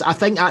I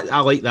think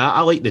I like that.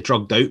 I like the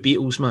drugged out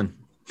Beatles, man.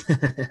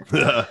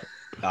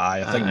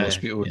 I think most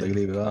people would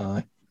agree with that.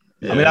 Aye.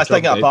 Yeah, I mean, I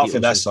think apart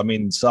from Beatles this, I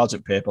mean,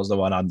 Sgt. Pepper's the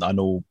one I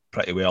know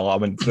pretty well. I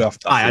went through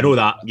I know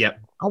that.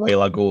 Yep. A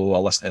while ago, I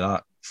listened to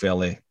that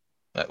fairly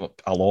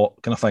a lot,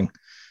 kind of thing.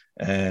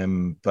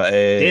 But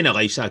Day in a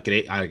Life's a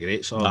great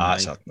song.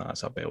 It's a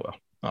belter,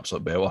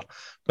 absolute belter.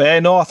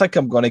 But no, I think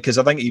I'm going to, because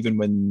I think even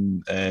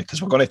when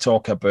because we're going to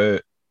talk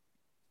about.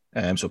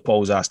 So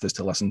Paul's asked us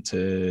to listen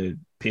to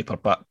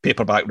Paperback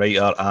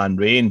Writer and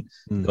Rain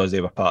because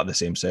they were part of the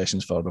same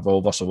sessions for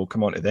Revolver, so we'll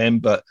come on to them.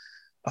 But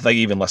I think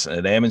even listening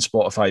to them in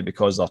Spotify,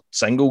 because they're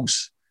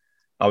singles,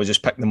 I would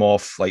just pick them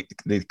off like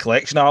the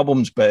collection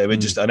albums, but it would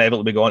just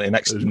inevitably go on to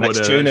next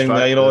tune, and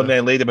and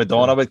then Lady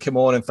Madonna would come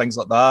on and things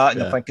like that.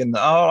 And you're thinking,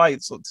 all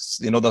right, so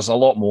there's a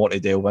lot more to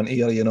delve into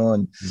here,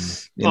 and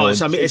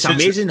it's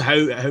amazing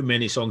how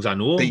many songs I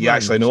know that you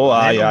actually know,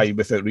 aye,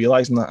 without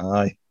realising that,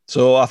 aye.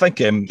 So I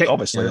think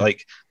obviously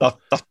like they're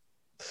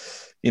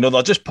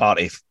just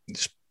party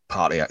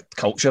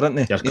culture, aren't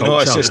they?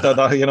 It's just they're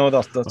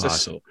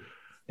just so.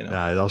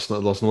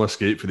 There's no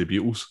escape for the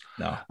Beatles.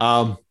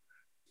 No.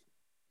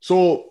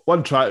 So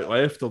one track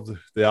left of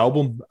the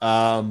album,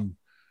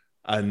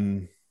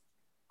 and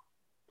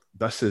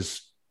this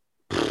is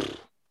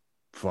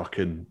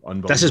fucking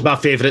unbelievable. This is my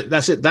favourite.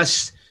 This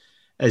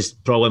is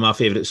probably my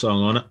favourite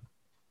song on it.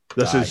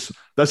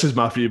 This is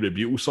my favourite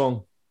Beatles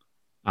song.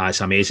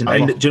 It's amazing.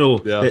 And do you know,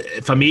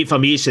 for me,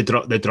 it's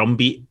the drum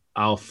beat.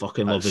 I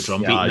fucking love the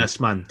drum beat in this,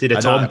 man. Do the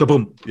tom,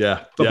 boom.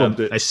 Yeah.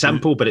 It's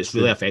simple, but it's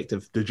really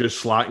effective. They just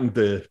slackened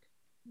the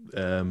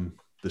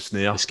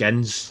snare, the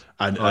skins,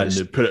 and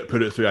they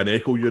put it through an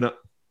echo unit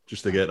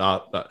just to get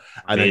that.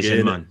 And amazing,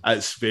 again, man.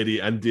 It's very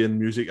Indian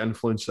music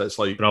influence. It's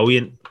like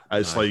brilliant.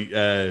 It's like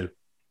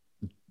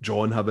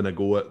John having a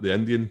go at the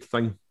Indian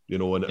thing,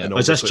 And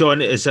is this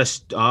John? Is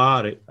this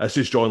right? This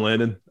is John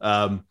Lennon.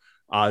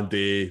 And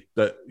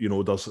that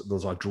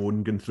there's a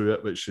drone going through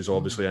it, which is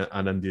obviously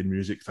an Indian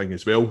music thing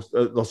as well.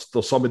 There's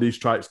some of these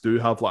tracks do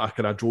have like a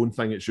kind of drone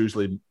thing. It's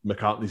usually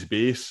McCartney's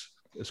bass.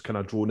 It's kind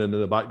of drone in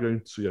the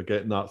background, so you're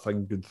getting that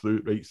thing going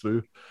through right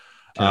through.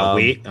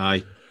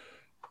 Aye.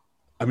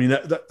 I mean,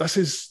 this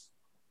is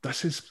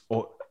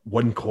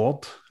one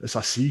chord. It's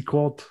a C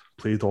chord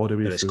played all the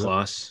way through. It's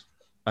class,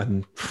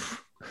 and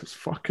it's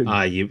fucking.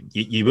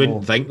 You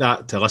wouldn't think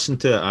that to listen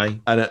to it.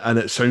 And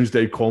it sounds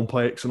very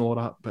complex and all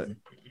that, but.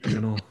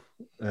 And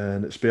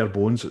it's bare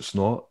bones. It's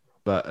not,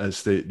 but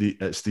it's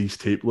it's these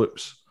tape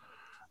loops.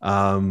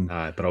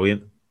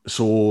 Brilliant.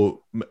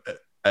 So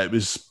it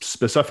was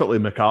specifically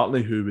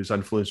McCartney who was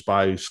influenced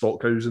by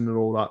Stockhausen and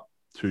all that,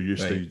 who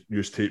used to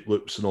use tape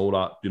loops and all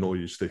that.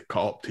 Used to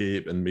cut up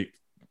tape and make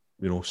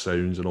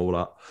sounds and all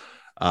that.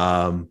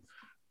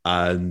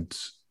 And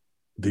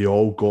they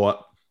all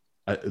got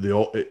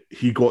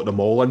he got them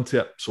all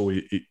into it. So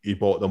he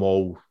bought them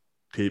all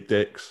tape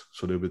decks,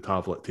 so they would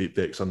have like tape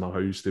decks in their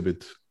house. They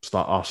would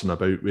start arsing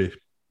about with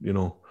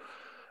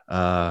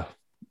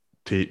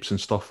tapes and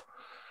stuff,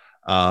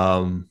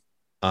 and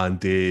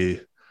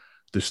the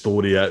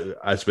story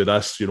as with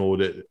this,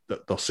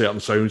 that there's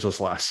certain sounds.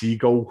 There's like a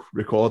seagull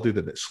recorded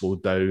and it's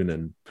slowed down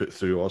and put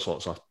through all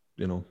sorts of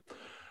there's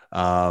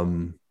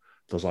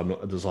a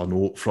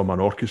note from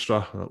an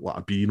orchestra, like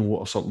a B note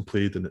or something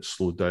played, and it's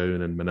slowed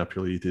down and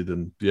manipulated,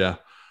 and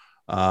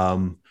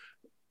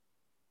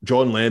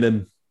John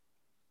Lennon.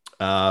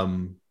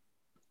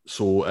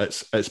 So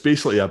it's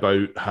basically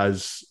about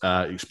his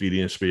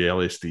experience with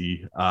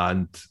LSD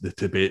and the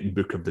Tibetan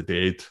Book of the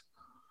Dead.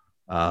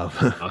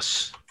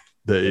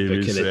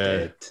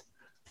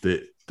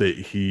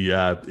 He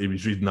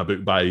was reading a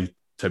book by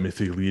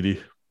Timothy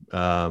Leary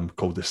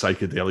called The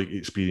Psychedelic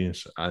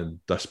Experience, and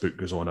this book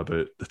goes on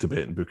about the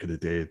Tibetan Book of the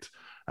Dead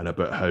and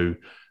about how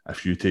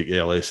if you take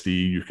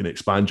LSD, you can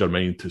expand your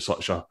mind to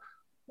such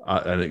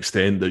an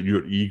extent that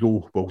your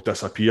ego will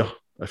disappear.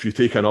 If you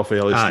take enough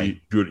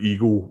LSD, your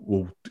ego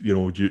will,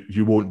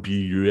 you won't be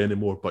you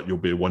anymore, but you'll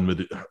be one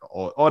with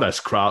all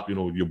this crap,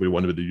 you'll be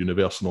one with the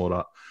universe and all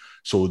that.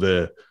 So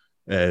the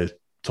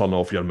turn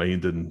off your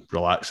mind and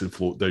relax and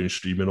float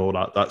downstream and all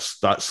that,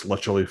 that's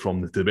literally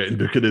from the Tibetan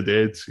Book of the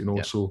Dead,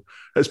 So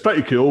it's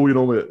pretty cool,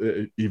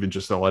 even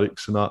just the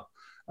lyrics and that.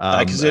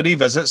 Because he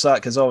revisits that,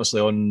 because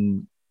obviously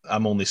on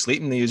I'm Only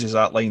Sleeping, he uses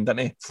that line,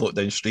 didn't he? Float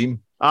downstream.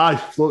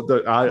 Float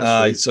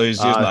down. So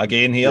he's using it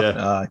again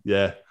here.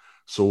 Yeah.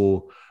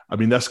 So, I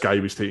mean, this guy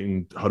was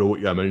taking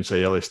heroic amounts of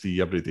LSD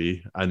every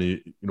day, and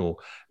he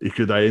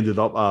could have ended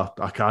up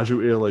a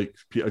casualty like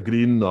Peter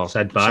Green or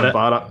Sid Barrett.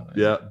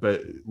 Yeah,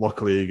 but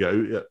luckily he got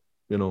out yet,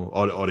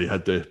 or he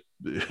had the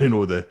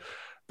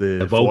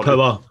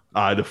willpower,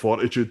 the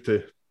fortitude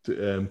to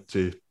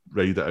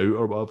ride it out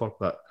or whatever.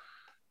 But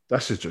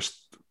this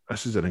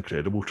is an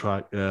incredible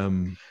track.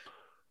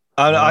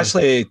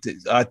 Actually,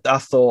 I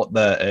thought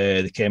that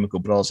the Chemical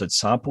Brothers had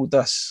sampled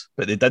this,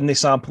 but they didn't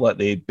sample it.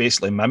 They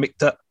basically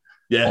mimicked it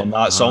on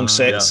that song,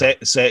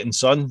 Setting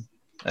Sun.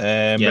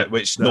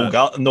 which Noel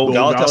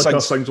Gallagher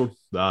sings on.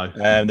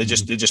 They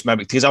just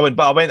mimicked, because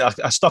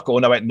I stuck it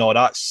on. I went, no,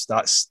 that's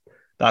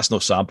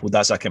not sampled.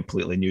 That's a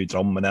completely new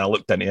drum. And then I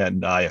looked into it,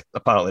 and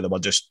apparently they were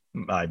just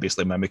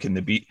basically mimicking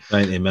the beat.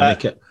 Right, they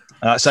mimic it.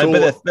 But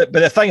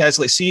the thing is,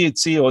 like,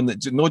 see on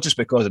not just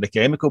because of the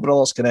Chemical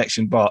Brothers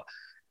connection, but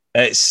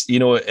it's, you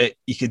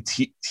could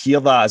hear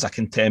that as a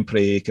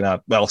contemporary kind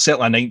of, well,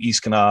 certainly a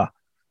 90s kind of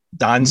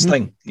dance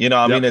thing, you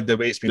know what I mean, the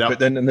way it's been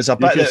put in, and there's a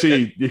bit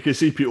you can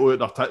see people at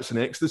their tits in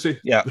ecstasy,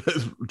 and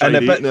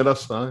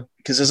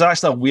because there's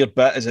actually a weird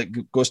bit as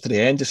it goes to the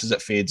end, just as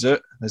it fades out,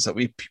 there's that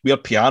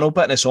weird piano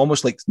bit, and it's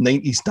almost like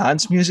 90s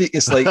dance music.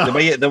 It's like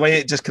the way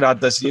it just kind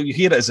of does, you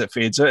hear it as it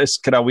fades out, it's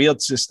kind of weird.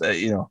 It's just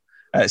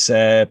it's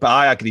but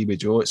I agree with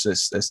Joe, it's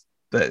that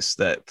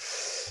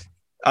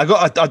I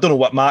don't know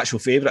what my actual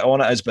favourite on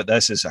it is, but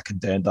this is a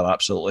contender,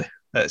 absolutely.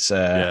 It's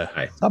to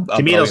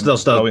me, there's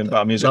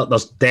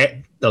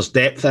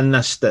depth in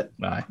this that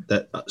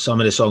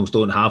some of the songs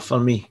don't have for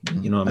me.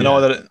 You know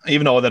what I mean?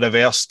 Even all the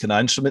reverse kind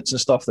of instruments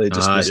and stuff, they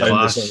just sound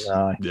the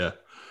same.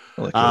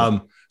 Really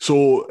cool.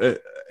 So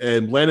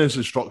Lennon's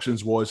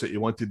instructions was that he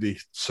wanted the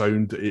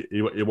sound.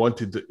 He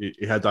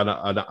had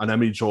an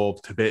image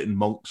of Tibetan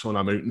monks on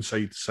a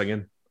mountainside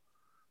singing,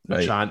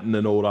 chanting,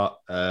 and all that.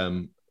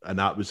 And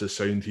that was the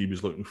sound he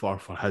was looking for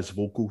his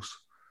vocals.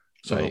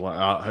 So like,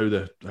 how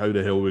the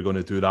hell are we going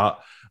to do that?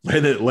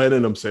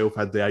 Lennon himself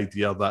had the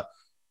idea that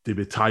they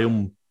would tie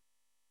him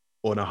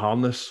on a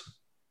harness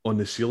on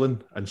the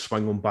ceiling and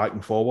swing him back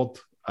and forward,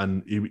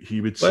 and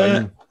he would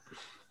sing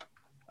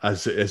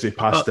as he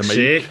passed the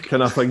mic,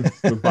 kind of thing,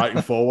 back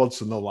and forwards,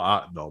 and all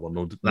like that.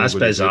 No, that's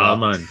bizarre,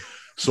 man.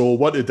 So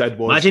what they did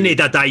was, imagine he'd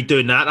have died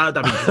doing that.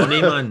 That'd have been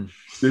funny, man.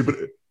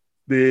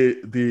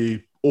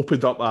 They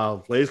opened up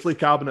a Leslie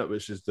cabinet,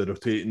 which is the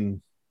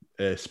rotating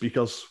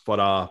speakers for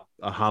a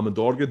Hammond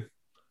organ.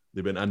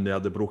 They went in there,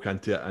 they broke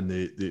into it, and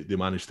they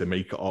managed to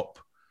mic it up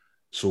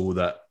so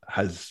that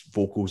his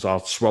vocals are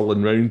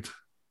swirling round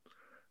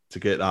to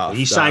get that.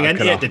 He sang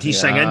into it. Did he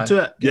sing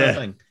into it?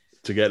 Yeah,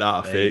 to get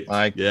that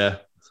effect. Yeah.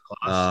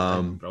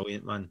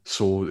 Brilliant, man.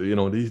 So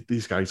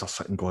these guys are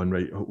sitting going,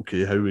 right,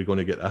 okay, how are we going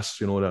to get this?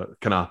 That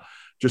kind of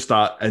just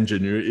that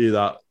ingenuity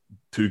that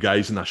two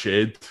guys in a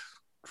shed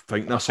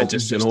think that's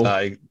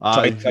something,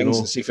 try things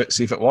and see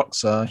if it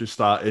works. Just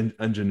that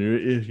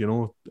ingenuity,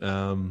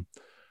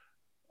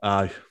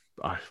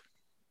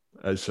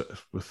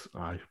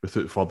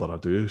 without further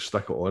ado,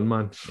 stick it on,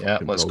 man. Yeah,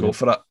 let's go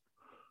for it.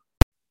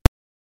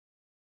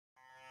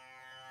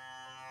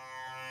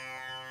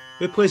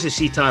 Who plays the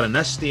sitar in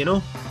this? Do you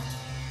know?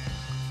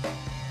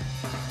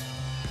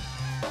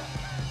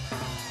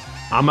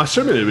 I'm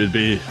assuming it would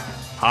be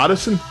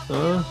Harrison.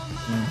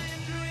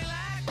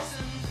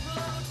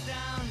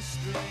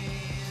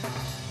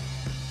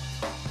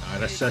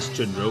 This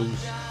tune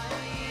rules.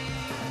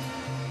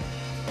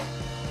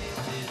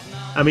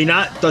 I mean,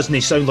 that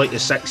doesn't sound like the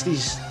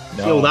 60s.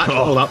 No.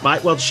 All that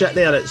backward shit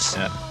there, it's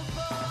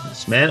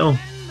mental.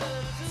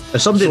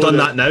 If somebody done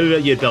that now,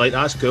 you'd be like,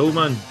 that's cool,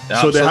 man.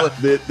 Yeah, so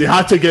they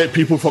had to get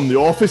people from the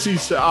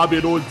offices at Abbey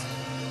Road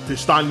to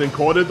stand in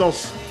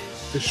corridors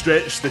to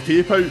stretch the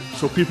tape out,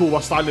 so people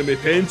were standing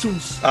with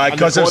pencils.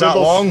 Because it's that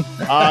long.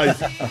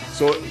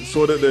 So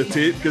that the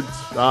tape could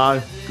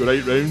go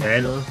right round.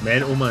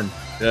 Mental, man.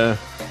 Yeah.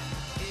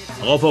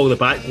 I love all the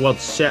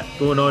backwards shit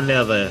going on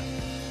there, the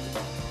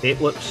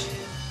tape loops.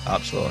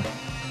 Absolutely.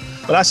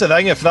 But that's the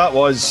thing, if this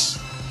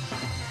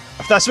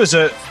was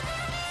out,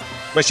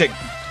 which it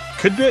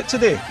could be out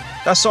today,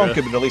 that song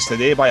could be released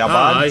today by a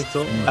band.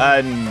 Totally.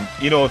 And,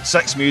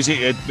 Six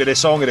Music would be the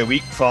song of the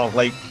week for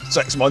like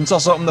 6 months or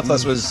something if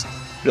this was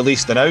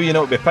released now,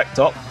 it'd be picked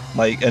up,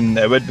 and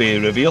it would be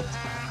revered.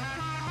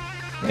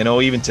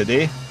 Even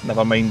today,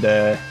 never mind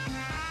how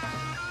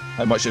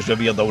much is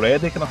revered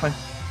already, kind of thing.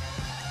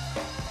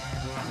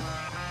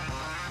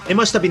 They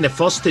must have been the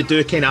first to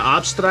do kind of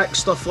abstract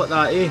stuff like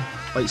that, eh?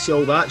 Like, see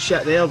all that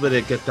shit there with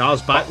the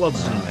guitars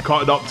backwards and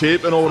cutting up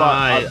tape and all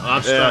that.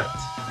 Abstract.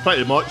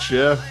 Pretty much,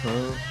 yeah.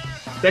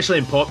 Especially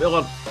in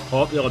popular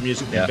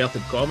music,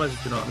 inverted commas,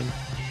 do you know what I mean?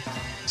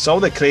 It's all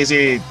the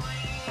crazy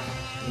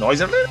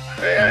noise,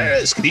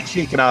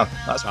 screechy kind of.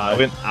 That's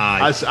brilliant.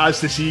 As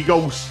the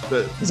seagulls.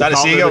 Is that the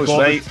seagulls,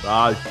 right?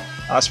 Aye.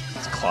 That's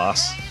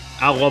class.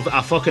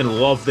 I fucking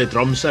love the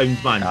drum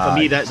sound, man. For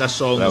me, this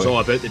song is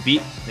all about the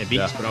beat. The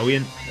beat's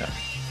brilliant. Yeah.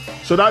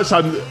 So that's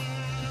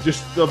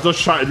they're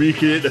just trying to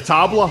recreate the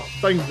tabla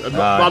thing,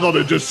 rather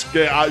than just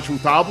get actual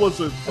tablas.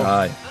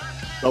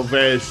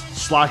 They've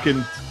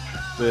slackened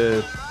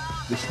the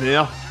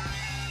snare.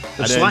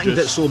 They've slackened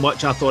it so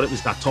much I thought it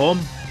was the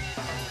tom.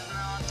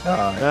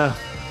 Yeah.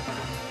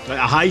 Like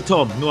a high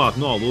tom, not a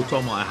low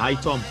tom, like a high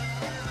tom.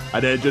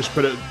 And then just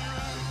put it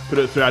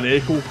through an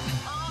echo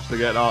just to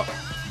get that.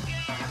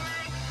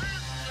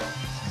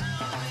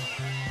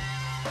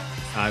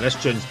 This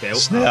tune's belt.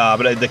 Snare,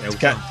 but the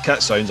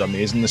kit sounds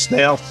amazing. The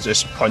snare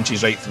just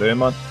punches right through,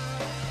 man.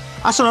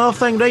 That's another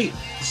thing, right?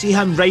 See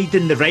him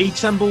riding the ride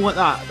symbol like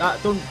that. I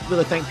don't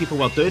really think people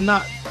were doing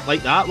that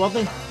like that, were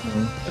they?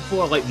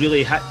 Before, like,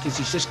 really hit, because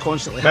he's just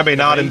constantly. Maybe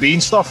in R&B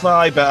and stuff,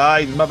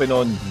 but maybe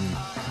not.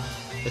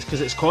 It's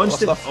because it's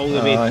constant all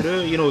the way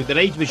through. You know, the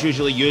ride was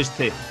usually used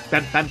to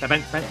bimp, bimp,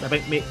 bimp, bimp,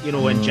 bimp, bimp, you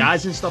know, in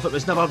jazz and stuff. It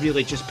was never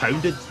really just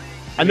pounded.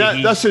 And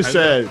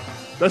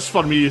this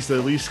for me is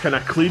the least kind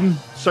of clean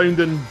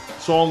sounding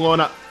song on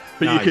it,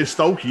 but you can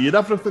still hear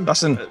everything.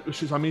 Listen,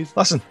 which is amazing.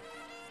 Listen.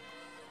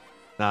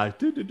 Nah, you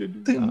can hear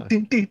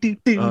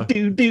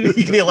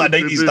like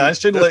 90s dance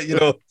tune, like, you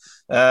know.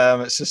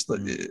 It's just like,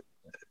 it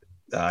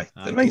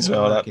reminds me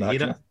of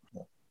that.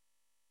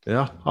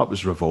 Yeah, that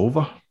was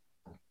Revolver.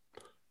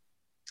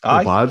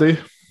 Aye. Laddie.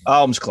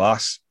 Album's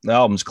class. The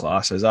album's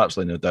class. There's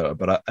absolutely no doubt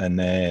about it. And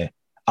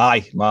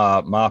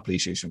my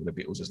appreciation for the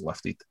Beatles is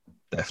lifted,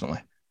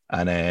 definitely.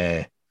 And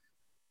I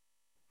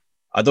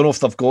don't know if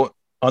they've got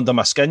under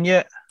my skin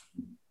yet.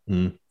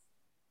 It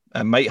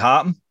might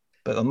happen,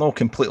 but they're not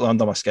completely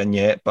under my skin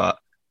yet. But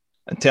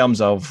in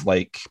terms of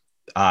like,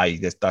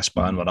 this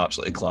band were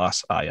absolutely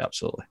class.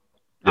 Absolutely.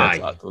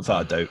 Yeah,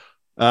 without a doubt.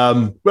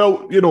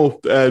 Well, you know,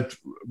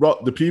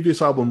 the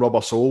previous album,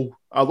 Rubber Soul,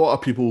 a lot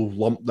of people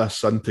lump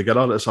this in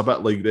together. It's a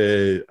bit like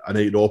the A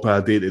Night in Opera,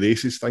 A Day to the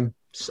Aces thing.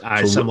 So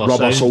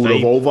Rubber Soul,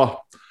 Revolver.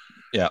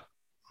 Yeah.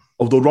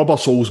 Although Rubber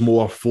Soul's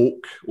more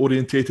folk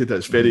orientated,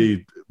 it's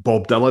very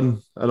Bob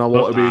Dylan in a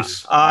lot of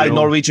ways.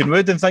 Norwegian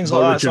Wood and things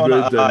like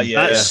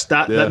that.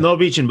 That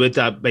Norwegian Wood,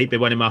 that might be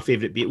one of my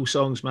favourite Beatles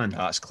songs, man.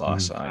 That's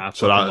class.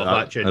 So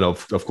that and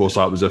of course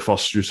that was the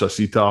first use of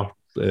sitar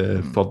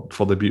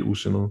for the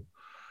Beatles, you know.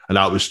 And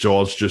that was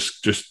George he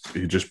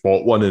just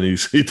bought one and he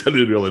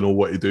didn't really know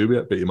what to do with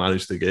it, but he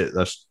managed to get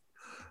this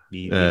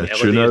tune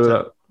out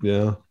of it.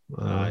 Yeah.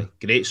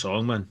 Great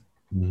song, man.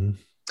 Mm-hmm.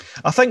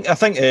 I think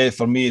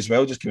for me as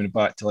well, just coming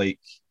back to like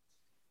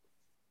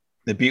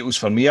the Beatles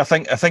for me, I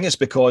think it's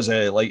because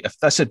like if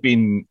this had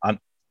been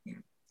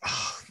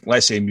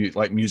let's say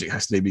like music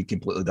history be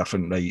completely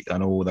different, right? I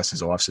know this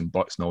is ifs and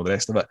buts and all the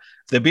rest of it.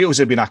 If the Beatles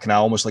had been a kind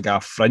of almost like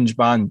a fringe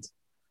band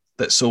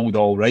that sold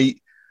all right,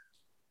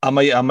 I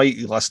might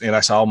listen to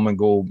this album and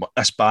go,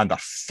 this band are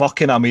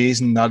fucking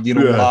amazing. You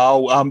know,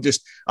 wow.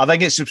 I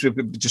think it's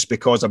just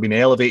because I've been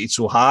elevated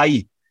so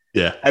high.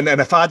 Yeah. And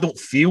if I don't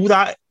feel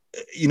that,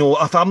 you know,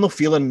 if I'm not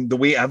feeling the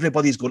way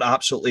everybody's going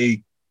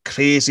absolutely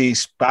crazy,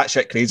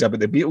 batshit crazy about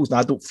the Beatles, and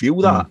I don't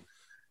feel that,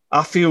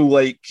 I feel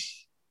like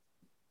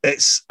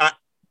it's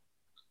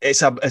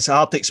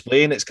hard to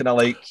explain. It's kind of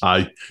like,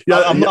 I'm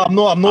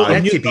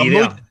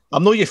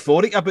not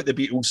euphoric about the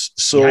Beatles,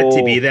 so you had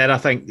to be there. I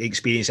think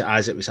experience it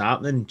as it was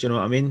happening. Do you know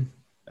what I mean?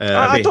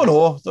 I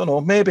don't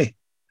know, maybe,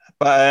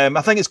 but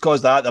I think it's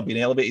because that they've been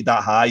elevated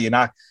that high, and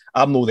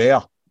I'm not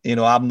there. You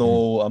know, I'm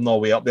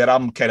not way up there.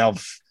 I'm kind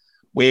of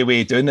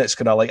way down. It's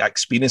kind of like I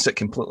experience it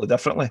completely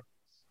differently.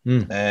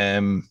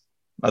 I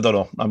don't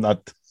know. I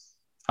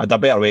had a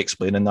better way of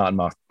explaining that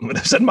when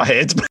it's in my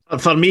head.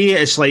 For me,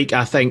 it's like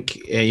I think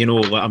you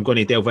know, I'm going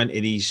to delve into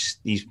these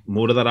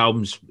more of their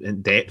albums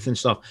in depth and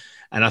stuff.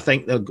 And I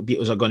think the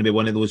Beatles are going to be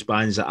one of those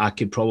bands that I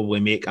could probably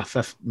make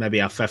maybe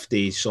a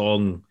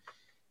 50-song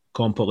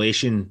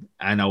compilation,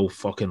 and I'll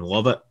fucking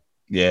love it.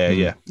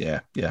 Yeah.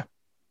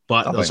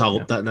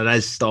 But there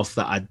is stuff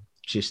that I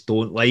just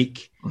don't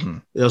like.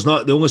 There's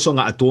not the only song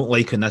that I don't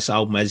like on this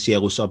album is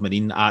Yellow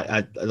Submarine.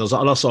 There's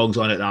other songs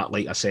on it that,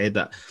 like I said,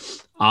 that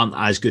aren't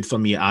as good for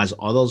me as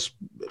others,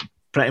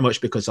 pretty much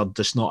because there's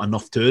just not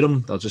enough to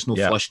them. There's just no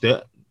flushed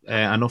out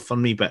enough for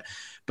me. But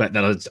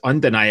there is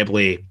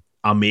undeniably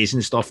amazing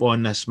stuff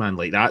on this, man.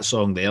 Like that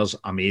song there's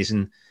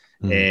amazing.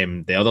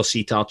 The other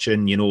sitar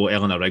tune, you know,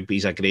 Eleanor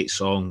Rigby's a great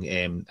song,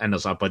 and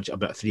there's a bunch,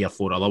 about 3 or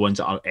 4 other ones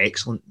that are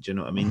excellent. Do you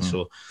know what I mean?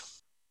 So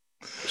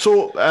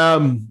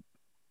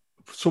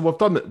we've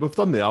done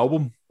the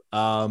album,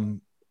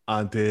 and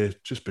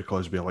just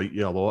because we like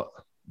you a lot,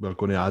 we're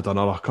going to add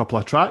another couple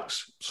of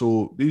tracks.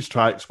 So these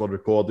tracks were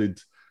recorded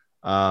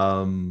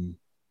during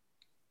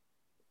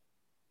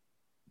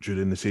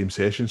the same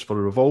sessions for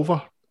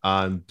Revolver,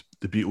 and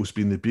the Beatles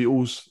being the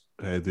Beatles,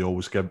 they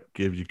always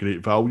gave you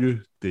great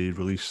value. They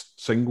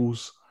released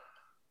singles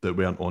that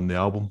weren't on the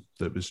album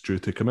that was due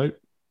to come out.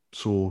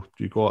 So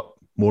you got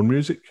more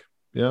music,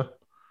 yeah.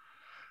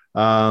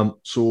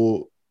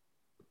 So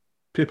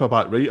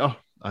Paperback Writer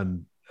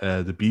and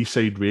the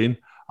B-side Rain,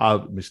 I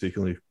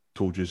mistakenly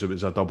told you it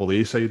was a double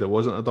A side. It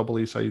wasn't a double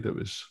A side, it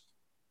was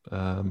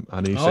an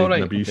A side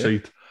and a B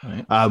side,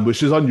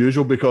 which is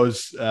unusual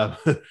because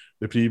the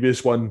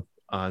previous one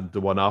and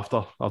the one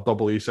after are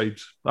double A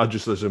sides. I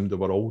just assumed they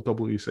were all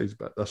double A sides,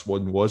 but this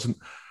one wasn't.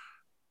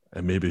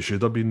 And maybe it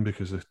should have been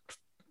because the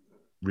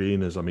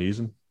Rain is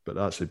amazing, but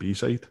that's the B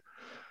side.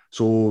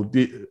 So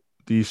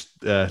this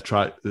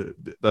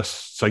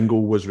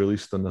single was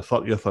released on the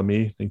 30th of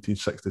May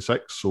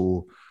 1966.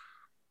 So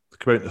it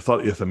came out the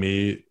 30th of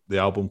May. The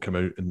album came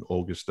out in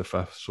August the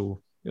 5th.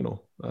 So, you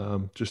know,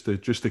 just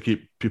to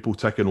keep people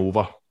ticking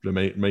over,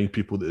 remind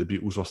people that the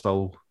Beatles are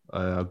still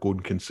a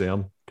going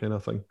concern kind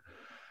of thing.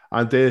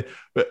 And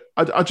but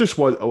I just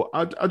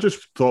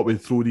thought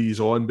we'd throw these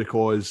on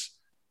because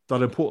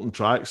they're important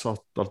tracks.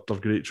 They're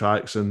great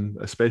tracks, and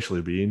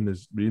especially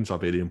Rain's a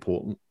very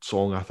important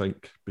song, I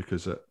think,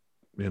 because it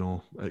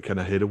kind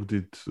of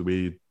heralded the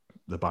way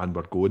the band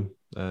were going.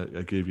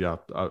 It gave you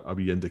a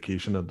wee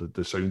indication of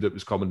the sound that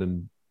was coming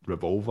in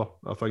Revolver,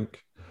 I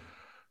think.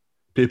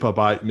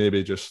 Paperback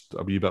maybe just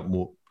a wee bit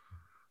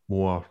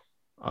more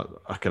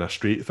a kind of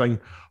straight thing,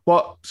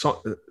 but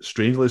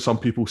strangely some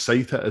people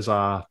cite it as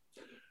a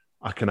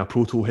kind of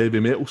proto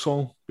heavy metal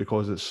song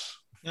because it's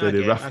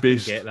very riff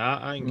based.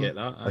 I can get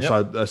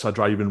that. It's a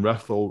driving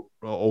riff all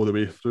the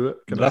way through it.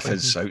 The riff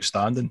is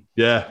outstanding.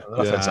 Yeah,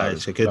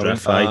 it's a good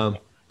riff.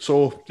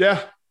 So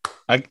yeah,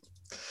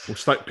 we'll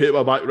stick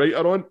Paperback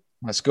Writer on.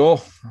 Let's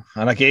go.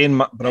 And again,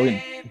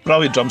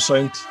 brilliant drum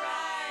sound.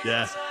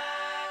 Yeah.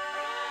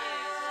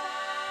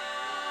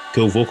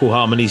 Cool vocal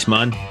harmonies,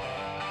 man.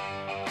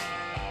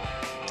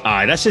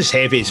 Aye, this is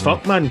heavy as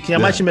fuck, man. Can you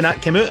imagine when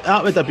that came out?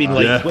 That would have been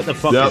like, what the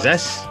fuck is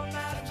this?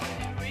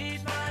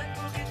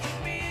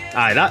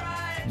 Aye, that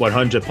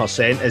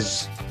 100%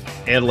 is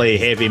early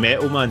heavy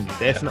metal, man.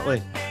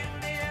 Definitely.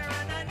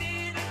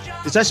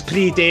 Does this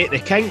predate the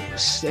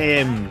Kinks?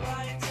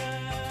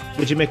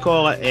 Would you may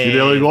call it? You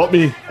really got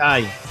me.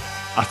 Aye.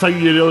 I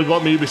think you really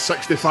got me with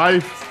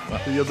 65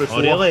 the year before.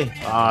 Oh, really?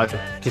 Aye.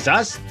 Because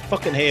that's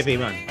fucking heavy,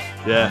 man.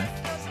 Yeah.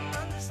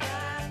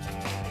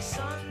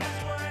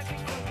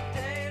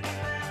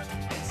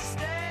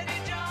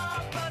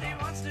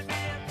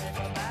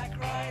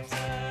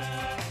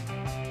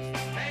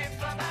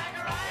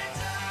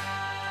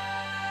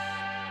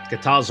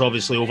 Guitar's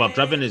obviously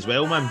overdriven as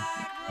well, man.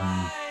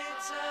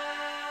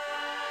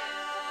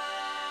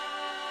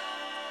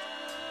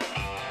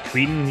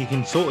 Queen, you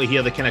can sort of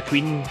hear the kind of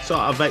Queen sort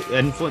of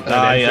influence.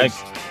 Aye,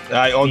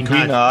 on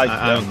Queen,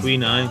 on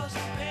Queen, aye.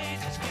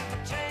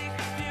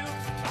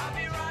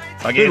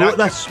 Again, who wrote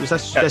this? Was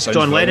this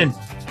John Lennon?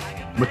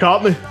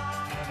 McCartney.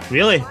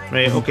 Really?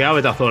 Right, okay, I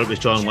would have thought it was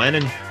John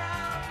Lennon.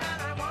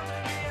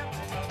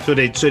 So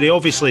they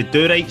obviously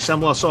do write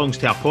similar songs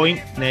to a point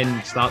and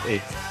then start to...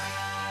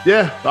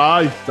 Yeah,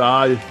 aye.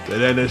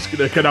 And then they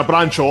kind of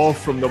branch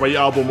off from the White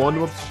Album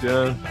onwards,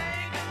 yeah.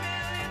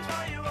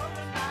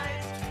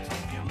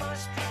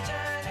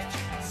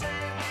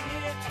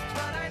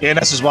 Yeah,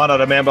 this is one I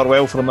remember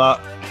well from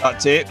that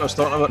tape I was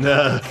talking about.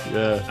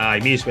 Yeah. Aye,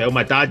 me as well.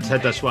 My dad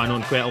had this one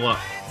on quite a lot.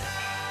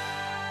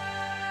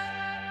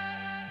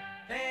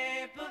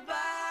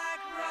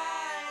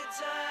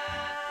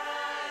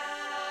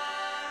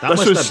 That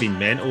must have been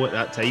mental at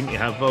that time to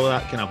have all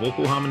that kind of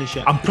vocal harmony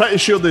shit. I'm pretty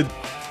sure they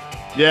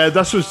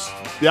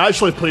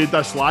actually played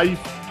this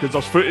live because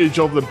there's footage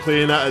of them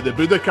playing it at the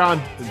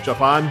Budokan in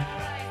Japan,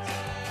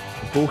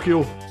 in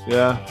Tokyo.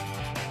 Yeah.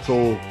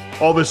 So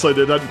obviously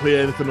they didn't play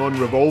anything on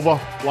Revolver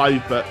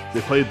live, but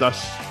they played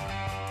this.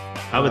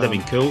 That would have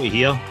been cool to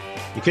hear.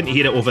 You couldn't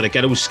hear it over the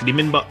girls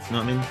screaming, but you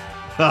know what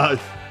I mean?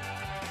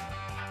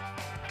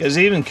 It's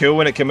even cool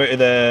when it came out of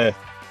the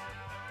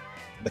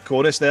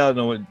chorus there, or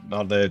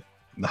the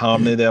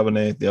harmony there when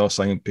they all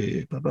sing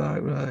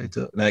Paperback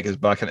Writer, and then it goes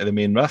back into the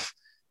main riff.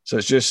 So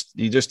it's just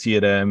you just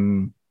hear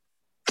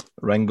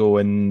Ringo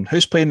and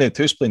who's playing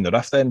the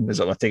riff then? Is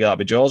it I take that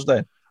be George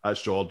then?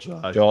 That's George.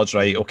 George,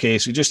 right? Okay,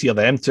 so you just hear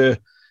them two,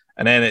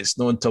 and then it's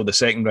not until the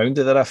second round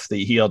of the riff that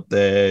you hear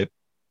the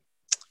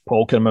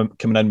Paul coming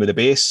in with the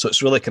bass. So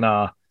it's really kind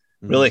of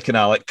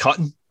like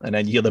cutting, and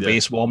then you hear the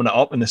bass warming it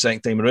up in the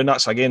second time around.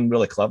 That's again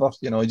really clever.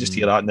 You know, you just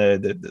hear that in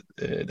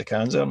the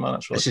cans there, man.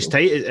 It's really cool.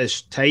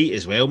 It's tight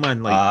as well,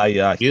 man.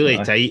 Like really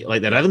tight.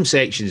 Like the rhythm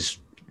section's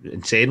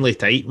insanely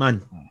tight,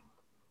 man.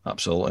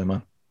 Absolutely,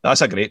 man.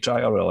 That's a great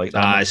track. I really like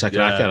that. It's a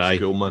cracker. It's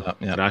cool, man.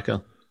 Yeah.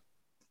 Cracker.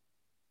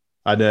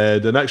 And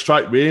the next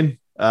track, Rain,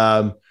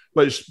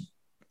 which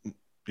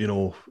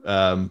when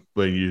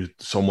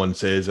someone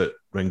says that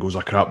Ringo's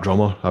a crap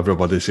drummer,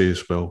 everybody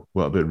says, "Well,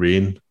 what about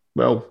Rain?"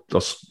 Well,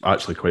 there's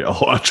actually quite a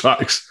lot of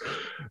tracks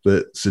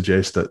that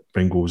suggest that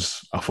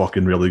Ringo's a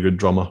fucking really good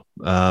drummer.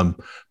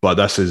 But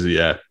this is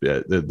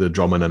the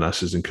drumming in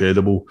this is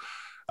incredible.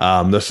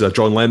 This is a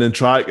John Lennon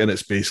track, and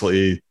it's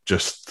basically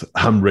just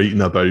him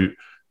writing about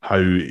how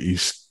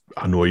he's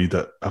annoyed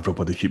that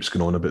everybody keeps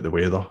going on about the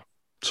weather.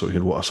 So he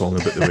wrote a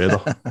song about the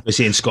weather. Was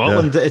he in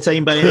Scotland at the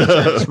time by any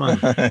chance,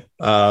 man?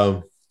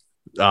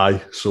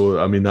 Aye. So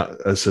I mean,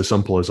 it's as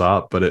simple as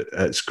that, but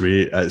it's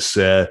great. It's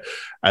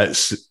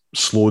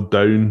slowed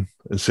down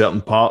in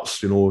certain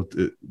parts. You know,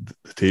 the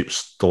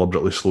tape's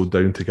deliberately slowed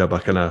down to give a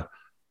kind of,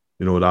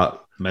 that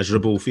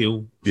miserable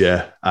feel.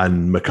 Yeah,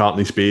 and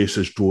McCartney's bass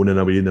is droning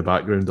away in the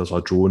background. There's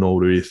a drone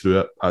all the way through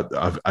it.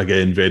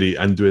 Again, very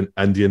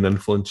Indian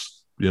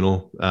influence.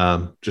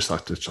 Just a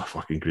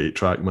fucking great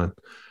track, man.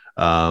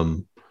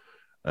 Aye.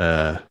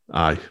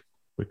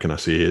 What can I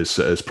say?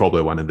 It's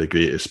probably one of the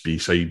greatest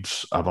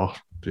B-sides ever.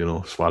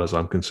 As far as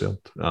I'm concerned.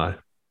 Aye.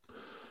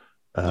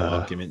 No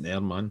argument there,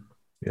 man.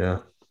 Yeah.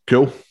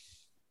 Cool.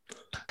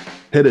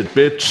 Hit it,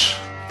 bitch.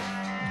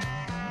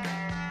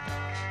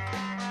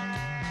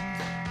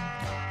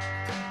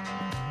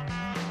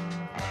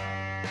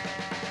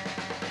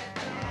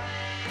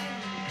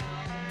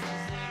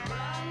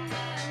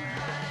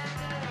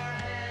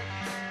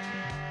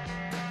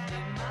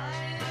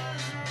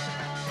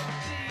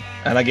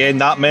 And again,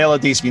 that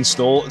melody's been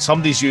stolen.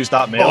 Somebody's used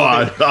that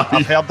melody.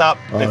 I've heard that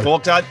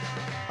before.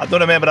 I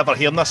don't remember ever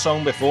hearing this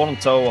song before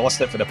until I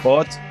listened to it for the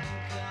pod.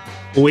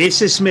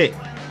 Oasis, mate.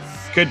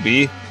 Could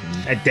be.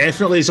 It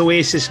definitely is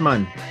Oasis,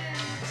 man.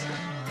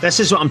 This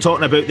is what I'm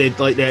talking about.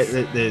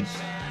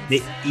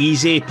 The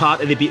easy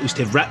part of the Beatles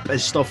to rip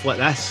is stuff like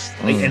this.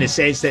 Like in the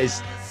sense that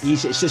it's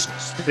easy. It's just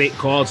straight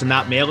chords and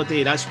that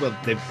melody. That's where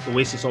the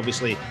Oasis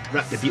obviously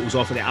ripped the Beatles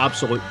off at the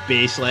absolute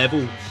base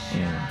level.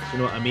 Yeah. Do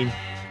you know what I mean?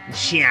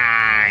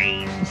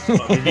 Shine.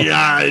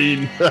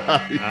 Shine.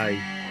 Aye.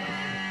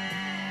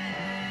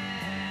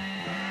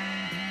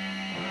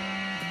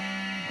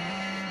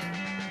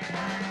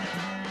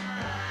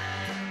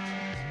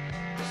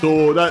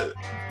 So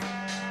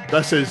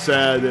this is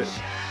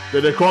they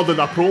recorded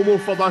a promo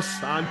for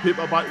this and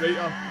Paperback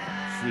Writer,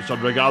 which are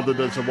regarded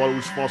as the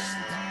world's first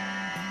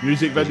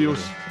music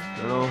videos.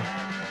 You know,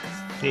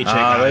 need to check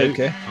that out.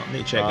 Okay. I need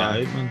to check that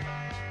out,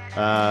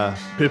 man.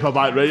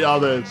 Paperback Writer,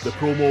 the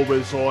promo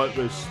was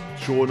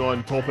shown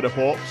on Top of the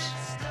Pops.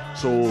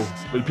 So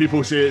when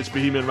people say it's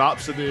Bohemian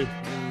Rhapsody,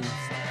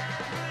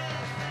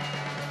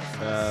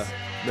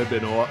 maybe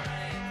not.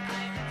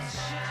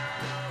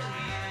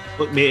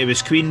 Look, mate, it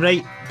was Queen,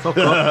 right? Fuck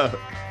up.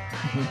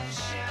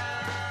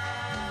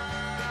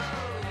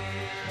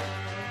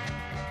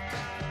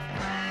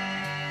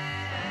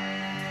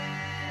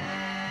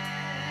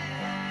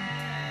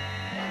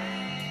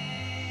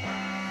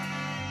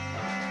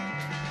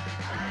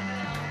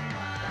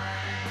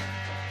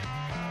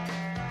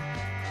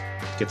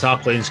 Guitar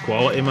playing's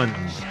quality, man.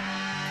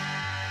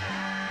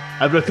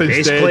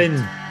 Everything's Bass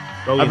playing,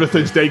 brilliant.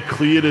 Everything's dead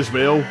clear as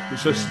well.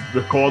 It's just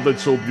recorded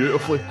so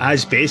beautifully.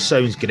 His bass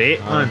sounds great,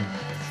 man.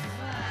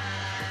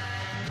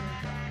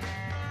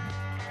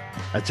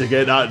 And to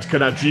get that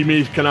kind of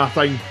dreamy kind of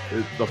thing,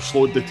 they've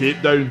slowed the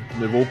tape down,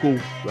 the vocal.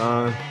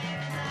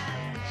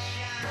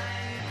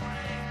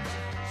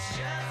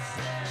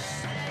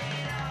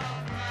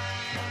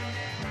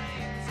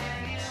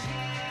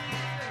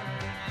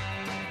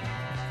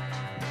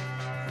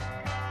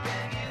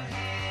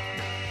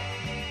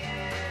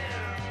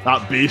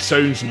 That bass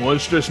sounds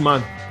monstrous,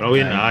 man.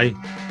 Brilliant, aye.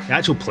 The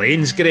actual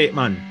playing's great,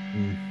 man.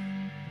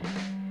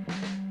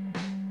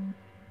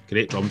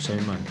 Great drum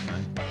sound, man. Aye.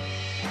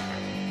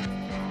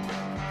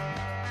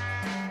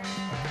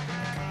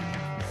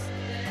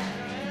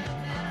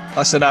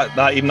 Listen,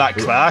 that even that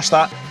crash,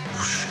 that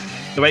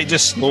the way it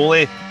just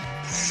slowly.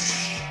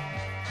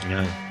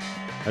 Yeah.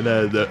 And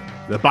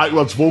the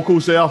backwards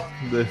vocals there,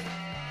 the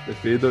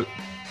fade out.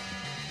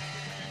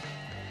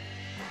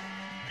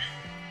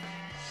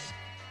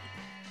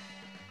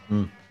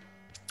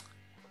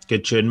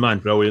 Good tune, man.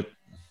 Brilliant.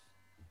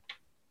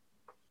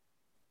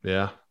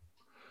 Yeah.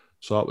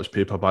 So that was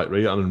Paperback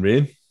Writer and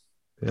Rain.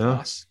 Yeah.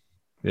 Yes.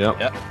 Yeah.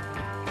 Yep.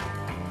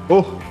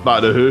 Oh,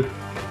 back to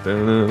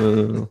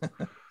Who.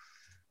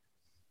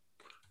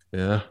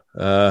 Yeah.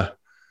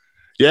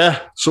 Yeah.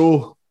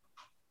 So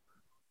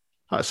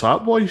that's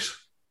that, boys.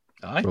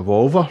 Aye.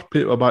 Revolver,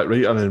 Paperback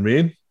Writer and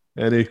Rain.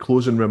 Any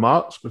closing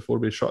remarks before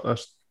we shut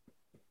this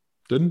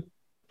down?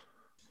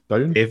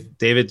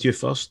 David, you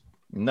first.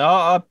 No,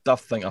 I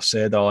think I've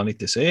said all I need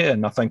to say,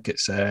 and I think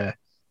it's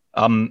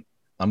I'm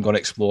going to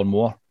explore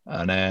more.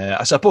 And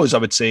I suppose I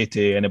would say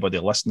to anybody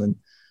listening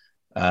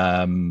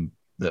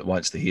that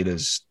wants to hear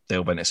us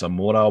delve into some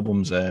more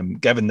albums,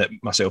 given that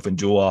myself and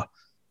Joe are,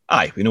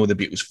 we know the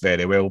Beatles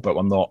very well, but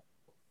we've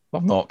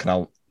not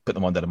kind of put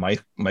them under the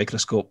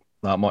microscope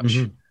that much.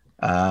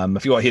 Mm-hmm.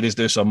 If you want to hear us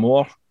do some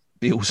more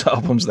Beatles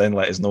albums, then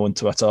let us know on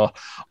Twitter.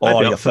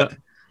 Or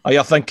are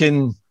you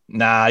thinking,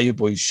 nah, you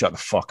boys shut the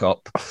fuck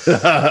up?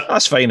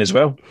 That's fine as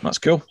well. That's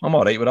cool. I'm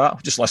all right with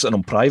that. Just listen to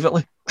them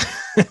privately.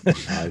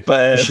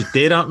 But you should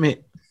do that,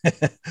 mate.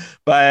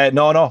 But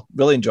no,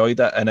 really enjoyed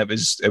it, and it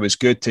was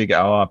good to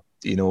get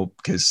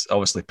because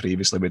obviously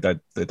previously we did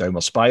the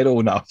Downward Spiral,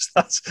 and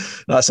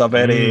that's a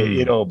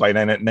very by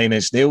Nine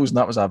Inch Nails, and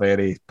that was a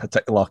very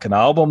particular kind of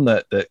album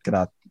that kind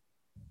of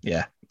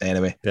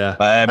anyway. Yeah.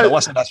 But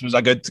listen, this was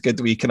a good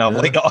wee kind of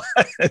like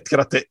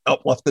kind of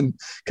uplifting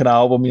kind of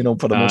album,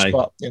 for the most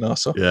part,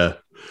 so. Yeah.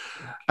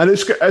 And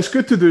it's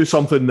good to do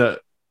something that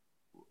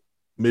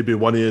maybe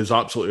one of you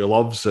absolutely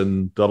loves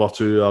and the other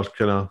two are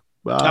kind of,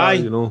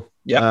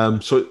 Yeah.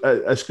 So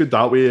it's good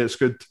that way. It's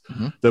good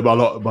that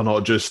we're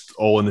not just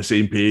all on the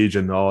same page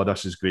and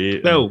this is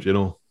great. Well,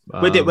 and,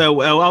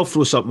 I'll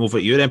throw something over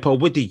at you then, Paul.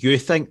 What do you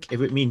think of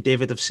what me and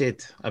David have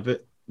said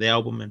about the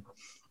album and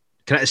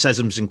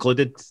criticisms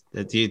included?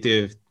 Do you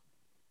do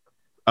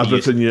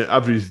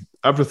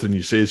everything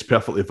you say is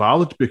perfectly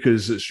valid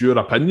because it's your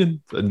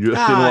opinion and you know what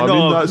I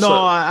mean?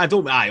 I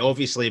don't.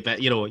 Obviously,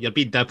 but you're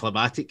being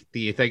diplomatic. Do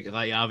you think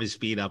like I was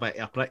being a bit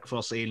of a prick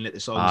for saying that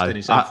the songs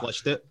didn't sound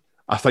flushed out?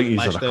 I think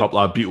these are a couple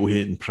of Beatle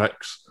hating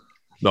pricks.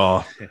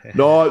 No.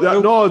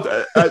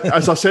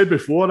 As I said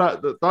before,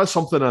 that's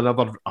something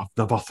I've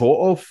never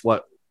thought of.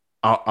 Like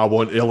I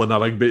want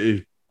Eleanor Rigby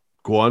to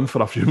go on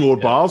for a few more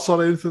bars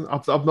or anything.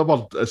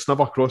 It's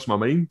never crossed my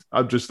mind.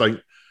 I just think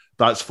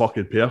that's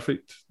fucking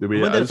perfect the way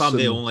it is. I wonder if I'm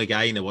the only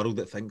guy in the world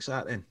that thinks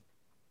that then.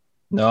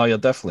 No, you're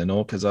definitely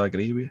no, because I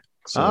agree with you.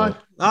 So,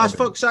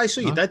 fuck's aye.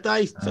 So you did,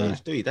 aye. You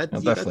did.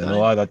 Definitely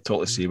no. I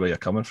totally see where you're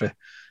coming from.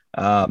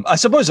 I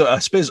suppose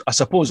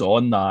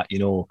on that, you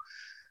know,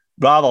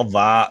 rather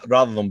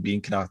than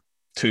being kind of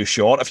too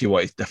short, if you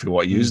want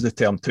to use the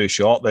term too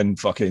short, then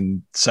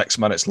fucking 6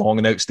 minutes long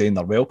and outstaying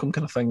their welcome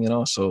kind of thing, you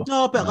know. So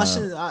no, but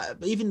listen,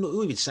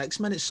 even 6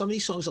 minutes, some of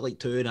these songs are like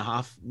 2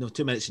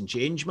 minutes and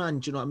change, man.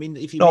 Do you know what I mean?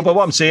 But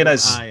what I'm saying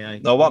is,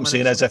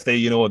 if they,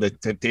 you know, the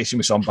temptation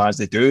with some bands,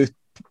 they do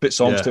put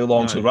songs too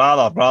long. So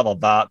rather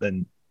that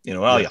than, you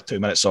know, your 2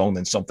 minute song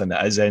than something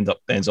that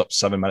ends up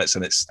 7 minutes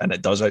and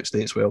it does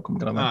outstay its welcome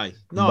kind of thing.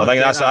 No, I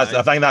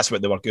think that's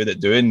what they were good at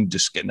doing,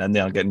 just getting in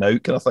there and getting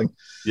out kind of thing.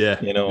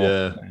 Yeah, you know.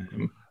 Yeah.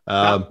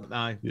 But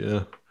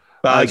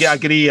I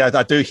agree.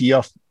 I do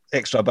hear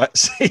extra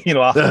bits. You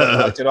know,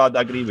 I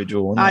agree with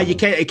Joe. You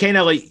kind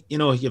of like, you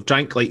know, you've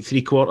drank like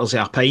 3/4 of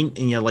a pint,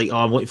 and you're like, oh,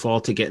 I'm looking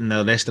forward to getting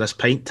the rest of this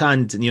pint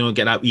tanned, and you know,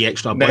 get that wee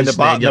extra buzz.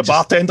 Then the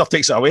bartender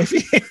takes it away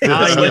from you.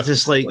 You're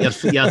just like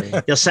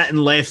you're sitting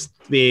left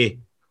with.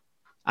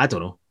 I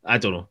don't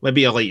know.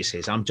 Maybe like you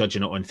say, I'm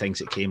judging it on things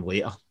that came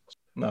later.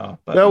 No,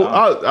 but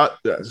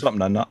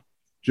something in that.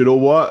 Do you know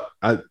what?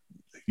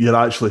 You're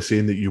actually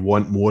saying that you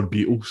want more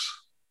Beatles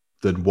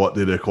than what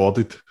they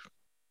recorded.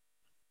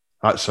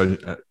 It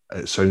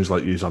sounds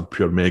like you're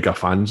pure mega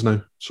fans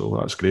now, so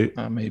that's great.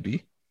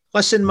 Maybe.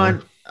 Listen,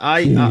 man,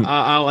 I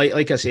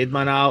like I said,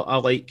 man, I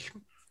like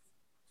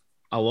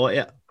a lot of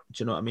it.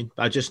 Do you know what I mean?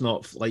 I just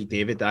not like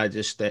David.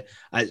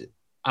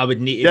 I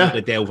would need to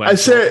really delve into. I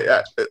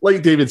say,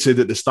 like David said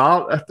at the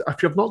start,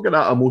 if you've not got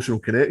that emotional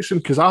connection,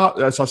 because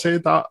as I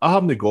said, I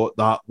haven't got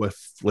that with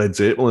Led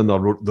Zeppelin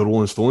or the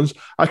Rolling Stones.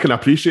 I can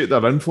appreciate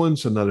their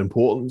influence and their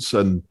importance,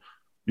 and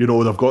you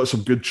know they've got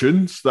some good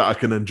tunes that I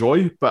can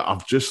enjoy. But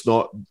I've just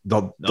not.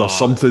 There's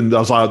something.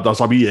 There's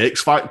a wee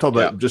X factor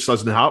that just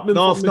isn't happening.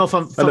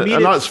 For me,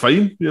 and that's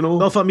fine. You know.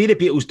 No, for me, the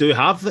Beatles do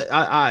have.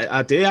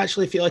 I do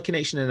actually feel a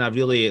connection, and I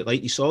really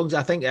like these songs.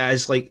 I think it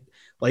is like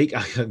I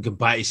can go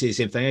back to say the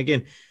same thing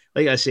again.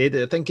 Like I said,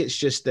 I think it's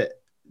just that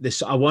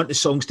I want the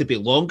songs to be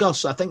longer.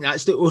 So I think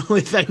that's the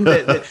only thing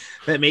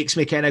that makes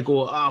me kind of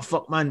go, oh,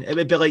 fuck, man. It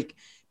would be like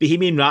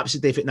Bohemian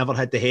Rhapsody if it never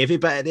had the heavy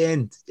bit at the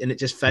end and it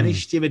just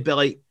finished. You would be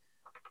like,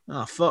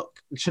 oh, fuck.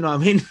 Do you know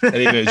what I mean? And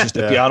even it was just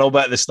the piano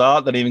bit at the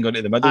start, didn't even go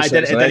into the middle. I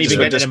didn't even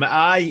get into the middle.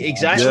 Aye,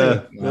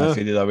 exactly.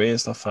 Faded away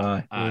and stuff.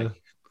 Aye.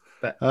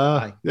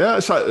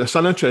 It's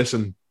an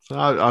interesting,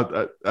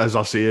 as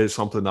I say, it's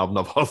something I've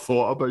never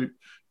thought about.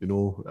 You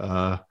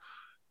know,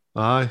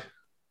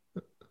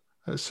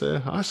 it's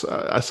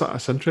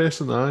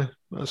interesting.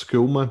 That's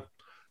cool, man.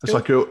 It's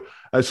like cool.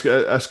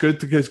 It's good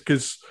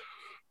because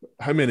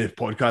how many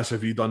podcasts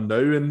have you done now?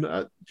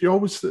 And you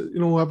always, you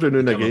know, every now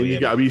and again you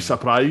get a wee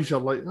surprise. You're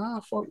like,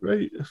 fuck,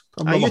 right.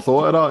 I've never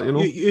thought of that. You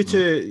know,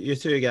 you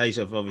two guys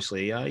have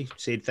obviously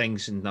said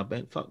things and I've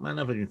been, fuck, man, I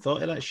never even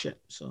thought of that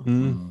shit. So,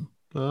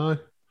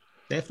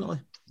 definitely.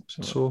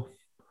 So,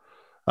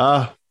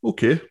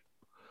 okay.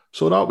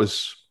 So that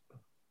was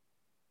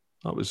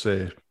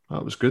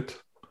good.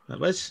 That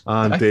was.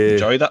 And I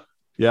enjoyed it.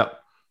 Yeah.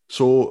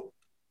 So,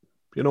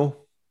 you know,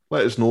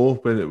 let us know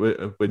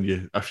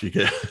when if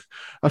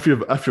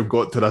you've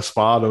got to this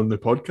far on the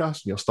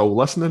podcast and you're still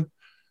listening.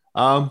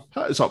 Hit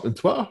us up on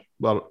Twitter.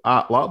 We're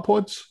at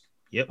Latpods.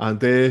 Yep. And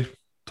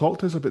talk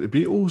to us about the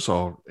Beatles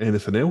or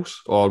anything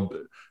else. Or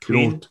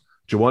Queen. Do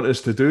you want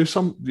us to do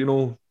some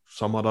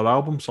other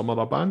album, some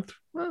other band?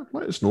 Well,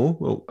 let us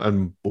know.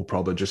 We'll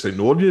probably just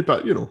ignore you,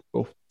 but you know,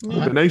 we'll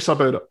be nice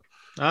about it.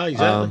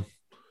 Exactly.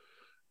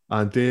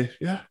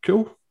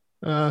 Cool.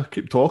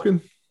 Keep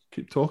talking,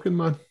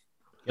 man.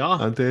 Yeah.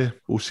 And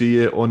we'll see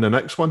you on the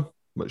next one,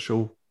 which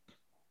will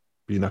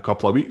be in a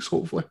couple of weeks,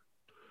 hopefully.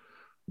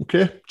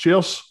 Okay,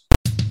 cheers.